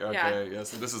down. Like, okay, yeah,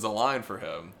 so this is a line for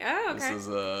him. Oh, okay.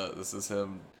 This is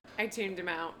him. I tuned him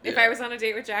out. Yeah. If I was on a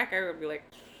date with Jack, I would be like,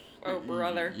 oh,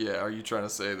 brother. Yeah, are you trying to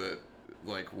say that,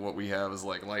 like, what we have is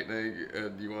like lightning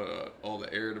and you want all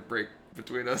the air to break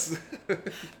between us? You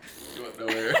want no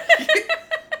air?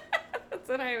 That's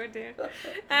what I would do.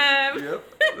 Yep,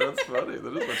 that's funny.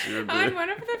 That is what you would do. On one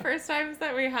of the first times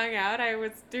that we hung out,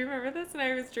 do you remember this? And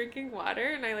I was drinking water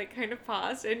and I like kind of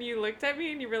paused and you looked at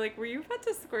me and you were like, were you about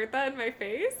to squirt that in my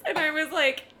face? And I was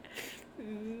like,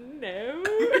 no.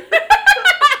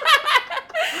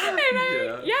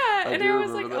 And I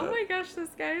was like, that. Oh my gosh, this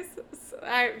guy's,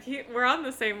 we're on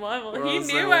the same level. We're He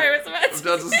knew I was about to.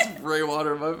 That's a spray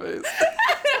water in my face.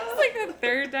 That was like the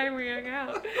third time we hung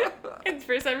out. And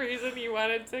for some reason, you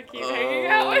wanted to keep hanging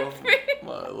out with me.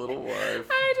 My little wife.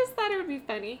 I just thought it would be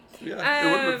funny. Yeah,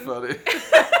 it would have been funny.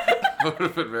 I would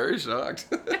have been very shocked.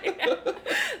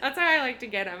 That's how I like to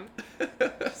get him.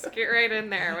 Just get right in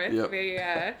there with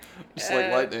the... Just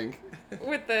like lightning.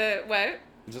 With the... What?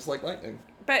 Just like lightning.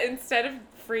 But instead of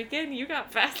freaking, you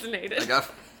got fascinated. I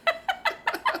got...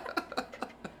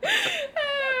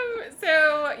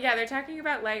 So, yeah, they're talking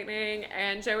about lightning,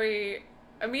 and Joey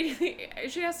immediately...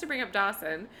 She has to bring up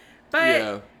Dawson.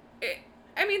 But,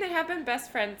 I mean, they have been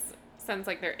best friends since,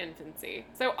 like, their infancy.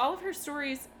 So all of her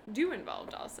stories do involve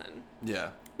Dawson.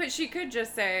 Yeah. But she could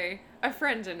just say, a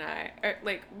friend and I, or,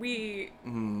 like, we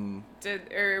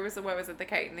did, or it was, what was it, the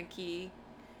kite and the key?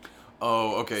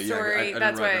 Oh, okay, story. yeah.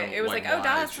 That's what it was like, oh,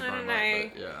 Dawson and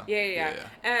I. Yeah.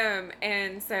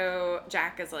 And so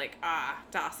Jack is like,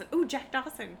 Dawson. Ooh, Jack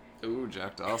Dawson. Ooh,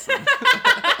 Jack Dawson.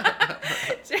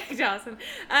 Jack Dawson.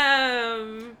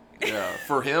 Yeah,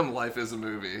 for him, life is a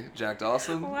movie. Jack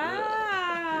Dawson. Wow.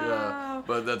 Yeah,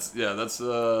 but that's. I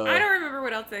don't remember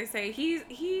what else they say.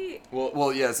 He.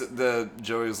 Well, yes. The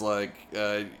Joey's like,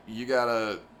 you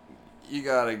gotta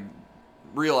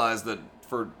realize that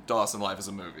for Dawson, life is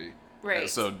a movie. Right.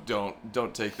 So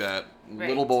don't take that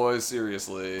little boy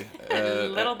seriously.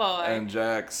 Little boy. And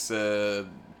Jack said,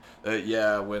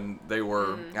 when they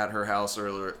were at her house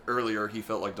earlier, he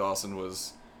felt like Dawson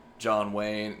was John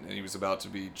Wayne, and he was about to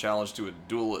be challenged to a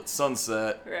duel at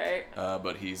sunset. Right.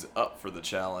 But he's up for the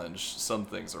challenge. Some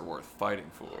things are worth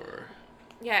fighting for.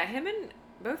 Yeah,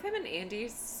 both him and Andy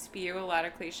spew a lot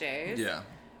of cliches. Yeah.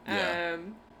 Yeah.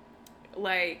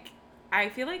 Like, I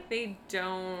feel like they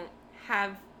don't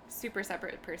have super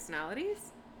separate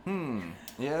personalities.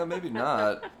 Yeah, maybe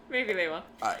not. Maybe they will.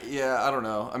 Yeah, I don't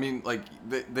know. I mean, like,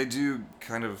 they do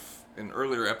kind of, in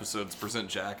earlier episodes, present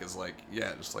Jack as, like,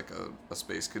 yeah, just like a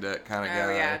space cadet kind of guy. Oh,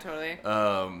 yeah, totally.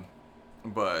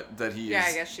 But that he is... Yeah,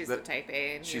 I guess she's the type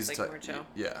A, and he's, like, more chill.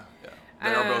 Yeah.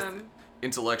 They are both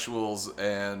intellectuals,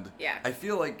 and yeah. I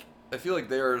feel like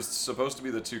they are supposed to be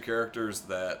the two characters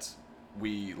that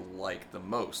we like the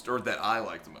most, or that I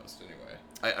like the most, anyway.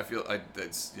 I feel,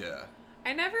 it's, yeah.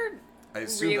 I never... I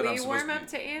assume really that I'm supposed warm up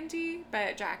to Andy,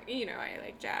 but Jack, I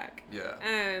like Jack. Yeah.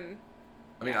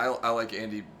 I mean, I like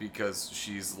Andy because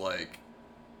she's like,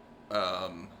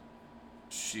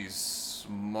 she's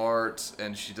smart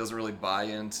and she doesn't really buy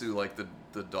into like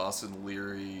the Dawson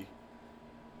Leary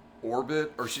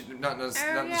orbit, or she she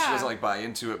doesn't like buy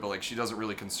into it, but like she doesn't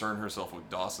really concern herself with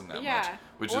Dawson that much,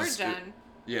 which is Jen.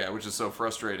 Which is so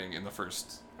frustrating in the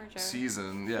first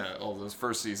season. Yeah, all those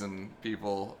first season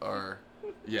people are.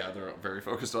 Yeah, they're very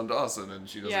focused on Dawson, and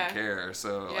she doesn't care.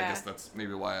 So I guess that's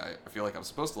maybe why I feel like I'm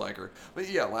supposed to like her. But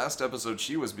yeah, last episode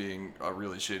she was being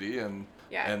really shitty, and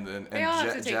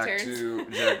Jack too.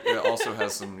 Jack also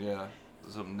has some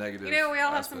negative. We all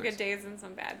aspects. have some good days and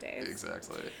some bad days.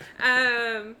 Exactly.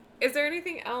 Is there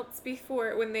anything else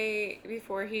before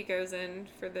he goes in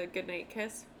for the goodnight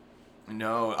kiss?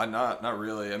 No, not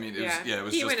really. I mean, it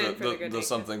was just the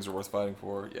some things are worth fighting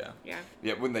for. Yeah. Yeah.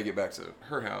 Yeah, when they get back to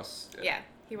her house. Yeah,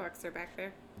 he walks her back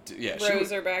there. Yeah,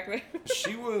 rows her back there.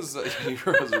 She was he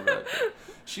rows her back there.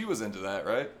 She was into that,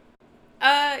 right?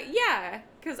 Yeah,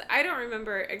 because I don't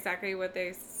remember exactly what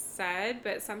they said,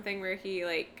 but something where he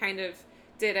like kind of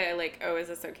did a like, oh, is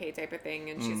this okay type of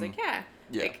thing, and she's like, yeah.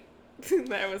 Like,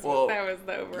 that was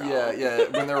the overall. Yeah.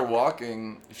 When they're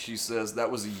walking, she says that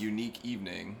was a unique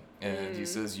evening. And he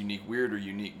says unique weird or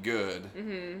unique good.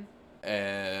 Mm-hmm.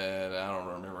 And I don't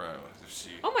remember if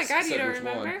she. Oh my god, you don't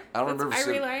remember? One. I don't remember. I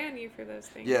rely on you for those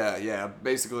things. Yeah.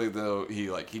 Basically, though, he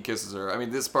kisses her. I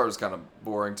mean, this part is kind of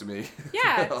boring to me.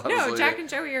 Yeah. No, Jack and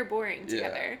Joey are boring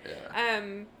together.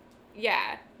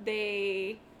 Yeah.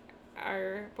 They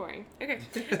are boring. Okay.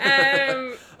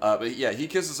 But yeah, he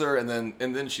kisses her, and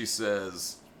then she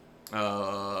says,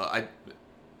 I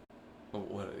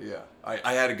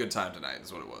had a good time tonight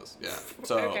is what it was. Yeah.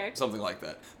 So something like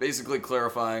that. Basically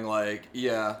clarifying like,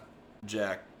 yeah,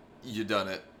 Jack, you done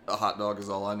it. A hot dog is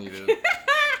all I needed.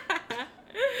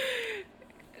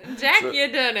 Jack,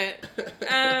 you done it.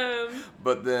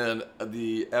 But then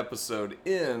the episode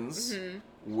ends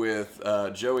with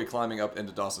Joey climbing up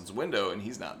into Dawson's window, and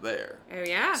he's not there. Oh,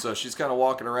 yeah. So she's kind of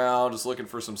walking around, just looking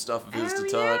for some stuff of his to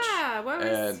touch. Yeah. What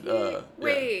was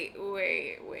he?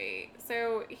 Wait.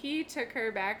 So he took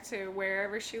her back to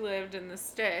wherever she lived in the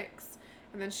sticks,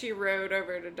 and then she rode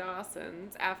over to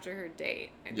Dawson's after her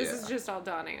date. And this is just all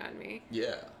dawning on me.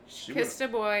 Yeah. She kissed a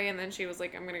boy, and then she was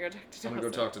like, I'm going to go talk to Dawson. I'm going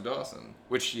to go talk to Dawson,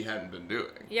 which she hadn't been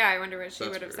doing. Yeah, I wonder what she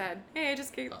would have said. Hey, I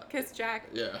just kissed Jack.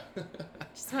 Yeah.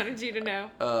 Just wanted you to know.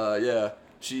 Yeah.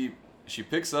 She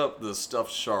picks up the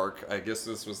stuffed shark. I guess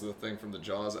this was the thing from the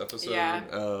Jaws episode. Yeah.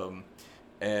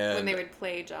 And when they would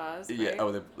play Jaws. Right? Yeah.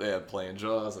 Oh, they had playing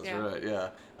Jaws. That's right.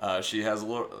 Yeah. She has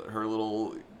her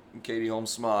little Katie Holmes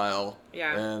smile.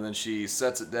 Yeah. And then she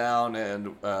sets it down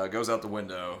and goes out the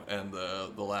window. And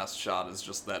the last shot is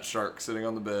just that shark sitting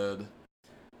on the bed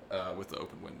with the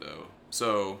open window.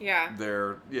 So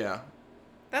they're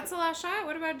That's the last shot.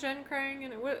 What about Jen crying?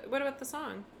 And what about the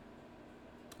song?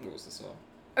 What was the song?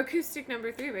 Acoustic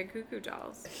Number 3 by Goo Goo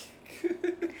Dolls.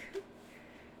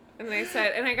 And they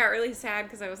said, and I got really sad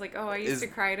because I was like, oh, I used to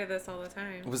cry to this all the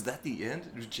time. Was that the end?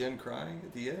 Was Jen crying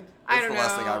at the end? I don't know.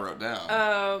 That's the last thing I wrote down.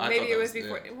 Oh, maybe it was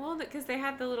before. Well, because they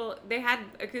had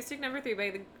Acoustic Number 3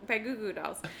 by Goo Goo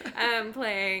Dolls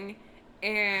playing,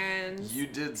 and you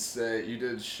did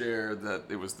share that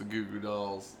it was the Goo Goo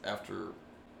Dolls after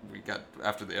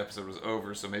the episode was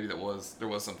over, so maybe there was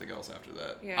something else after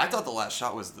that. Yeah. I thought the last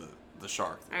shot was the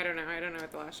shark thing. I don't know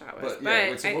what the last shot was. But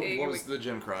what was the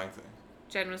Jen crying thing?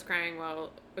 Jen was crying while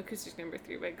Acoustic Number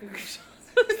 3 by Goo Goo Dolls.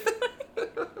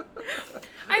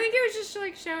 I think it was just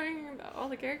like showing all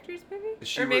the characters, maybe,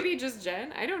 maybe just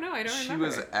Jen. I don't know. I don't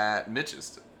remember. She was at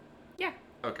Mitch's. Yeah.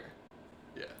 Okay.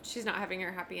 Yeah. She's not having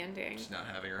her happy ending.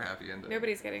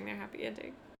 Nobody's getting their happy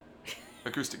ending.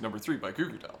 Acoustic Number 3 by Goo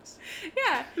Goo Dolls.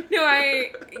 Yeah. No,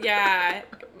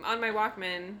 on my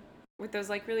Walkman with those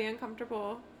like really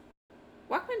uncomfortable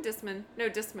Discman.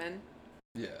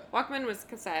 Yeah. Walkman was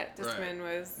cassette. Discman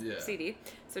was CD.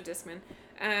 So Discman.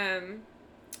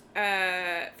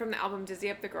 From the album Dizzy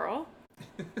Up the Girl.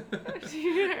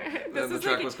 The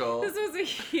track was called? This was a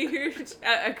huge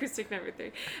Acoustic Number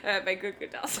 3 by Goo Goo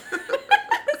Dolls.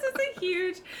 This is a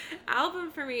huge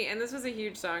album for me, and this was a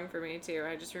huge song for me too.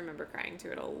 I just remember crying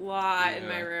to it a lot in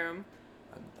my room.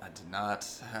 I did not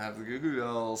have the Goo Goo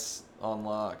Dolls on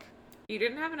lock. You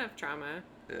didn't have enough trauma.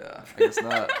 Yeah, I guess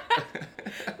not.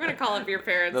 I'm gonna call up your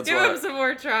parents. Give them some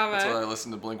more trauma. That's why I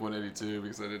listened to Blink-182,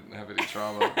 because I didn't have any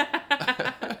trauma.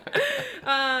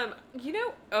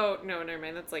 Oh no, never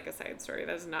mind. That's like a side story.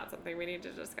 That's not something we need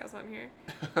to discuss on here.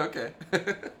 Okay.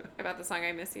 About the song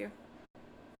I Miss You.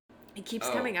 It keeps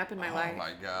coming up in my life. Oh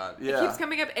my god. Yeah. It keeps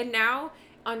coming up, and now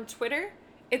on Twitter,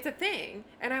 it's a thing.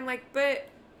 And I'm like, but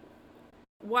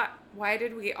what? Why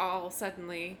did we all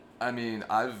suddenly? I mean,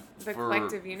 the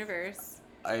collective universe.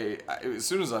 I as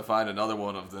soon as I find another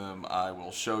one of them, I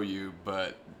will show you.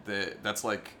 But that's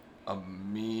like a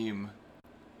meme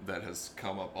that has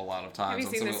come up a lot of times.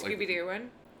 Have you seen the Scooby-Doo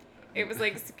one? It was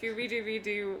like,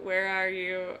 Scooby-Dooby-Doo, where are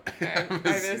you? I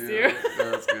miss you.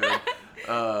 That's good.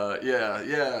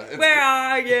 Yeah. Where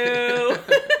are you?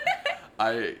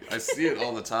 I see it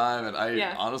all the time, and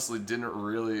I honestly couldn't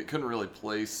really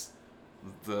place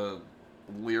the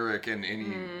lyric in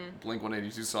any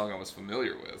Blink-182 song I was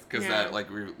familiar with, because that,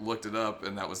 like, we looked it up,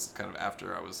 and that was kind of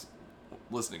after I was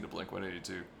listening to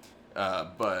Blink-182.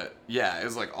 But yeah, it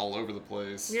was like all over the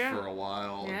place for a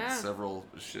while, and several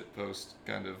shitpost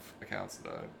kind of accounts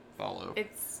that I follow.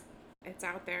 It's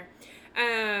out there.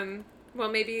 Well,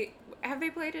 maybe have they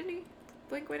played any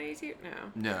Blink-182?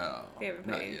 No, they haven't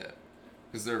played. Not yet,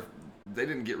 because they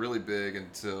didn't get really big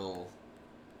until,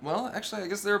 well, actually, I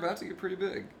guess they're about to get pretty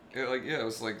big. It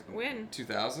was like when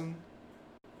 2000.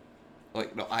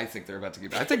 Like, no, I think they're about to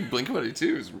get big. I think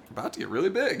Blink-182 is about to get really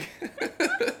big. That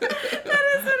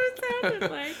is what it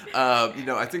sounded like.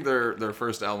 I think their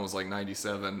first album was like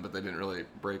 97, but they didn't really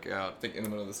break out. I think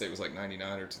Enema of the State was like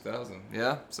 99 or 2000.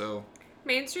 Yeah, so.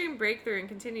 Mainstream breakthrough and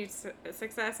continued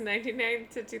success in 1999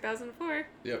 to 2004.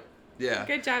 Yep. Yeah.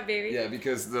 Good job, baby. Yeah,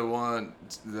 because I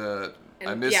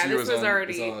Miss You was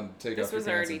on Take Off Your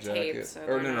Pants and Jacket. Taped,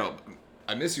 so no.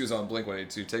 I Miss You was on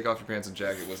Blink-182. Take Off Your Pants and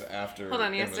Jacket was after. Hold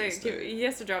on, he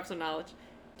has to drop some knowledge.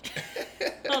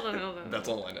 Hold on. That's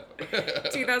all I know.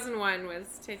 2001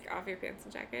 was Take Off Your Pants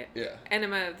and Jacket. Yeah.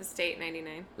 Enema of the State,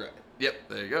 99. Right. Yep,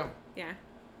 there you go. Yeah.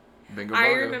 Bingo I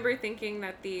bongo. remember thinking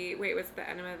that was the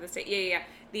Enema of the State? Yeah.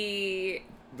 The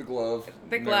glove.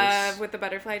 The glove with the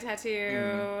butterfly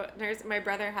tattoo. Nurse. My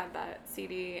brother had that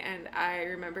CD, and I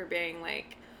remember being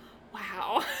like,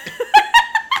 wow.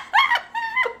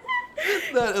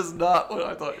 That is not what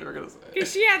I thought you were going to say.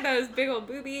 Because she had those big old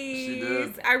boobies. She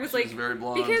did. I was she was very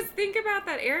blonde. Because think about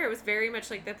that era. It was very much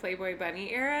like the Playboy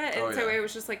Bunny era. And so it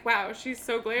was just like, wow, she's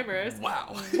so glamorous.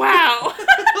 Wow.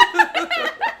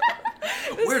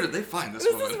 Where did they find this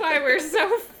woman? This is why we're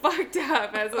so fucked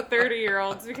up as a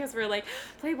 30-year-olds, because we're like,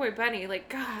 Playboy Bunny, like,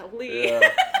 golly. Yeah.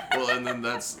 Well, and then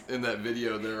that's in that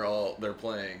video, they're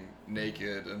playing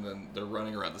naked, and then they're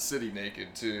running around the city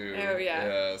naked too. Oh yeah.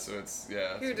 Yeah, so it's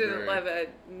Who didn't love a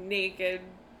naked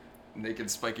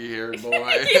spiky haired boy?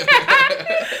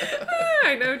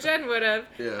 I know Jen would have.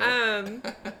 Yeah.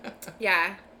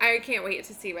 Yeah. I can't wait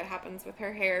to see what happens with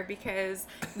her hair, because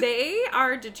they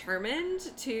are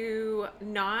determined to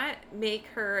not make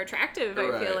her attractive,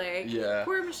 I feel like. Yeah.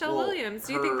 Poor Michelle Williams.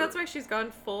 Do you think that's why she's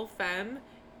gone full femme?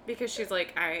 Because she's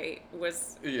like, I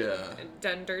was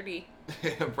done dirty.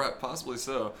 Possibly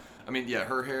so. I mean, yeah,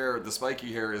 her hair, the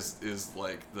spiky hair is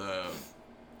like the,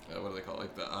 what do they call it?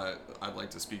 Like the, I'd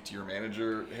like to speak to your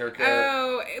manager haircut.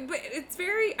 Oh, but it's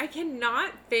very, I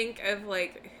cannot think of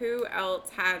like who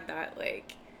else had that,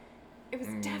 like, it was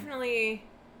definitely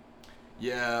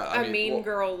a mean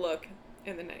girl look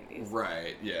in the 90s.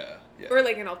 Right, yeah. Or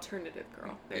like an alternative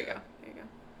girl. There you go.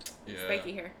 Yeah.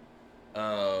 Spiky hair.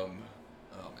 Oh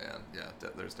man, yeah,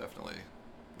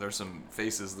 there's some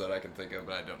faces that I can think of,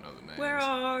 but I don't know the names. Where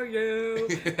are you?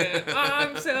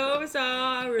 I'm so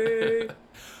sorry.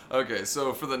 Okay,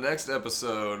 so for the next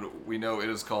episode, we know it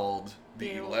is called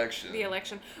The Election. The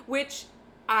Election, which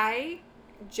I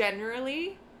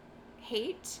generally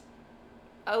hate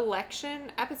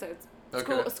election episodes.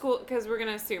 Okay. School, because we're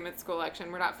gonna assume it's school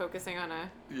election. We're not focusing on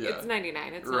it's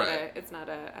 99. It's not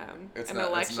an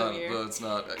election year. It's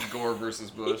not Gore versus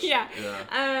Bush. Yeah.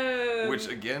 Which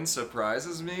again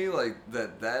surprises me, like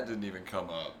that didn't even come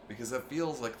up, because that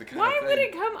feels like the kind of thing. Why would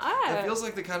it come up? That feels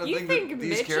like the kind of you thing think that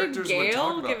these Mitch characters and Gail would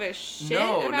talk about. Give a shit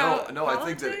about no.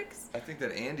 politics? I think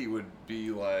that Andy would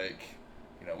be like,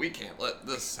 we can't let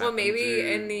this Well, happen maybe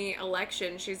to... in the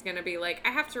election she's gonna be like, I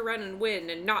have to run and win,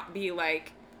 and not be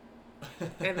like,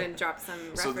 and then drop some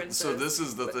references. So this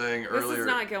is the thing earlier. This is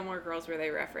not Gilmore Girls where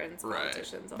they reference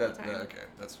politicians all the time. Okay,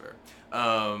 that's fair.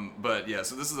 But yeah,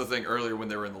 so this is the thing earlier when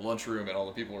they were in the lunchroom and all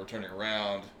the people were turning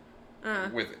around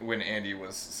when Andy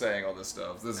was saying all this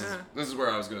stuff. This is where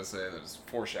I was gonna say that it's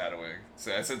foreshadowing.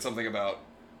 So I said something about,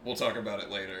 we'll talk about it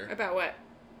later. About what?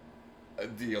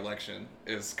 The election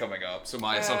is coming up, so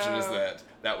my assumption is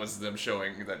that was them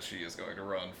showing that she is going to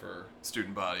run for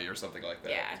student body or something like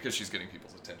that. Yeah. Because she's getting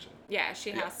people's attention. Yeah,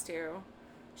 she has to.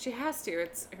 She has to.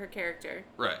 It's her character.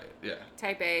 Right, yeah.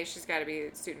 Type A, she's got to be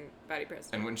student body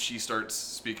president. And when she starts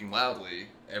speaking loudly,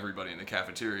 everybody in the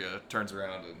cafeteria turns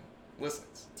around and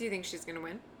listens. Do you think she's going to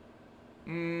win?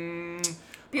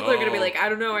 People are going to be like, I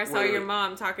don't know, I saw your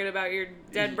mom talking about your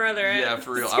dead brother at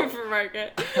for real. the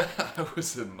supermarket. I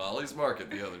was in Molly's Market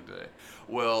the other day.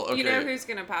 Well, okay. You know who's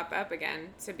going to pop up again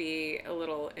to be a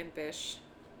little impish?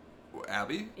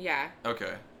 Abby? Yeah.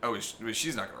 Okay. Oh,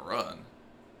 she's not going to run.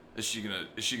 Is she gonna...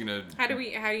 How do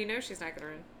you know she's not going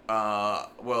to run?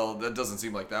 Well, that doesn't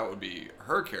seem like that would be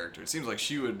her character. It seems like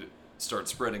she would start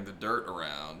spreading the dirt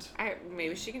around.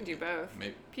 Maybe she can do both.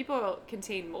 Maybe. People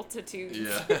contain multitudes.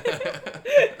 Yeah.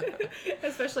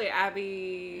 Especially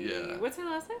Abby. Yeah. What's her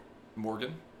last name?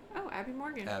 Morgan. Oh, Abby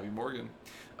Morgan. Abby Morgan.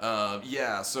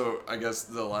 Yeah. So I guess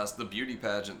the beauty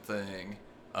pageant thing,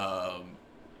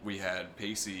 we had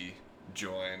Pacey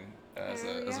join as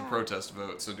a protest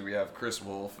vote. So do we have Chris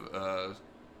Wolf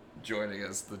joining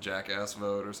as the jackass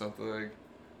vote or something?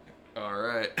 All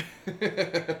right.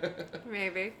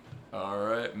 Maybe. All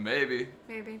right, maybe.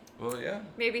 Maybe. Well, yeah.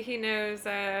 Maybe he knows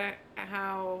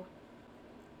how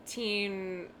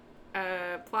teen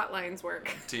plot lines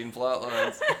work. Teen plot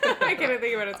lines. I can't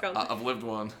think of what it's called. I've lived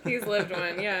one. He's lived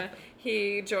one, yeah.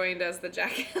 He joined as the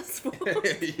jackass vote.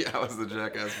 Yeah, I was the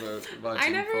jackass vote.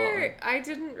 I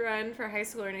didn't run for high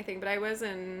school or anything, but I was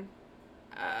in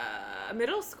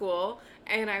middle school,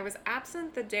 and I was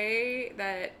absent the day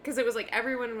that, because it was like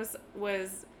everyone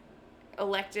was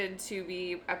elected to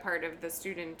be a part of the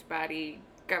student body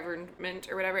government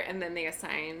or whatever, and then they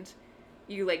assigned,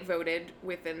 you like voted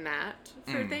within that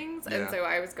for things, and so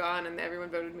I was gone, and everyone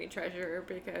voted me treasurer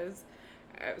because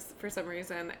I was, for some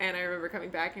reason, and I remember coming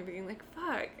back and being like,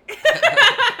 fuck,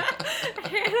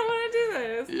 I don't want to do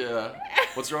this. Yeah.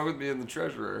 What's wrong with being the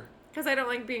treasurer? Because I don't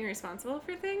like being responsible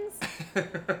for things.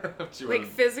 Like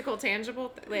physical, tangible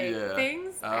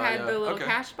things. I had the little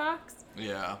cash box.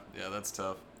 Yeah, that's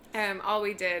tough. All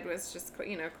we did was just,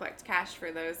 collect cash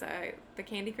for those, the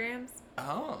candy grams.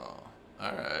 Oh,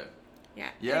 all right.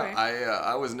 Yeah. Yeah, anyway.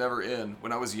 I was never in.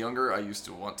 When I was younger, I used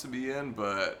to want to be in,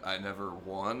 but I never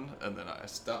won, and then I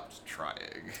stopped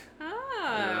trying.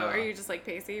 Oh, are you just like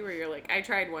Pacey, where you're like, I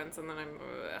tried once, and then I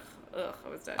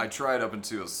was done. I tried up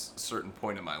until a certain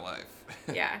point in my life.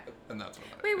 Yeah. And that's when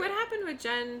Wait, what happened with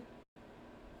Jen?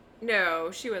 No,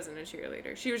 she wasn't a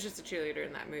cheerleader. She was just a cheerleader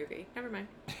in that movie. Never mind.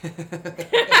 I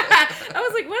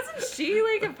was like, wasn't she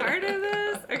like a part of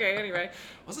this? Okay, anyway.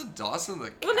 Wasn't Dawson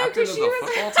the captain of the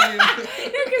football team?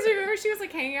 No, because remember she was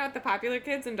like hanging out with the popular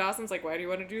kids, and Dawson's like, why do you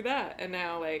want to do that? And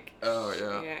now like... Oh,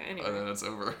 yeah. Yeah, anyway. And then it's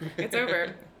over. It's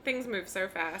over. Things move so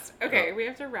fast. Okay, we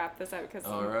have to wrap this up because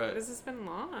this has been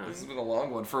long. This has been a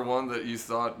long one for one that you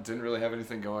thought didn't really have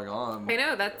anything going on. I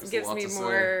know, that gives me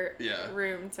more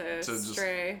room to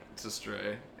stray. To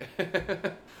stray.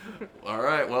 All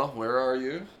right, well, where are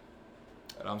you?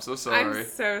 And I'm so sorry. I'm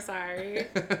so sorry.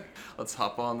 Let's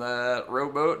hop on that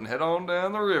rowboat and head on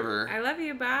down the river. I love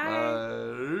you. Bye.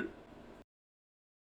 Bye.